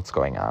dream. What's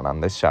going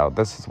on this show?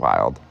 This is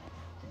wild.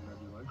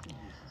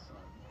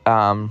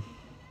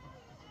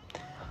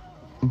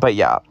 But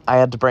yeah, I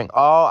had to bring...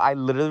 Oh, I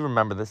literally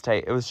remember this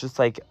day. It was just,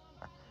 like,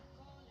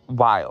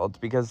 wild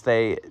because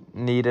they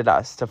needed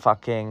us to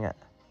fucking...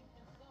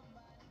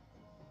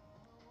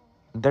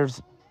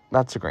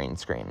 That's a green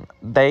screen.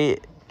 They,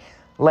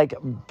 like,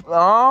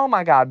 oh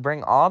my God,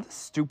 bring all this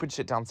stupid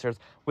shit downstairs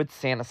with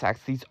Santa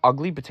sacks, these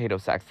ugly potato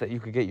sacks that you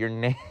could get your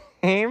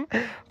name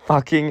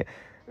fucking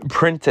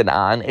printed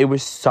on. It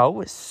was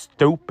so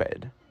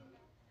stupid.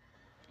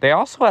 They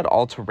also had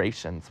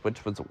alterations,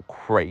 which was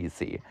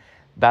crazy.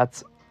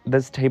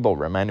 This table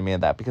reminded me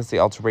of that because the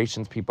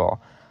alterations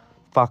people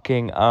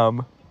fucking,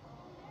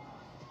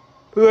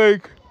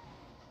 like,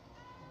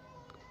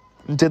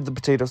 did the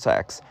potato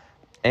sacks.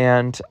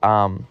 And,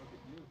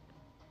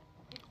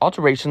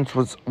 alterations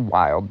was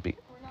wild.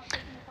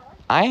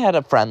 I had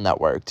a friend that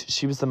worked.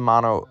 She was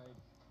the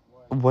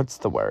what's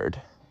the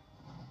word?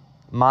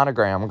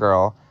 Monogram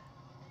girl.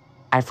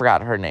 I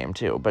forgot her name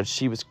too, but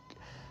she was,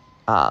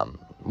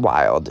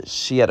 wild.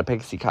 She had a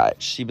pixie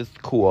cut. She was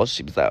cool.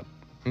 She was a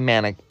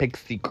manic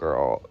pixie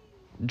girl.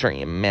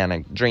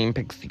 Manic dream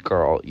pixie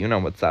girl. You know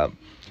what's up.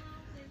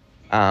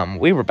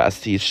 We were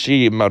besties.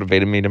 She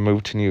motivated me to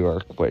move to New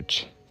York,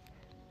 which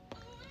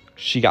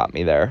she got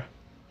me there.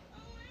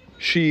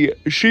 She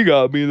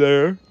got me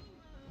there.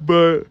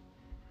 But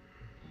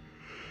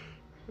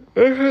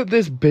I had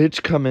this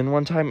bitch come in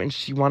one time and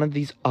she wanted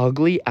these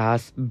ugly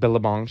ass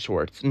Billabong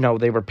shorts. No,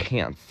 they were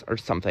pants or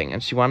something.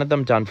 And she wanted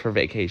them done for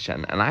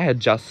vacation. And I had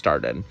just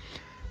started.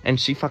 And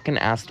she fucking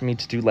asked me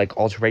to do, like,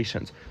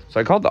 alterations.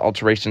 So I called the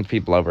alterations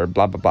people over,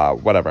 blah, blah, blah,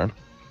 whatever.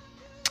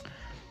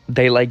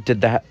 They, like,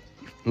 did that,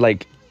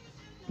 like,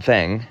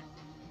 thing.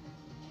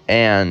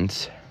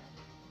 And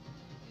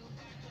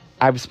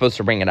I was supposed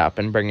to ring it up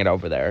and bring it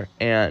over there.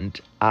 And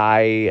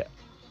I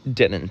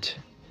didn't.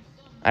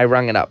 I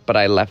rung it up, but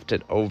I left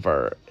it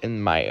over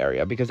in my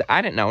area because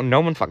I didn't know.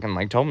 No one fucking,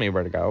 like, told me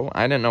where to go.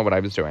 I didn't know what I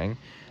was doing.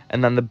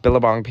 And then the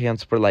Billabong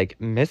pants were, like,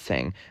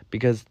 missing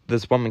because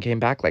this woman came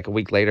back, like, a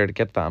week later to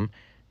get them.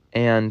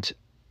 And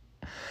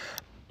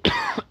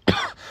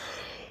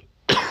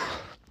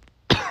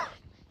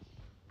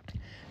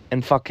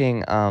and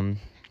fucking,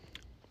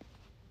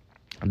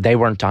 they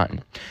weren't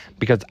done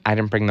because I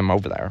didn't bring them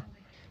over there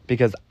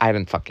because I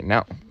didn't fucking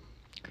know.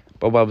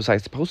 But what was I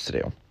supposed to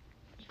do?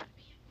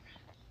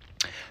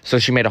 So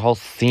she made a whole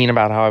scene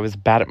about how I was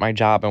bad at my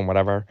job and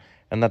whatever,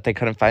 and that they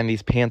couldn't find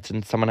these pants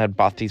and someone had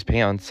bought these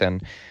pants.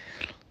 And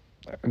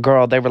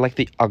girl, they were like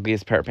the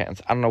ugliest pair of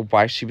pants. I don't know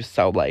why she was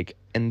so, like,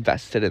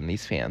 invested in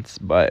these pants,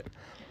 but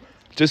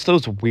just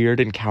those weird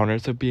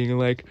encounters of being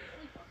like,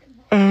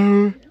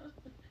 oh,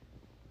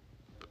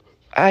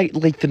 I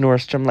like the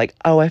Nordstrom, like,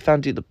 oh, I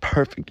found you the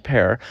perfect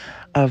pair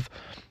of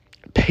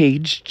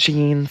Paige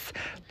jeans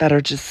that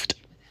are just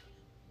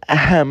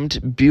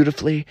hemmed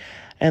beautifully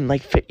and,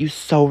 like, fit you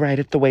so right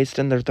at the waist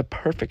and they're the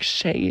perfect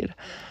shade.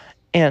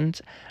 And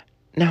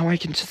now I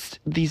can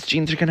these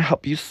jeans are going to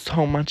help you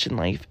so much in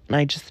life.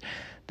 And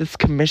this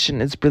commission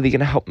is really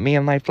going to help me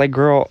in life. Like,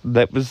 girl,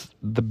 that was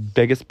the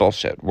biggest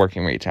bullshit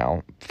working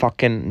retail.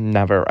 Fucking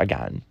never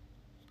again.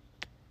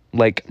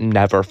 Like,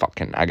 never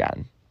fucking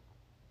again.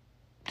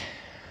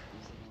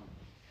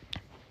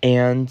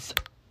 And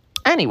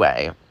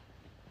anyway,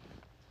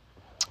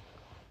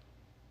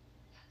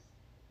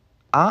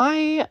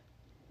 I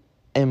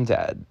am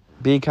dead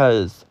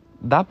because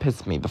that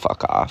pissed me the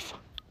fuck off.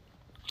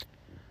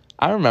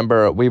 I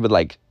remember we would,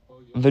 like,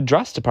 the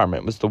dress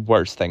department was the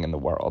worst thing in the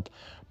world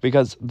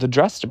because the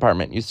dress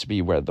department used to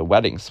be where the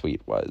wedding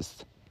suite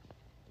was.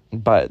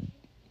 But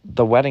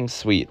the wedding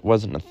suite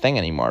wasn't a thing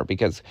anymore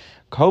because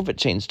COVID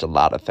changed a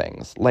lot of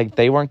things. Like,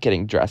 they weren't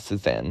getting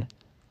dresses in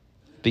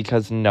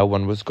because no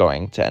one was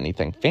going to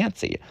anything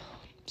fancy.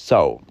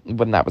 So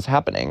when that was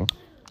happening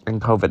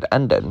and COVID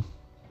ended,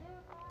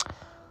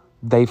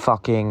 they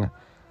fucking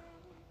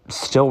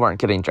still weren't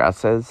getting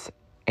dresses,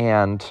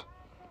 and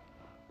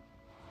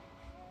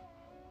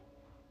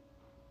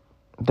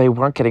they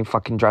weren't getting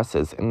fucking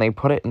dresses, and they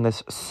put it in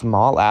this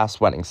small ass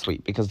wedding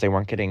suite because they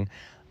weren't getting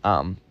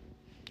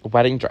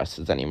wedding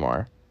dresses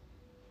anymore.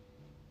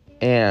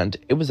 And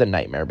it was a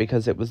nightmare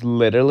because it was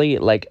literally,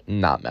 like,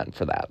 not meant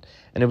for that.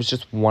 And it was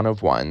just one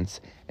of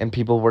ones. And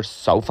people were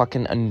so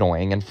fucking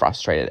annoying and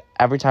frustrated.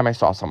 Every time I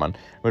saw someone,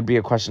 it would be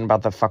a question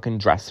about the fucking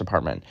dress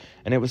department.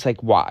 And it was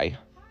like, why?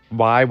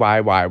 Why?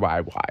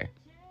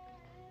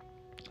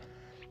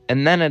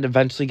 And then it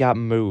eventually got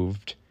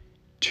moved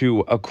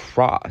to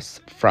across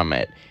from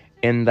it.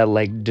 And the,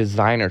 like,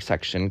 designer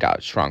section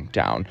got shrunk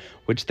down,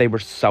 which they were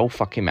so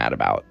fucking mad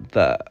about,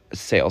 the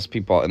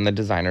salespeople in the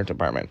designer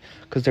department.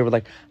 Because they were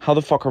like, how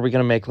the fuck are we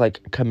going to make,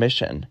 like,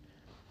 commission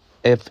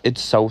if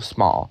it's so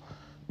small?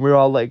 We're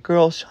all like,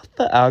 girl, shut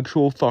the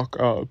actual fuck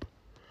up.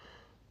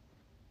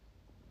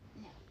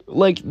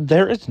 Like,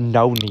 there is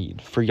no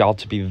need for y'all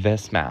to be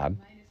this mad.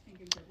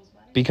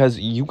 Because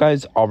you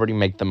guys already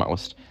make the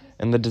most.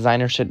 And the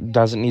designer shit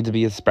doesn't need to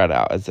be as spread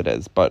out as it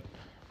is. But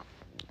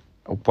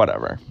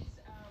whatever.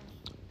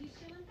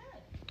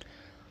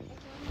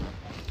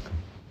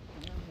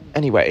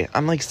 Anyway,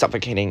 I'm, like,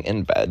 suffocating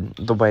in bed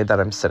the way that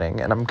I'm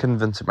sitting, and I'm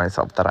convincing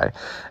myself that I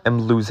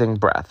am losing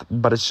breath,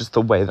 but it's just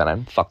the way that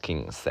I'm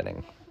fucking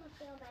sitting.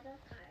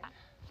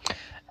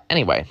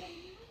 Anyway.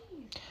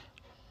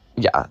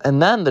 Yeah,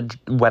 and then the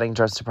wedding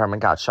dress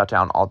department got shut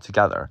down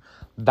altogether.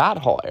 That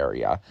whole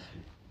area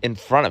in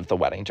front of the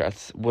wedding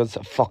dress was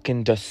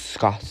fucking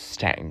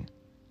disgusting.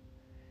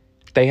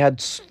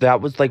 That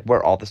was, like,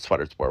 where all the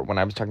sweaters were when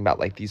I was talking about,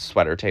 like, these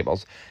sweater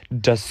tables.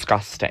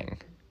 Disgusting.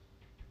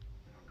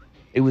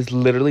 It was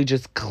literally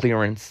just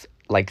clearance,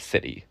 like,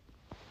 city.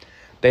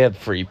 They had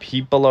free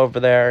people over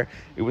there.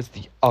 It was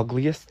the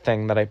ugliest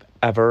thing that I've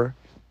ever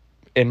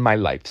in my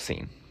life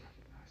seen.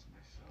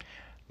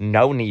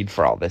 No need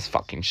for all this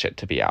fucking shit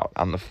to be out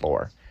on the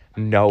floor.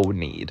 No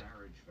need.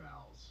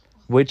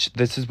 Which,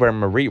 this is where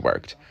Marie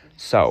worked.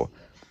 So,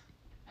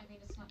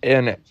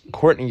 and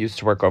Courtney used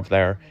to work over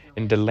there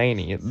in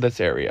Delaney, this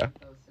area.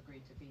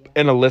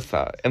 And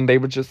Alyssa. And they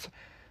would just...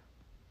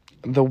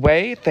 The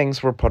way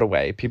things were put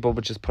away, people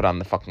would just put on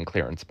the fucking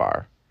clearance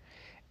bar.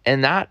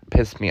 And that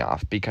pissed me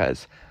off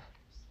because...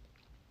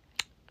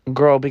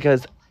 Girl,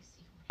 because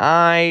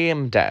I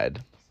am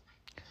dead.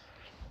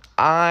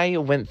 I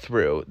went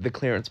through the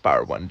clearance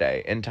bar one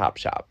day in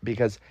Topshop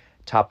because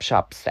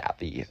Topshop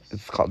Savvy.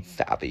 It's called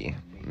Savvy.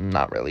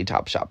 Not really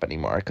Topshop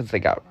anymore because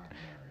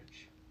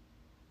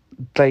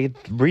they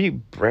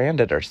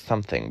rebranded or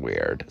something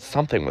weird.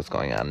 Something was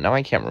going on. No,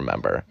 I can't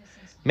remember.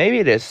 Maybe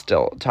it is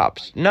still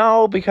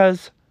No,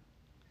 because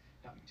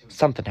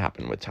something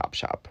happened with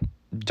Topshop.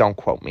 Don't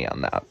quote me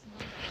on that.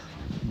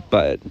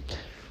 But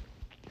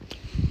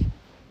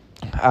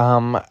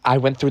I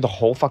went through the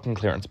whole fucking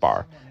clearance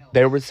bar.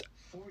 There was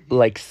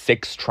like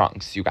 6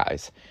 trunks, you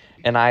guys.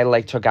 And I,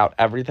 like, took out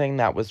everything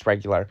that was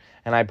regular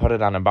and I put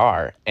it on a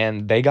bar.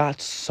 And they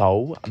got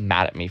so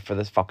mad at me for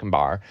this fucking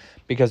bar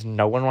because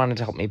no one wanted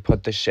to help me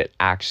put the shit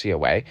actually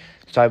away.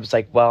 So I was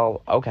like,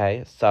 well,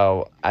 okay,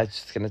 so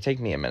it's just going to take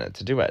me a minute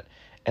to do it.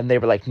 And they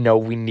were like, no,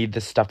 we need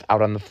this stuff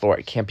out on the floor.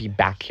 It can't be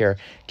back here.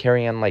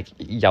 Carrie Ann, like,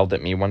 yelled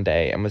at me one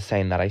day and was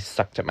saying that I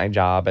sucked at my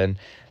job and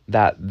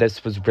that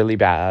this was really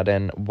bad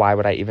and why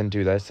would I even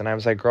do this? And I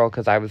was like, girl,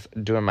 because I was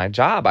doing my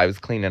job. I was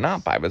cleaning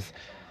up. I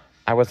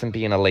wasn't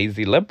being a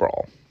lazy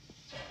liberal.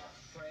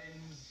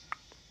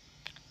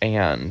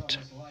 And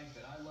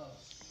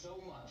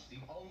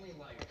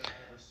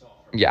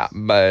yeah,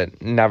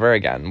 but never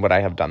again would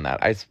I have done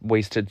that. I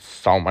wasted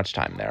so much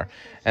time there.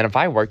 And if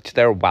I worked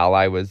there while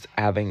I was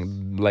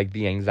having, like,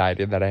 the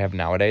anxiety that I have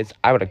nowadays,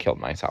 I would have killed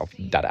myself.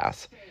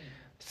 Deadass.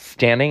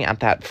 Standing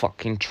at that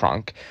fucking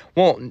trunk.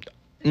 Well,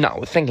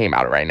 no, thinking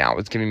about it right now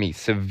is giving me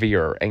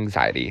severe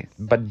anxiety.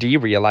 But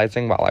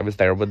derealizing while I was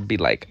there would be,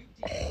 like,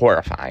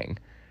 horrifying.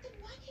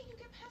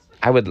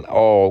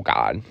 Oh,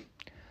 God.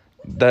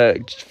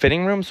 The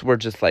fitting rooms were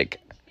just, like,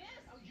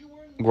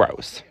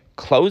 gross.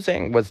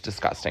 Closing was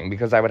disgusting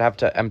because I would have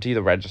to empty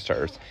the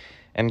registers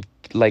and,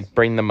 like,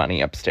 bring the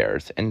money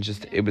upstairs. And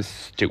just, it was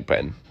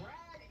stupid.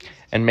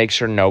 And make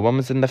sure no one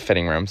was in the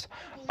fitting rooms.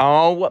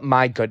 Oh,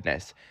 my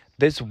goodness.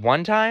 This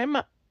one time,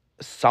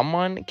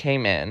 someone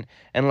came in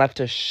and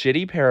left a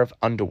shitty pair of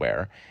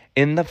underwear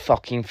in the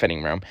fucking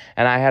fitting room.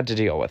 And I had to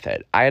deal with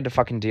it. I had to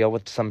fucking deal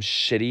with some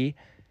shitty,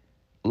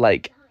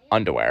 like,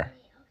 underwear.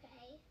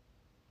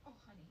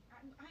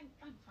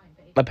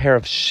 A pair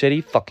of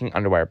shitty fucking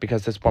underwear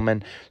because this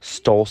woman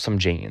stole some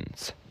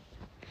jeans.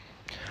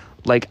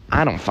 Like,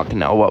 I don't fucking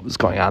know what was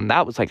going on.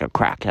 That was like a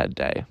crackhead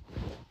day.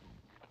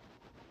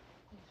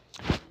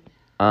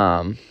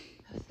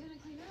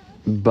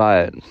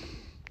 But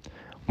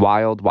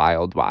wild,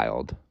 wild,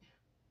 wild.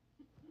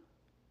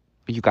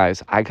 You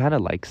guys, I kind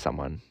of like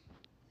someone.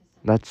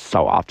 That's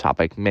so off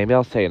topic. Maybe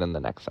I'll say it in the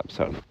next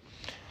episode.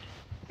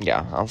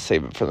 Yeah, I'll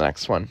save it for the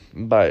next one.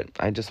 But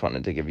I just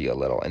wanted to give you a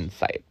little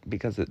insight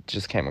because it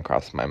just came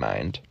across my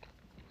mind.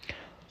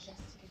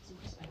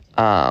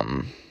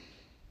 The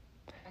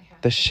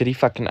shitty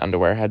fucking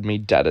underwear had me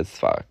dead as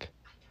fuck.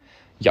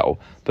 Yo,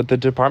 but the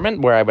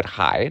department where I would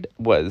hide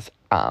was,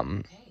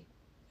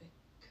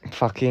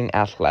 fucking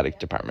athletic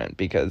department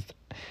because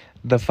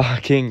the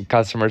fucking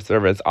customer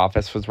service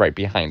office was right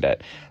behind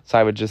it. So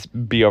I would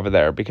just be over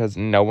there because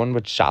no one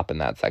would shop in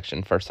that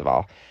section, first of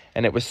all.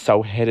 And it was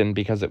so hidden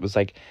because it was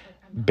like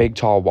big,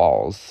 tall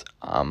walls.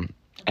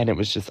 And it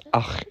was just,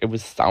 it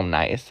was so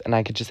nice. And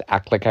I could just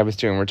act like I was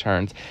doing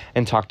returns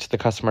and talk to the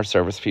customer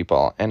service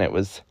people. And it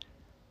was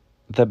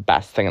the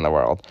best thing in the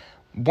world.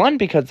 One,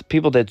 because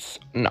people did,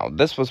 no,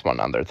 this was one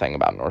other thing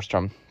about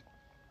Nordstrom.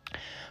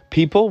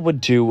 People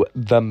would do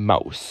the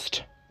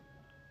most.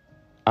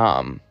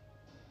 And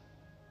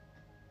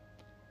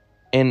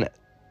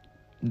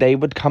they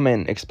would come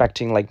in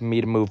expecting, like,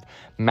 me to move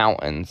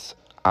mountains,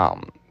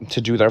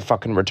 to do their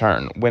fucking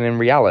return. When in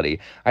reality,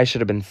 I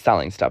should have been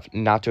selling stuff,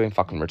 not doing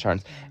fucking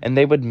returns. And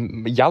they would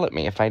yell at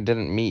me if I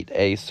didn't meet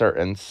a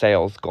certain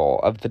sales goal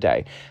of the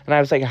day. And I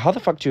was like, how the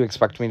fuck do you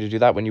expect me to do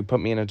that when you put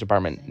me in a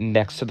department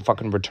next to the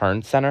fucking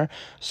return center?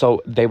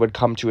 So they would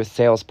come to a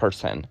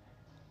salesperson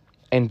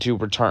and do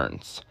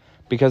returns.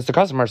 Because the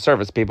customer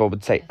service people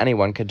would say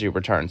anyone could do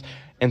returns.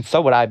 And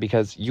so would I,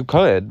 because you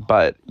could,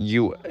 but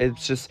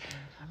it's just,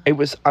 it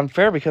was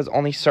unfair because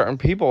only certain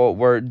people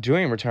were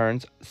doing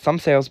returns. Some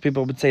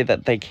salespeople would say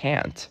that they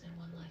can't.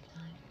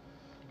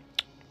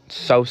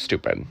 So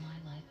stupid.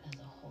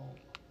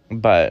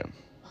 But,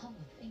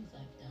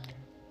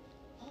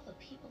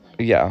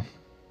 yeah.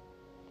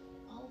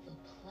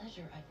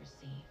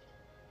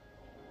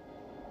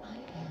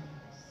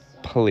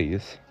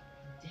 Please.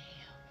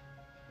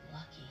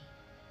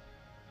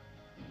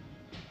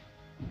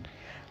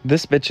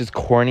 This bitch is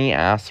corny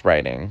ass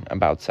writing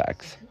about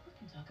sex.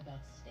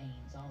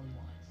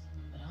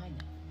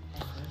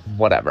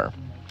 Whatever.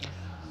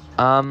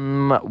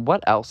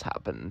 What else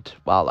happened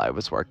while I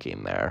was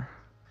working there?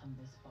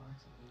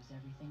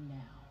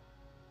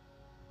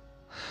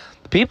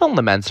 The people in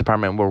the men's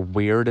department were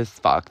weird as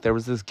fuck. There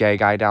was this gay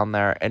guy down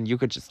there, and you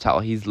could just tell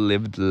he's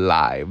lived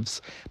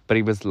lives, but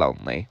he was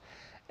lonely.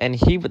 And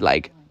he would,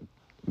 like,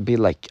 be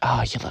like,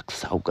 oh, you look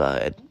so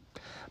good.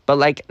 But,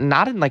 like,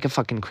 not in, like, a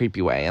fucking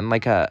creepy way. In,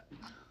 like, kind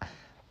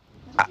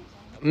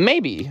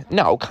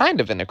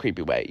of in a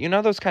creepy way. You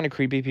know those kind of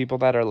creepy people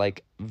that are,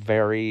 like,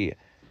 very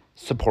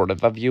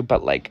supportive of you,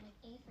 but, like,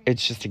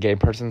 it's just a gay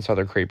person, so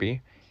they're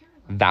creepy?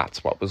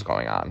 That's what was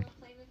going on.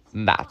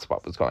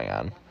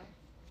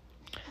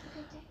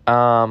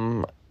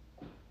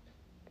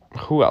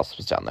 Who else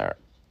was down there?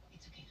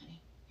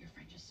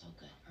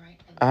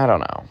 I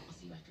don't know.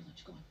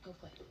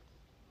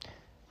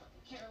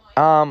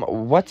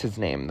 What's his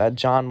name? That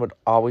John would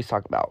always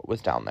talk about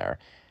was down there.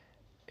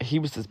 He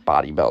was this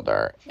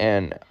bodybuilder,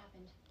 and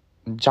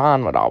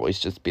John would always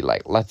just be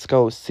like, let's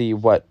go see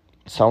what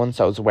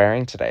so-and-so's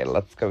wearing today.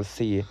 Let's go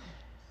see,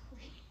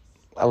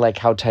 like,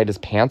 how tight his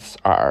pants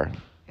are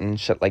and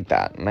shit like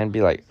that. And I'd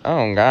be like,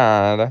 oh,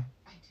 God.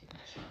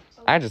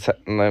 I just...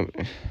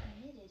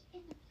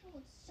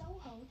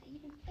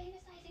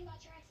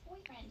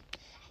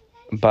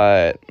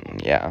 But,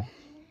 yeah.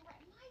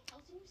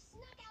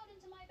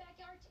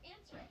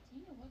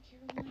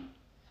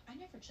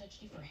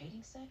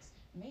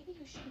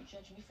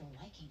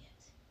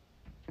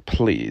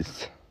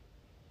 Please.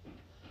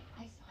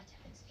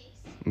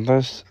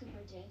 This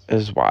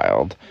is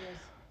wild.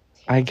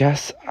 I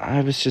guess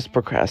I was just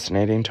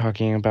procrastinating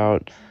talking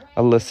about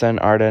Alyssa and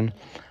Arden.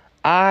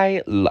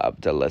 I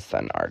loved Alyssa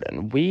and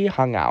Arden. We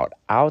hung out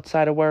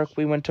outside of work.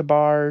 We went to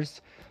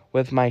bars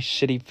with my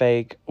shitty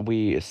fake.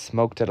 We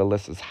smoked at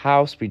Alyssa's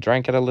house. We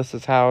drank at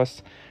Alyssa's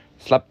house.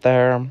 Slept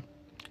there.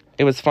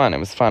 It was fun.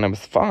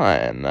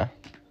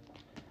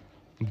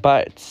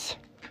 But,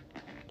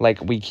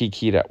 like, we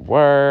kikied at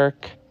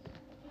work.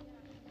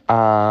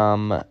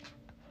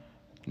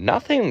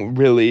 Nothing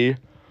really.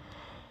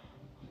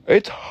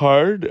 It's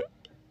hard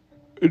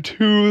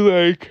to,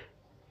 like,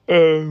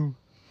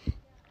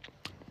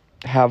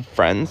 have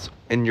friends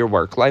in your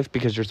work life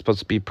because you're supposed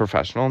to be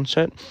professional and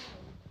shit.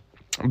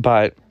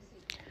 But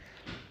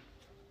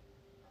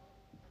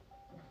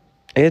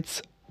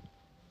it's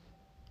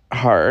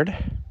hard.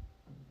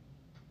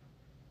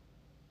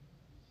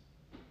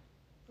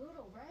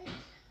 Brutal, right?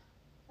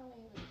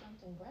 Only it was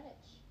something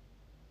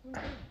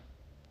Greenwich.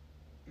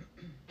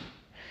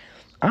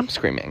 I'm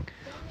screaming.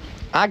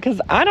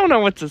 Because I don't know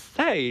what to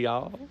say,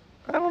 y'all.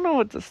 I don't know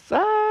what to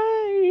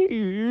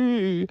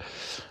say.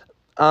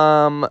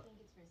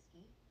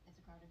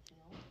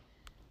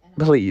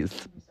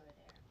 Please.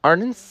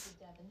 Arden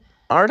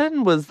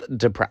was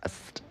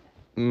depressed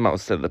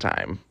most of the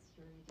time,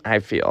 I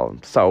feel.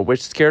 So,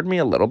 which scared me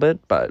a little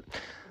bit, but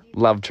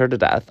loved her to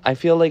death. I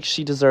feel like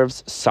she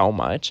deserves so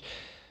much.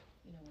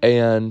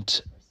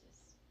 And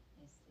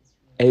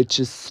it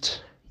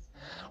just...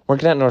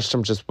 Working at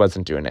Nordstrom just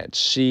wasn't doing it.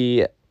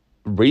 She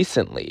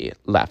recently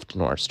left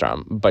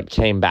Nordstrom, but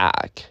came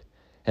back.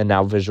 And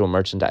now visual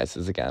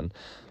merchandises again.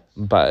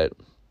 But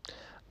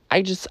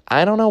I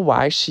don't know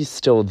why she's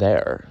still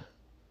there.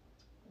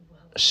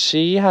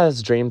 She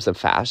has dreams of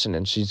fashion,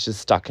 and she's just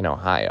stuck in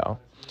Ohio.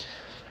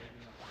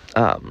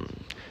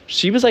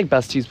 She was like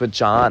besties with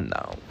John,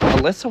 though.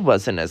 Alyssa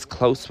wasn't as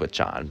close with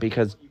John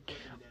because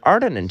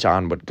Arden and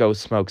John would go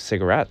smoke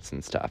cigarettes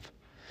and stuff.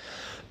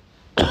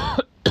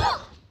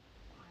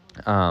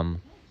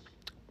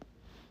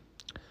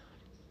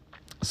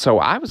 So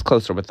I was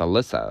closer with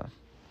Alyssa.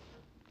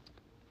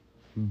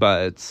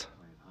 But,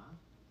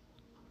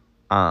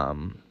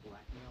 Blackmail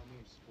me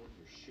and support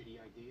your shitty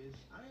ideas?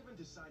 I haven't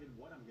decided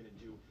what I'm gonna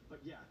do, but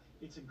yeah,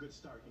 it's a good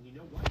start. And you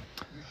know what?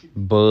 You should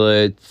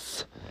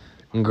but,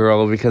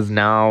 girl, because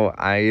now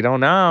I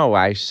don't know.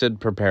 I should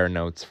prepare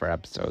notes for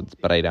episodes,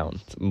 but I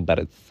don't.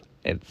 But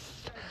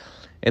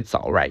it's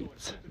all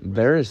right.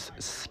 There's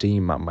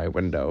steam on my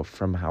window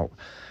from how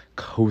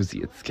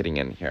cozy it's getting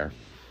in here.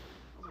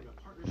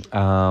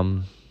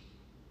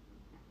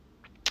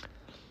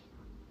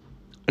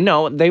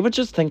 No, they would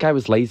just think I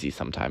was lazy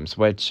sometimes,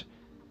 which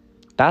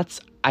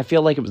I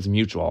feel like it was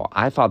mutual.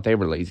 I thought they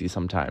were lazy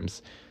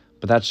sometimes,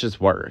 but that's just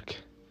work.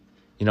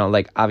 You know,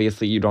 like,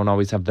 obviously you don't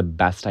always have the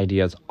best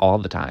ideas all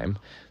the time.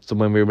 So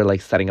when we were,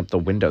 like, setting up the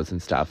windows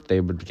and stuff,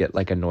 they would get,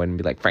 like, annoyed and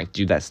be like, Frank,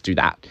 do this, do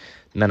that.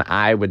 And then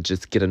I would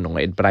just get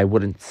annoyed, but I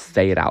wouldn't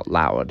say it out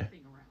loud.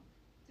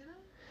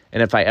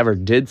 And if I ever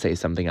did say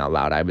something out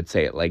loud, I would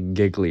say it, like,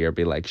 giggly or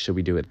be like, should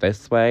we do it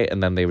this way?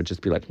 And then they would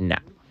just be like, no.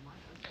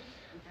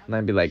 And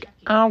I'd be like,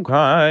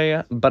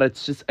 okay. But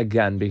it's just,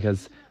 again,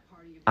 because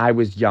I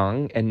was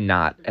young and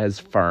not as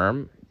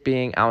firm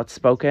being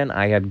outspoken.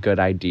 I had good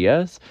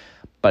ideas,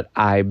 but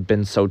I've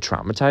been so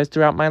traumatized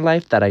throughout my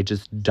life that I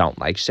just don't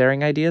like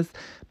sharing ideas,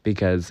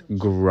 because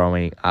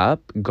growing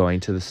up, going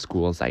to the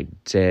schools I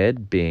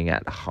did, being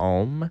at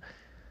home,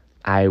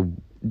 I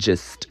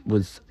just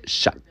was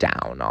shut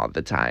down all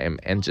the time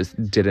and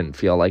just didn't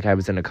feel like I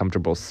was in a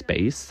comfortable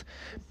space.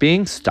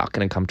 Being stuck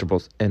in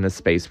a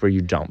space where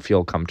you don't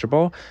feel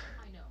comfortable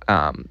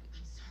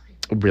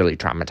really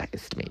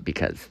traumatized me,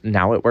 because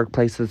now at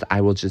workplaces I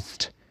will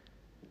just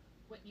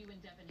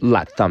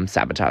let them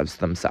sabotage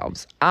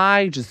themselves.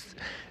 I just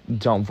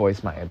don't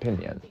voice my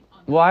opinion.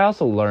 Well, I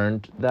also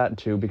learned that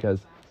too,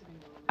 because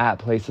at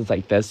places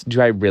like this,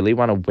 do I really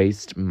want to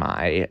waste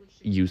my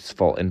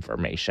useful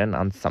information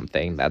on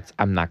something that's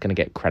I'm not going to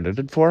get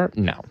credited for?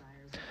 No.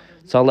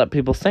 So I'll let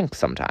people think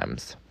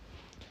sometimes.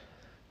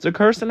 It's a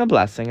curse and a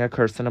blessing, a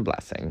curse and a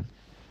blessing.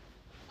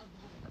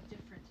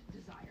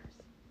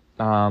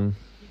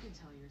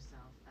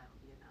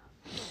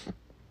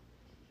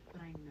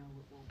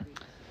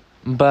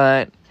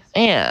 But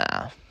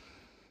yeah.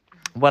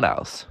 What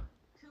else?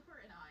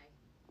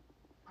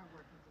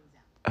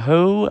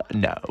 Who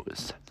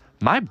knows?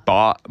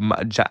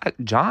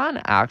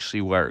 John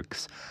actually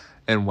works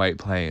in White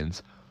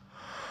Plains,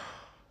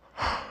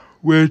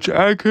 which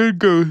I could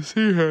go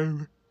see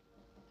him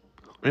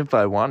if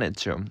I wanted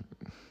to.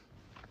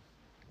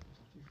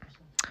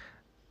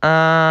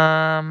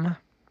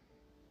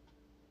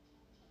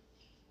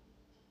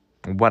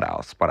 What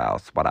else?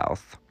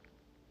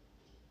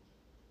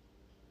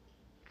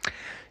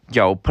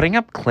 Yo, putting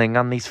up cling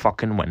on these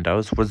fucking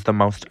windows was the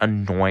most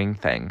annoying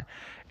thing.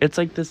 It's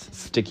like this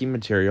sticky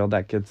material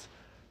that gets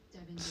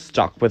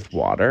stuck with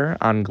water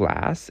on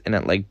glass,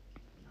 and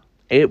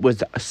it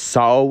was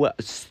so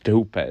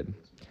stupid.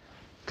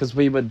 Because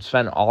we would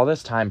spend all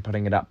this time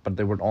putting it up, but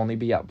they would only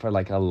be up for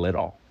like a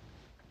little.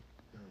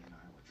 Billy and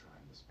I were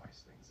trying to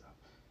spice things up.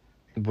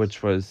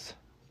 Which was...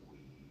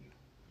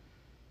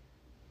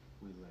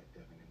 We let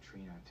Devin and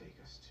Trina take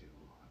us to,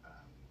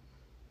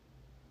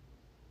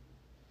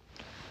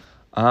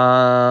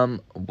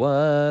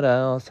 what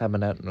else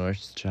happened at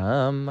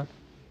Nordstrom?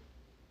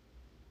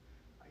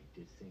 I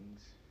did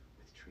things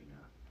with Trina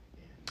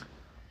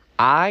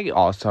and...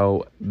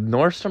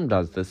 Nordstrom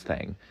does this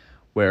thing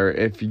where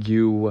if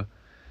you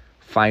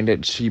find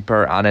it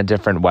cheaper on a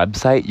different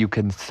website, you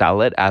can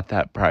sell it at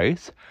that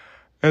price.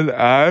 And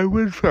I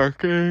would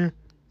fucking...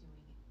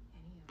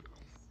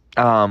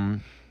 I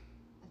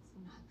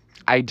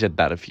did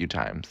that a few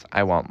times.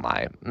 I won't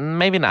lie.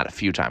 Maybe not a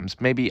few times.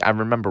 Maybe I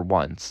remember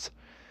once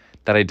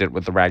that I did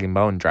with the rag and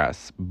bone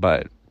dress.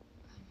 But,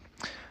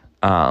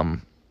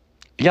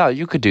 yeah,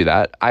 you could do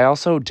that. I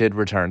also did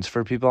returns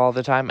for people all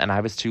the time, and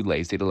I was too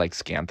lazy to, like,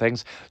 scan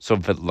things. So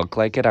if it looked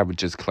like it, I would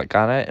just click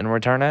on it and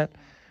return it,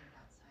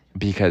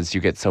 because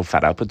you get so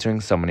fed up with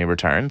doing so many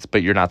returns,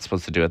 but you're not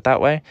supposed to do it that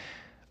way.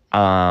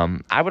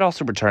 I would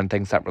also return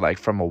things that were, like,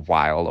 from a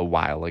while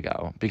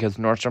ago, because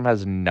Nordstrom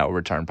has no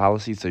return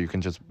policy, so you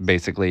can just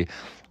basically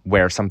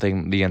wear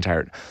something the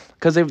entire...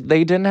 Because if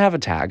they didn't have a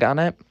tag on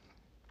it,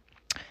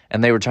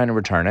 and they were trying to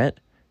return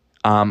it,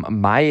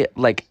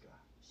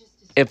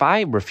 if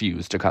I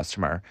refused a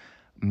customer,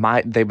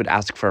 they would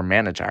ask for a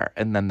manager,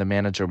 and then the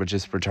manager would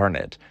just return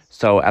it.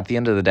 So at the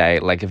end of the day,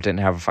 like, if it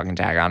didn't have a fucking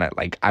tag on it,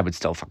 like, I would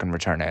still fucking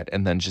return it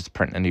and then just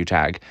print a new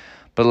tag.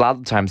 But a lot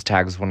of the times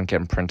tags wouldn't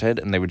get printed,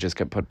 and they would just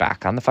get put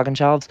back on the fucking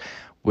shelves,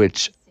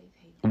 which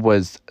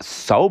was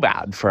so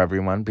bad for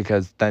everyone,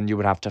 because then you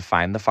would have to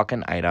find the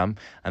fucking item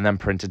and then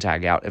print a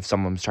tag out if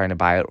someone was trying to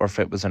buy it, or if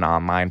it was an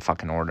online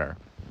fucking order.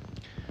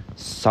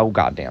 So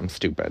goddamn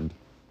stupid.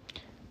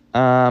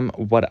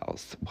 What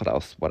else?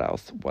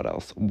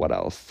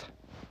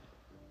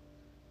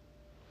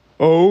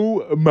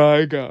 Oh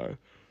my god.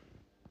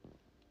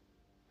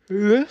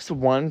 This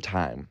one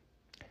time,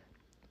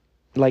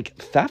 like,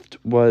 theft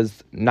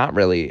was not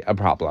really a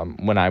problem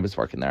when I was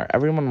working there.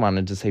 Everyone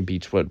wanted to say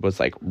Beechwood was,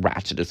 like,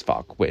 ratchet as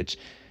fuck, which,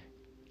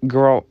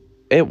 girl,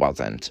 it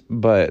wasn't.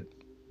 But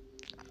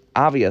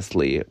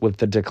obviously, with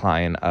the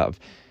decline of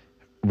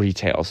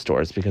retail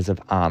stores because of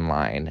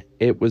online,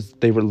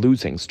 they were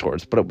losing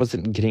stores, but it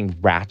wasn't getting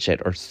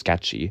ratchet or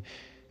sketchy.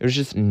 It was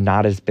just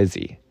not as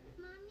busy.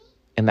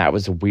 And that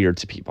was weird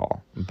to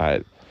people.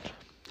 But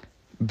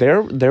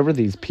there were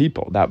these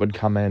people that would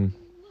come in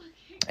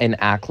and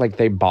act like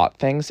they bought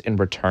things and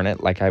return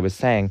it, like I was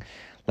saying.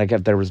 Like,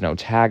 if there was no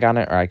tag on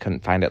it or I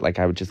couldn't find it, like,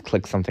 I would just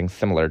click something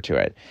similar to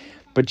it.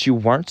 But you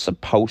weren't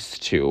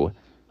supposed to.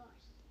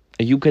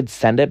 You could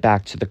send it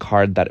back to the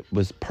card that it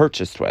was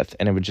purchased with,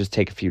 and it would just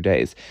take a few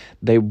days.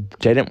 They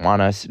didn't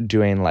want us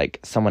doing, like,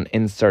 someone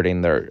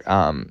inserting their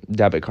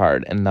debit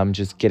card and them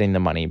just getting the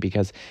money,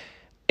 because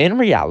in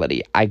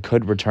reality, I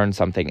could return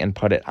something and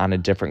put it on a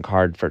different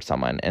card for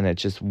someone, and it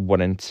just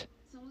wouldn't,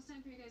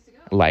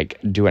 like,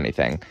 do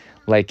anything.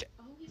 Like,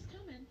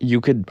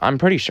 you could, I'm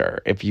pretty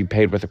sure, if you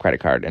paid with a credit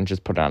card and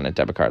just put it on a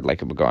debit card,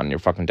 like, it would go on your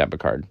fucking debit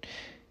card.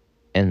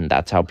 And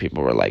that's how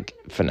people were, like,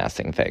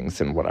 finessing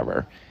things and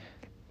whatever.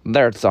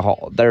 There's a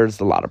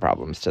lot of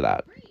problems to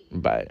that.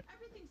 But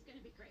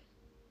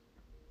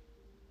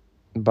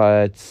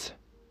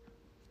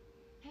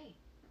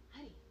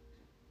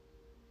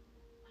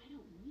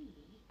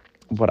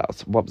what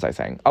else? What was I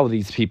saying? Oh,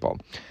 these people.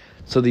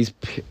 So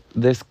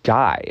this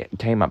guy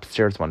came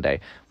upstairs one day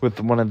with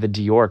one of the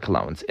Dior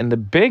colognes. And the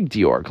big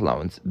Dior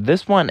colognes,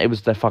 this one, it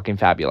was the fucking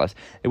fabulous.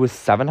 It was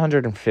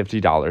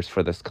 $750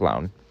 for this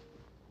cologne.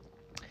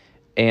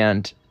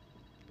 And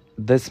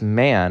this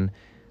man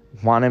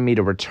wanted me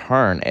to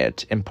return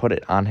it and put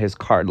it on his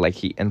card. Like,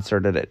 he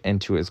inserted it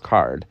into his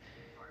card.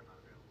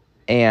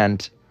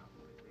 And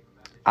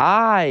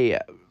I,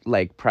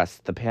 like,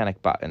 pressed the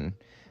panic button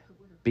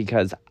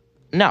because...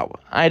 No,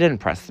 I didn't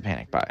press the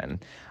panic button.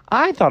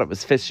 I thought it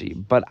was fishy,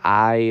 but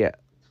I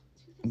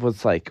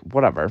was like,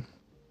 whatever.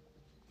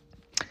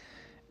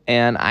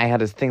 And I had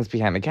his things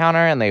behind the counter,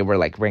 and they were,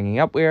 like, ringing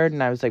up weird.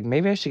 And I was like,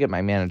 maybe I should get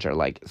my manager.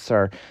 Like,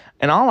 sir,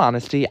 in all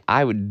honesty,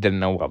 didn't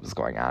know what was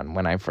going on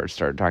when I first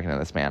started talking to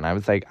this man. I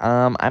was like,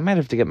 I might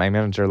have to get my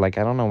manager. Like,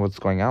 I don't know what's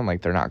going on.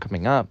 Like, they're not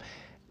coming up.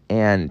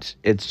 And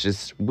it's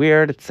just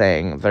weird. It's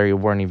saying they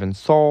weren't even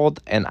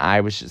sold. And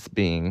I was just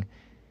being,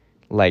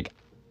 like,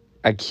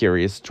 a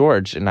curious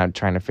George. And I'm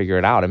trying to figure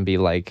it out and be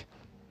like,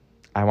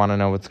 I want to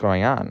know what's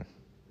going on.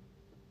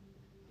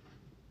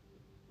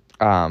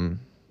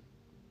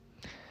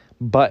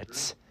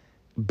 But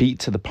beat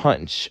to the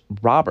punch,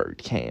 Robert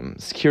came,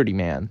 security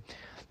man,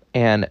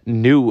 and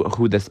knew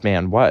who this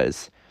man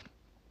was.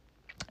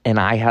 And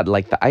I had,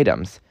 like, the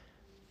items.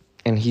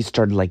 And he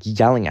started, like,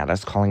 yelling at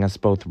us, calling us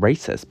both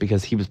racist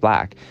because he was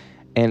black.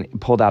 And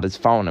pulled out his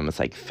phone and was,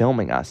 like,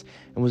 filming us.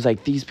 And was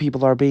like, these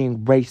people are being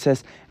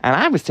racist. And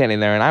I was standing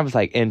there and I was,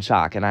 like, in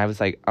shock. And I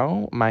was like,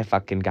 oh my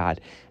fucking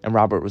God. And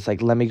Robert was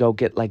like, let me go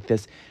get, like,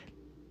 this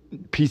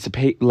piece of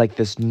paper, like,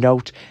 this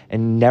note,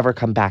 and never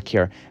come back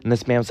here. And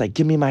this man was like,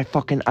 give me my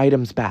fucking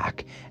items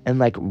back. And,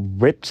 like,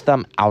 ripped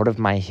them out of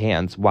my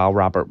hands while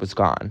Robert was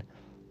gone.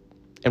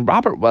 And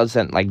Robert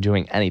wasn't, like,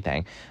 doing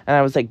anything. And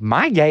I was like,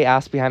 my gay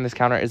ass behind this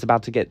counter is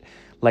about to get,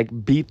 like,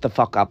 beat the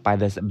fuck up by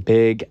this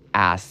big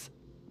ass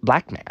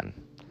black man.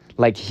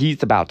 Like,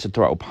 he's about to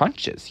throw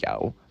punches,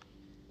 yo.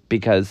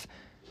 Because,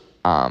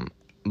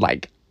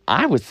 like,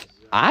 I was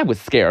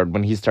scared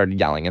when he started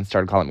yelling and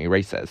started calling me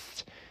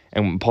racist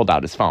and pulled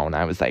out his phone.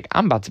 I was like,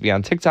 I'm about to be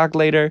on TikTok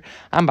later.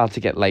 I'm about to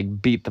get,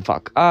 like, beat the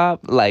fuck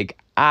up. Like,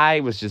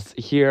 I was just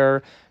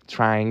here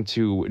trying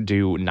to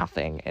do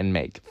nothing and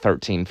make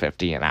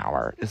 $13.50 an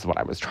hour is what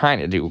I was trying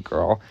to do,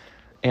 girl.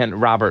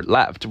 And Robert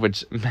left,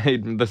 which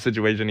made the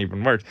situation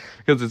even worse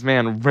because this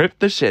man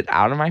ripped the shit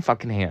out of my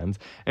fucking hands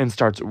and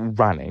starts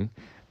running.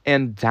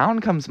 And down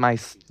comes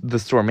the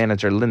store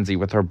manager, Lindsay,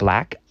 with her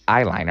black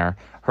eyeliner,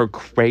 her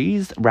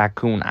crazed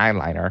raccoon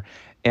eyeliner,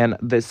 and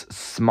this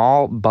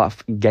small,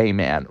 buff gay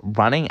man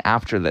running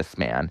after this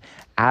man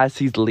as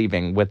he's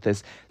leaving with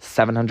this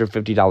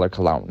 $750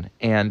 cologne.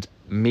 And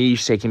me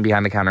shaking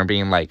behind the counter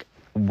being like,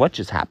 what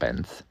just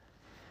happened?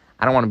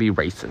 I don't want to be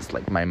racist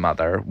like my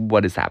mother.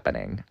 What is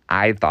happening?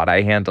 I thought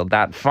I handled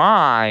that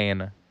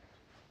fine.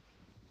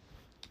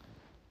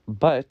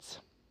 But,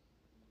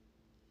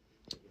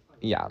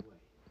 yeah,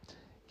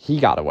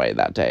 he got away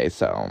that day.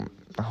 So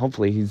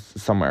hopefully he's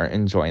somewhere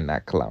enjoying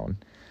that cologne.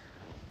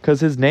 Because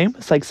his name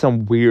was like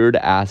some weird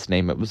ass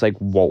name. It was like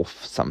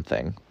Wolf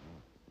something.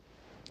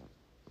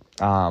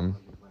 But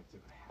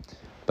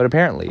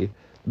apparently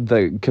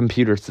the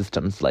computer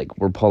systems like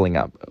were pulling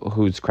up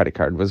whose credit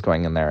card was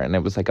going in there, and it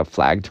was like a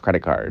flagged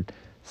credit card.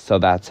 So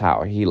that's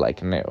how he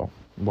like knew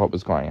what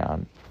was going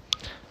on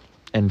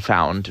and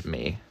found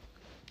me.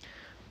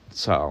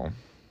 So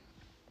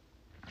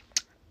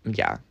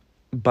yeah.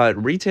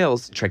 But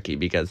retail's tricky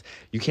because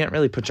you can't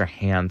really put your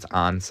hands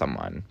on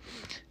someone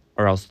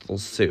or else they'll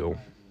sue.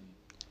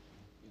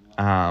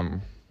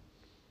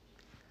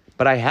 But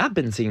But I have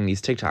been seeing these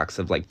TikToks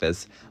of like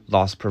this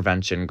loss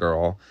prevention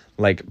girl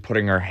like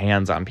putting her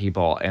hands on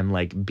people and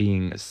like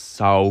being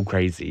so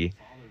crazy.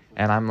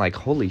 And I'm like,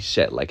 holy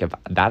shit, like if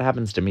that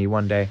happens to me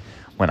one day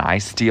when I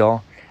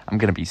steal, I'm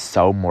gonna be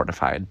so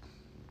mortified.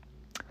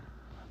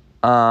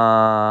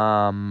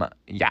 Yeah.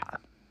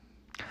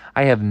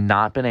 I have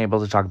not been able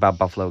to talk about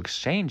Buffalo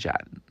Exchange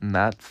yet, and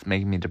that's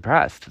making me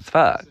depressed as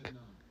fuck.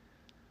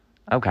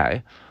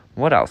 Okay.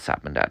 What else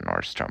happened at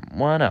Nordstrom?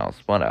 What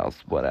else?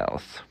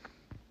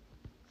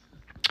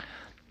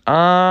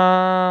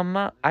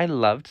 I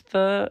loved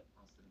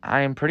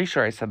I am pretty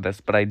sure I said this,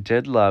 but I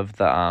did love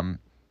the,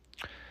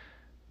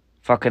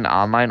 fucking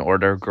online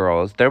order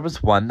girls. There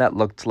was one that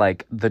looked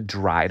like the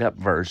dried up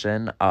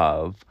version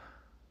of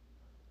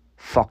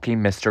fucking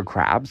Mr.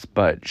 Krabs,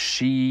 but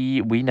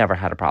we never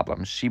had a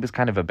problem. She was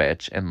kind of a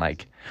bitch, and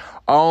like,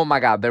 oh my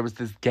God, there was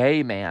this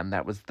gay man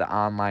that was the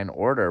online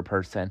order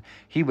person.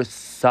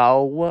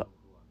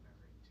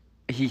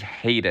 He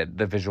hated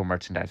the visual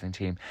merchandising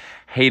team.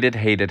 Hated.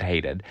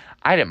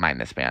 I didn't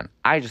mind this man.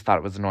 I just thought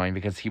it was annoying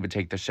because he would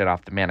take the shit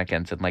off the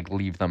mannequins and like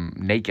leave them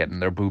naked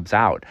and their boobs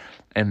out.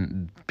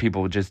 And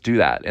people would just do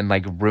that and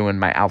like ruin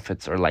my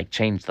outfits or like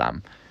change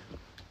them.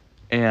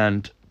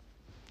 And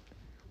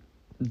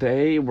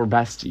they were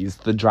besties.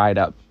 The dried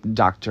up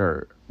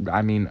Dr.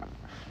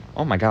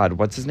 Oh my God,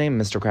 what's his name?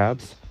 Mr.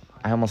 Krabs?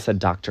 I almost said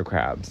Dr.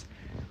 Krabs.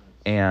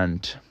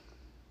 And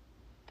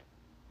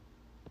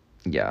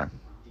yeah.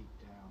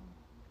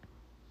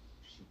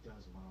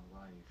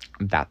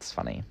 That's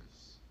funny.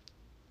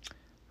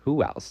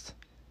 Who else?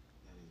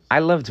 I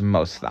loved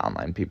most of the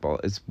online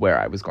people is where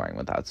I was going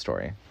with that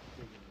story.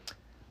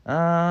 But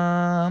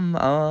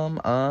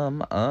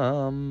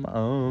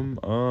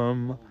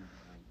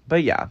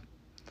yeah,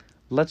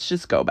 let's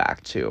just go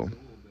back to,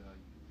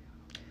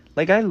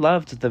 like, I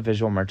loved the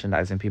visual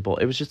merchandising people.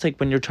 It was just like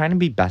when you're trying to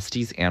be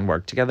besties and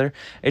work together,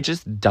 it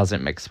just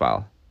doesn't mix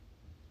well.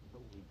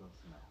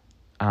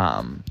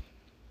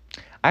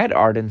 I had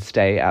Arden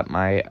stay at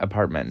my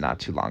apartment not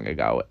too long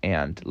ago,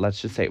 and let's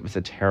just say it was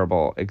a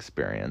terrible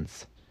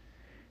experience.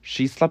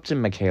 She slept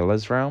in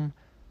Michaela's room,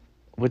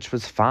 which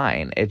was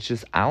fine. It's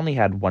just I only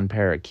had one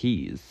pair of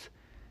keys.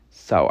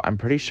 So I'm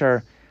pretty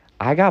sure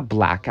I got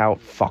blackout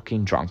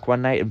fucking drunk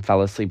one night and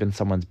fell asleep in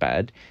someone's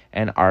bed,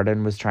 and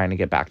Arden was trying to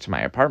get back to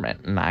my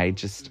apartment, and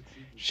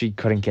she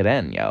couldn't get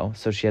in, yo.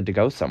 So she had to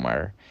go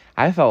somewhere.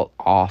 I felt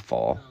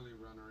awful.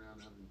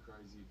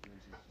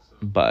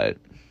 But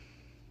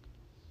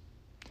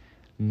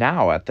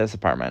now at this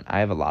apartment, I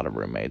have a lot of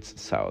roommates,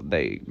 so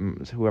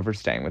whoever's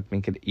staying with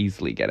me could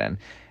easily get in.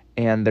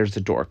 And there's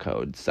a door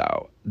code,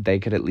 so they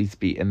could at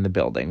least be in the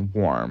building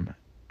warm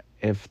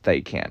if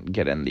they can't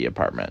get in the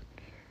apartment.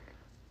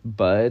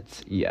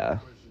 But, yeah.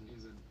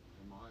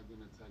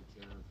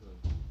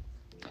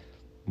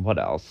 What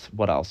else?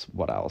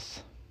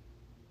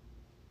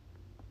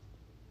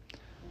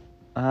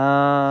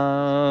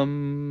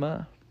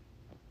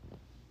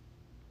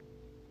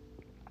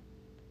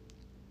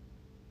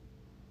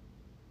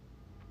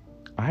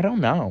 I don't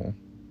know.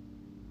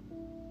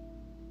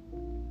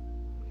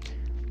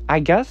 I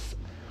guess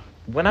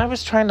when I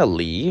was trying to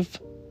leave,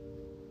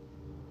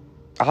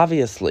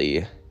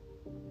 obviously,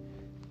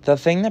 the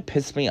thing that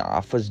pissed me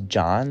off was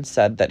John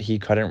said that he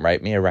couldn't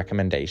write me a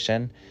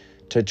recommendation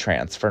to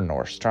transfer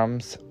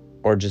Nordstrom's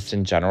or just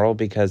in general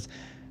because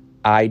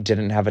I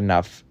didn't have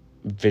enough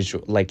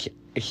visual, like,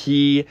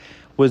 he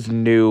was a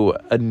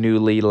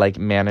newly, like,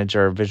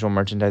 visual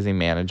merchandising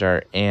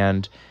manager,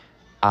 and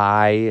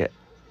I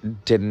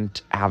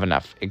didn't have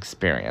enough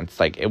experience.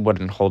 Like, it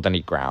wouldn't hold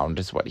any ground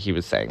is what he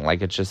was saying.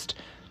 Like, it just,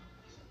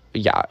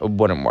 yeah, it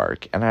wouldn't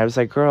work. And I was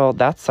like, girl,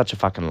 that's such a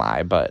fucking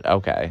lie, but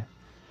okay.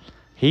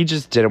 He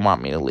just didn't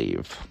want me to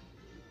leave.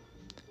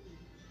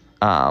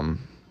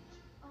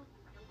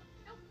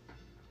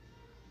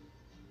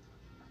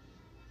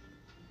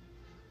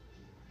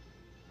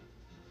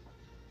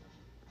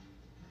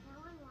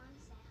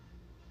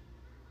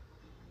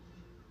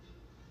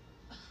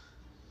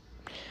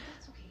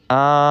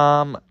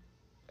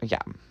 Yeah,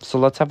 so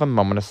let's have a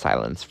moment of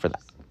silence for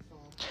that.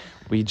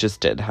 We just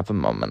did have a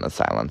moment of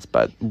silence,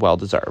 but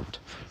well-deserved.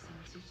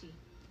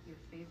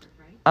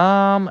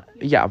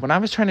 Yeah, when I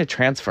was trying to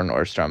transfer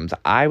Nordstrom's,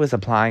 I was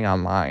applying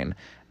online,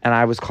 and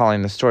I was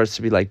calling the stores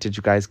to be like, did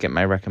you guys get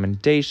my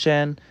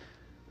recommendation?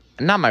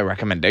 Not my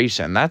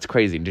recommendation, that's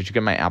crazy. Did you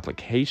get my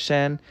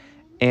application?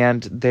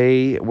 And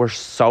they were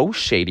so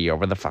shady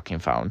over the fucking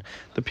phone.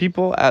 The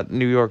people at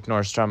New York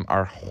Nordstrom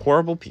are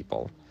horrible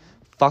people.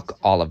 Fuck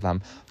all of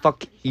them.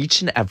 Fuck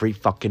each and every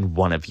fucking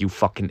one of you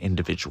fucking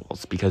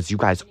individuals because you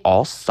guys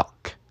all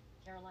suck.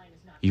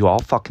 You all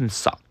fucking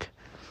suck.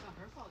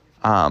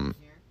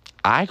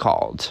 I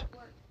called.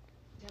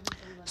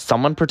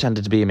 Someone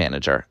pretended to be a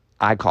manager.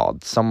 I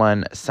called.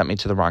 Someone sent me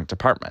to the wrong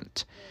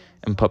department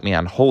and put me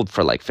on hold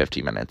for like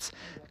 50 minutes.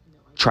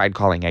 Tried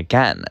calling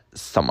again.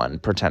 Someone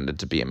pretended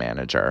to be a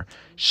manager.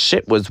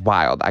 Shit was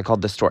wild. I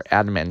called the store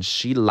admin.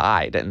 She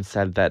lied and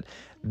said that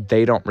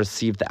they don't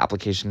receive the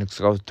application to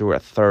go through a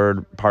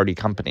third-party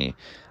company.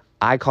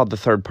 I called the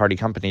third-party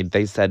company.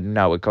 They said,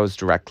 no, it goes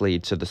directly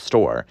to the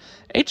store.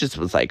 It just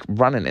was, like,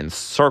 running in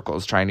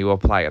circles trying to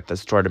apply at the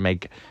store to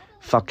make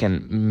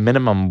fucking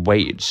minimum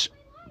wage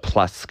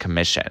plus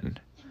commission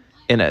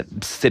in a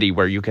city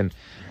where you can...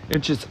 It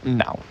just...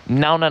 No.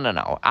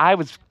 I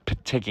was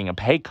taking a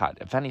pay cut,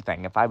 if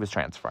anything, if I was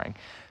transferring.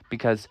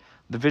 Because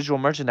the visual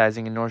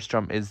merchandising in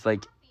Nordstrom is,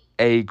 like,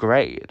 A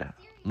grade.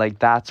 Like,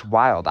 that's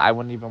wild. I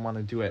wouldn't even want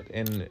to do it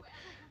in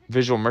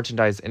visual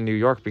merchandise in New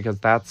York because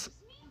that's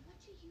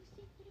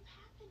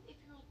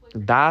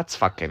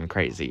fucking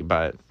crazy,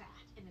 but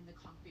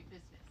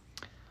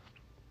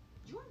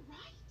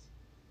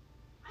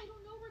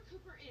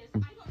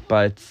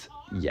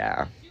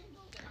yeah,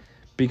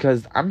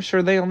 because I'm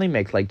sure they only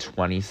make like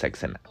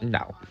 26 and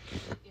no,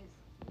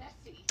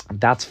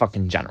 that's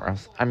fucking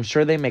generous. I'm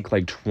sure they make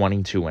like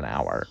 22 an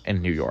hour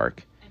in New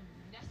York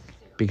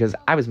because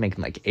I was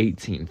making like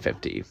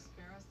 18.50,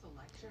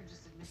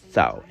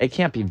 so it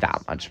can't be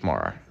that much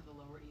more.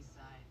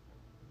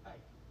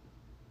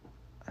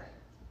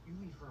 You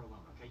leave her alone,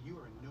 okay? You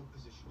are in no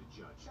position to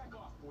judge. Check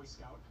off, Boy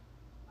Scout.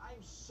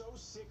 I'm so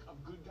sick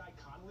of good guy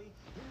Connolly.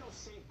 You're no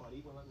saint,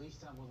 buddy. Well, at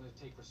least I'm willing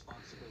to take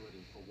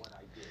responsibility for what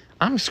I did.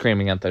 I'm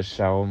screaming at this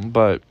show,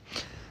 but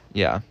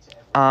yeah.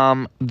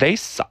 They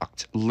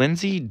sucked.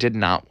 Lindsay did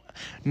not.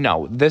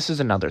 No, this is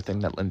another thing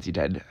that Lindsay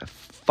did.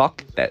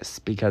 Fuck this,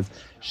 because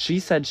she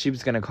said she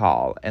was gonna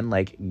call and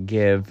like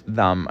give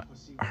them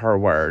her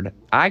word.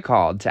 I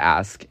called to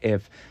ask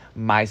if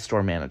my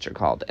store manager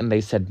called, and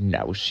they said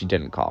no, she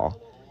didn't call.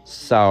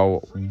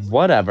 So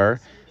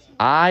whatever.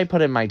 I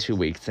put in my 2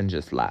 weeks and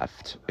just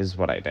left, is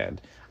what I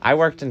did. I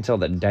worked until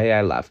the day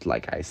I left,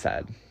 like I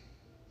said.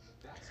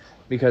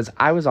 Because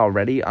I was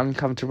already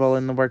uncomfortable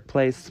in the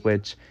workplace,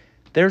 which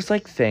there's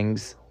like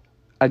things,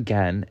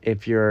 again,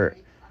 if you're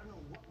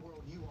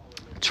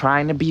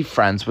trying to be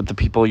friends with the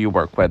people you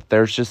work with,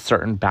 there's just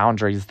certain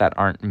boundaries that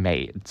aren't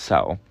made.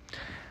 So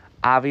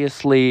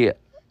obviously,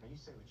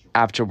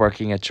 after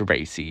working at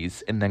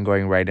Geraci's and then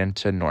going right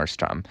into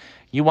Nordstrom,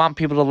 you want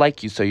people to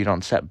like you so you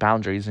don't set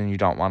boundaries and you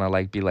don't want to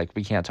like be like,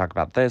 we can't talk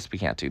about this, we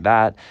can't do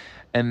that.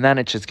 And then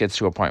it just gets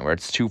to a point where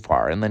it's too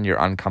far and then you're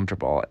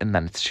uncomfortable and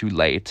then it's too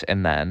late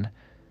and then,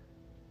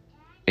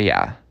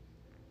 yeah.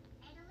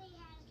 Italy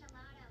has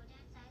gelato.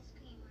 That's ice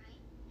cream, right?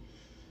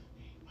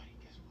 Hey, buddy,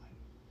 guess what?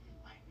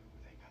 I know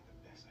they got the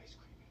best ice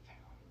cream in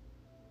town.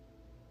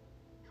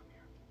 Come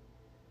here.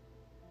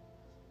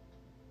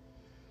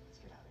 Let's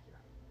get out of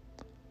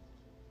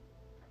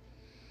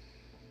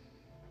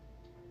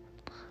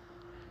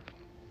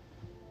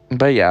here.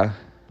 But yeah.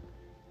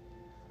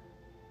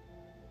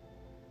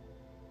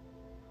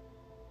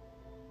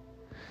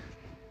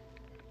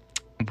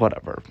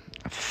 Whatever.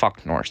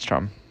 Fuck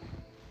Nordstrom.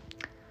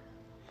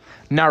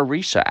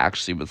 Narisha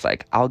actually was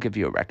like, I'll give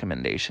you a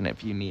recommendation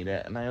if you need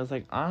it. And I was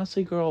like,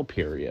 honestly, girl,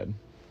 period.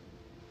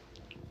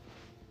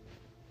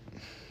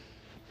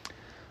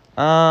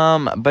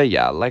 But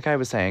yeah, like I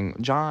was saying,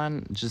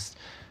 John just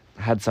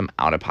had some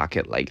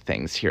out-of-pocket, like,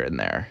 things here and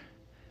there.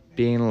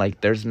 Being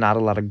like, there's not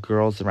a lot of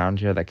girls around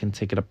here that can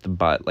take it up the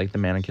butt. Like, the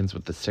mannequins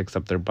with the sticks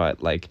up their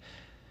butt, like,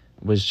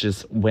 was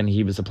just, when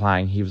he was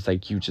applying, he was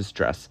like, you just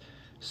dress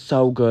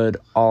so good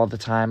all the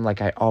time.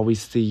 Like, I always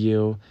see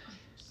you.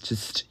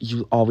 Just,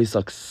 you always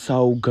look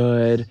so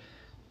good.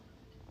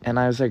 And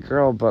I was like,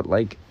 girl, but,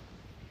 like,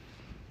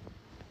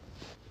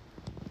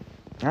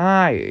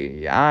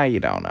 I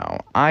don't know.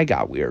 I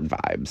got weird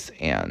vibes,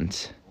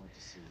 and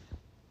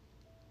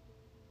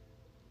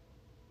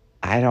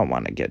I don't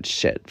want to get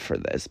shit for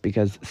this,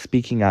 because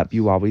speaking up,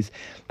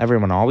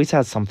 everyone always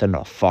has something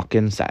to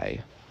fucking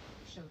say.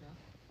 Showed up.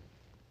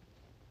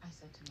 I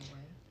sent him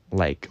away.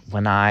 Like,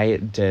 when I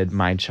did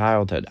my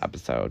childhood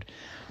episode,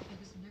 It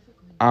was never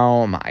going to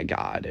oh my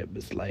god, it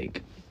was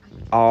like,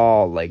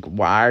 all like,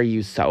 why are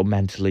you so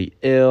mentally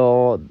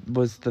ill,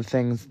 was the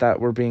things that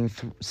were being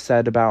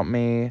said about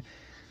me.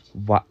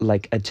 What,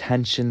 like,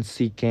 attention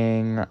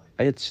seeking.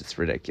 It's just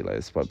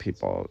ridiculous what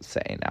people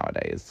say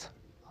nowadays.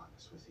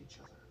 Honest with each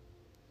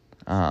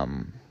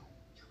other.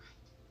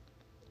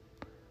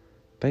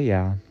 But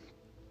yeah,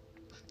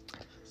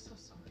 I'm so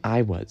sorry.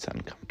 I was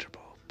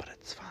uncomfortable, but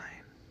it's fine.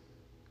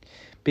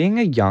 Being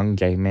a young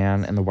gay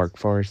man in the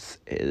workforce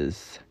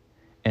is,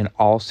 in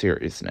all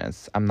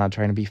seriousness, I'm not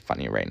trying to be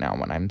funny right now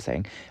when I'm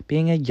saying,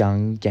 being a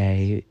young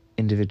gay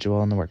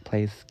individual in the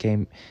workplace,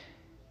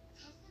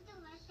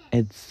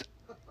 it's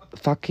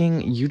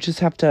fucking, you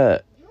just have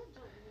to,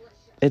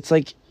 it's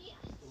like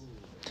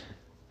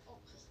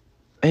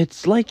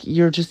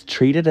you're just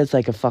treated as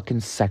like a fucking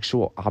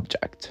sexual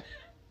object.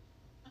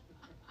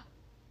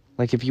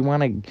 Like, if you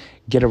want to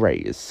get a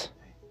raise,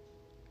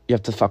 you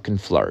have to fucking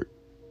flirt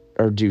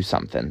or do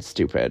something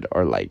stupid,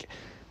 or like,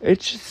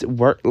 it's just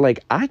work.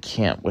 Like, I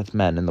can't with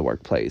men in the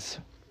workplace.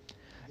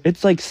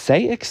 It's like,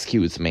 say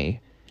excuse me.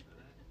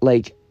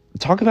 Like,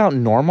 talk about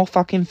normal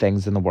fucking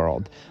things in the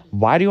world.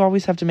 Why do you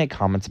always have to make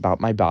comments about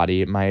my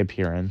body, my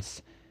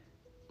appearance?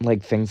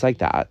 Like, things like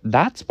that.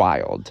 That's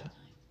wild.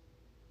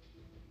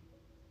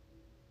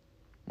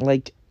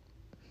 Like,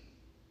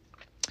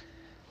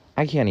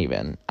 I can't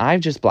even.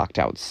 I've just blocked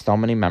out so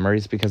many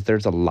memories because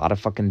there's a lot of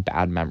fucking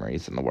bad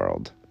memories in the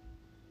world.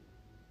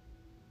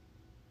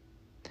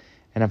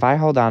 And if I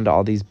hold on to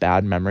all these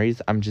bad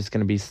memories, I'm just going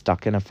to be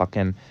stuck in a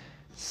fucking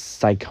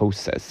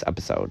psychotic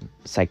episode.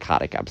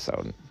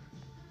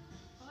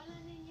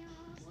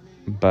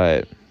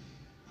 But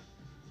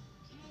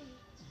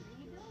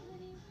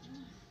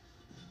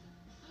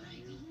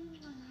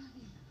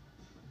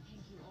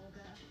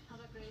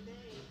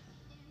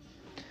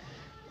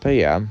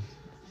yeah,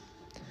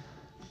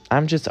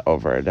 I'm just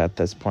over it at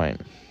this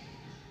point.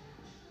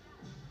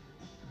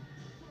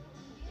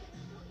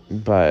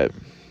 But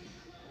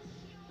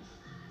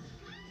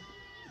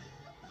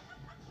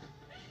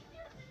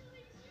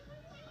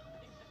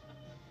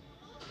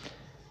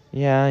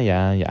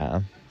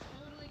yeah.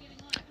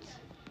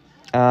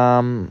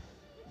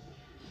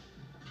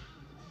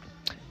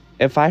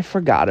 If I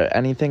forgot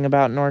anything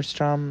about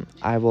Nordstrom,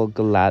 I will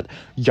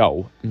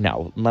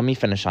no, let me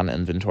finish on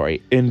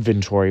inventory.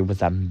 Inventory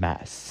was a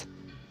mess.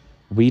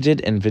 We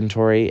did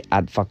inventory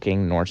at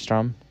fucking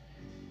Nordstrom,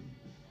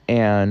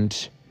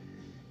 and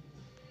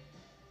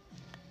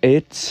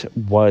it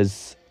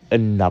was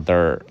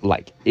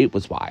it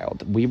was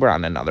wild. We were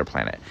on another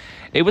planet.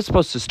 It was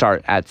supposed to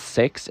start at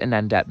 6 and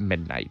end at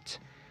midnight.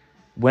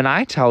 When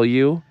I tell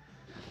you,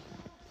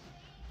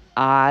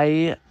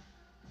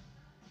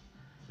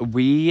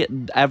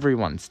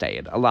 everyone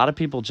stayed. A lot of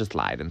people just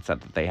lied and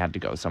said that they had to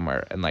go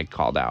somewhere and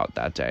called out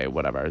that day,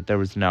 whatever. There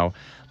was no,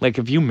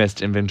 if you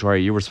missed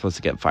inventory, you were supposed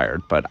to get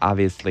fired, but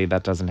obviously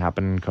that doesn't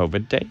happen in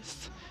COVID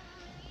days.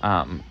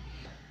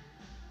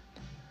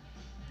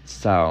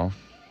 So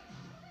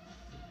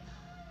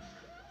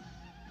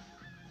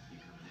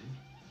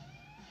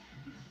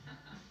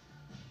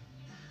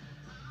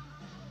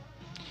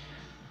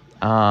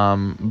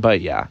but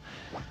yeah,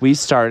 we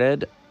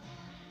started,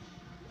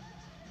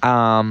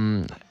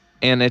 and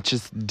it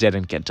just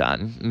didn't get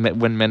done.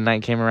 When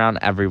midnight came around,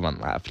 everyone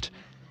left.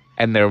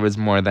 And there was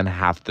more than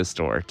half the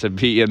store to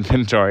be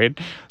inventoried.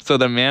 So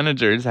the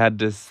managers had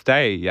to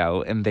stay,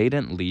 and they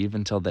didn't leave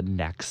until the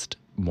next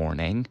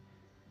morning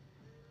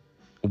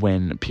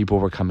when people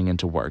were coming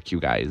into work,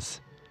 you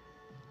guys.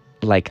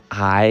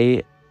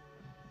 I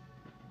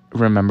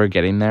remember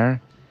getting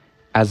there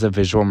as a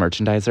visual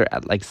merchandiser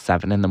at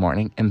 7 in the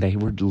morning, and they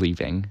were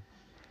leaving.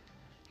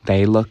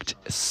 They looked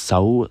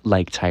so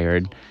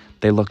tired.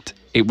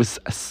 It was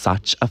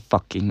such a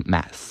fucking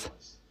mess.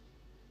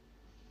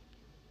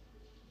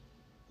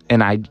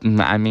 And I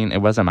mean,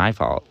 it wasn't my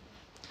fault.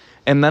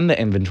 And then the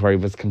inventory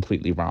was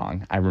completely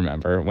wrong. I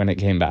remember when it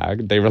came back,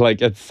 they were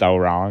like, it's so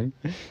wrong.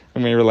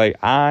 And we were like,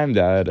 I'm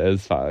dead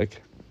as fuck.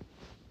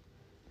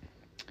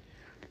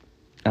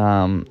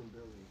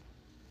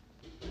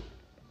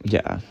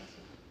 Yeah.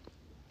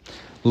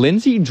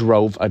 Lindsay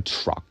drove a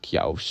truck,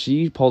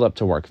 She pulled up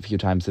to work a few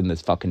times in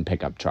this fucking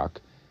pickup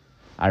truck.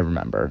 I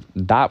remember.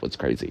 That was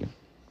crazy.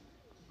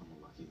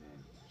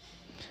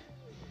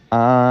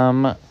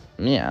 Yeah.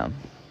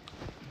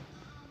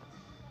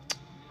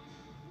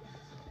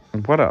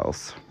 What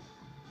else?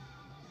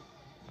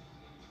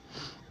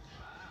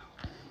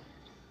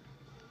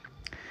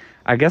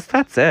 I guess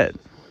that's it.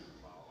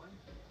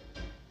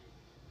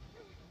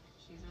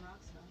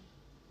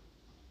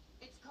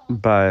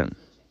 But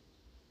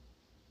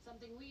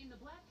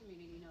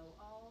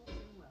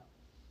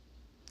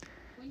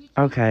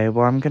okay,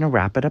 well, I'm gonna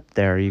wrap it up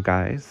there, you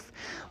guys.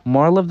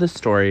 Moral of the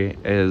story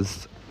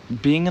is,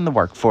 being in the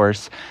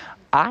workforce,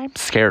 I'm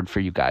scared for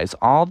you guys.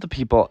 All the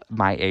people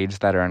my age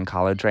that are in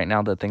college right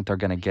now that think they're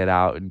gonna get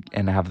out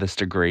and have this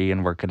degree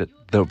and work at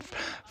the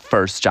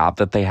first job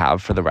that they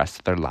have for the rest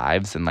of their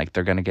lives, and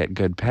they're gonna get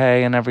good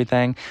pay and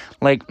everything.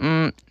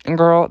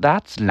 Girl,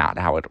 that's not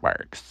how it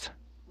works.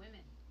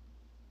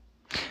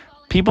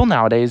 People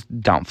nowadays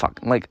don't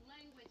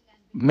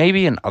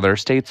maybe in other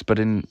states, but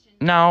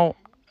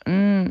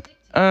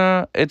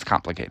it's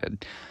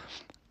complicated.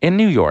 In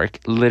New York,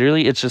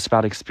 literally, it's just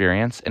about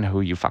experience and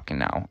who you fucking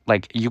know.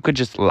 You could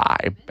just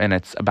lie, and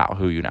it's about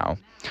who you know.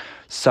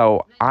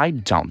 So I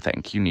don't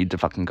think you need to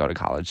fucking go to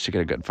college to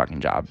get a good fucking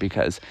job,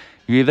 because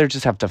you either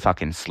just have to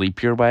fucking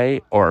sleep your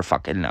way or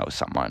fucking know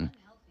someone,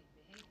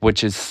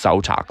 which is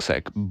so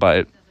toxic.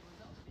 But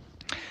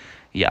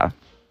yeah,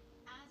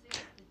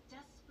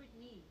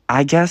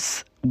 I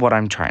guess what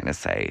I'm trying to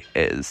say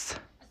is,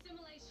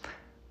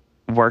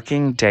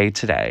 working day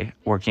to day,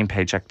 working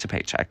paycheck to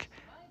paycheck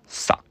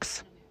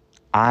sucks.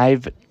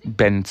 I've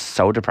been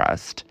so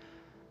depressed.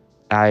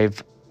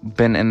 I've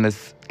been in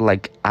this,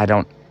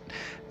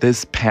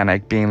 this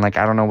panic, being I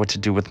don't know what to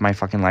do with my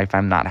fucking life.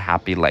 I'm not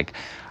happy.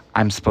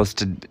 I'm supposed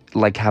to,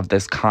 have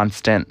this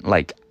constant,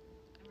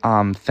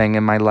 thing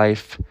in my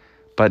life.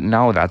 But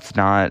no, that's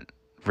not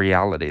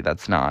reality.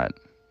 That's not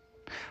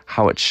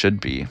how it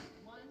should be.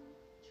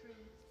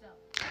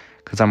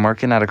 Because I'm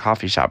working at a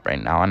coffee shop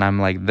right now, and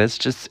I'm this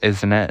just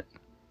isn't it.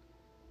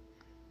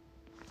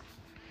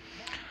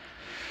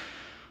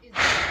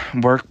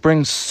 Work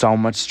brings so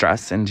much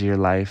stress into your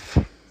life,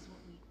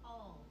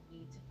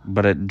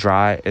 but it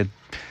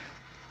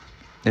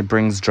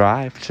brings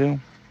drive too.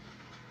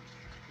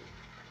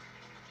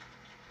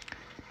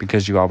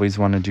 because you always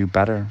want to do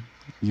better.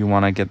 You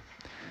want to get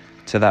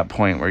to that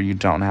point where you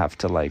don't have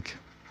to, like,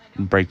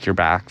 break your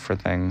back for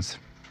things.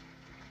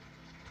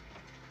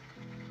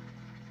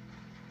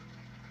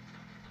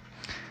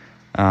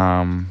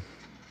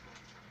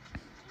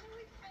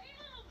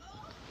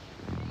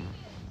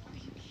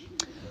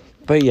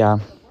 But yeah,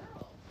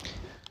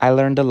 I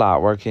learned a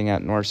lot working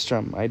at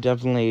Nordstrom. I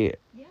definitely,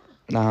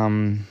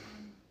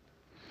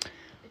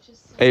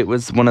 it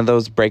was one of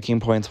those breaking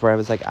points where I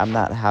was like, I'm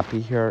not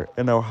happy here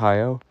in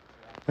Ohio,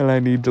 and I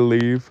need to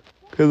leave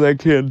because I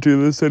can't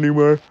do this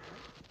anymore.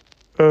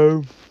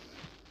 Okay.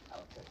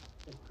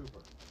 Hey, Cooper.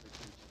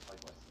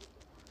 Likewise.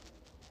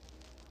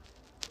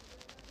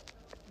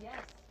 Yes.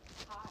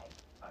 Hi.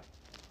 Hi.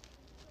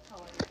 How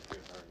are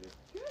you?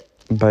 Good.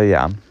 How are you? But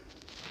yeah,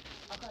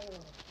 I'll call you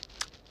later.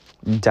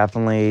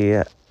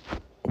 definitely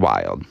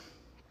wild.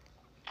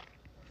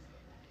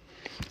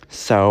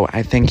 So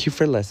I thank you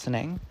for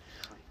listening.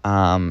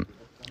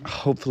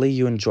 Hopefully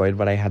you enjoyed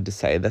what I had to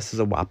say. This is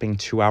a whopping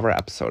 2-hour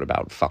episode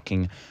about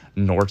fucking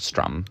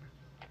Nordstrom.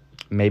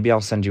 Maybe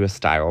I'll send you a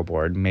style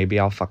board. Maybe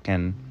I'll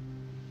fucking...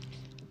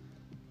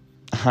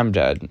 I'm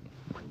dead.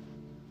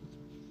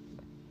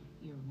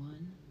 Your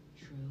one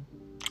true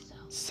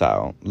self.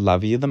 So,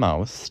 love you the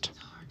most. It's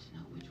hard to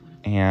know which one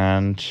of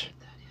And that is.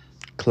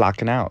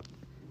 clocking out.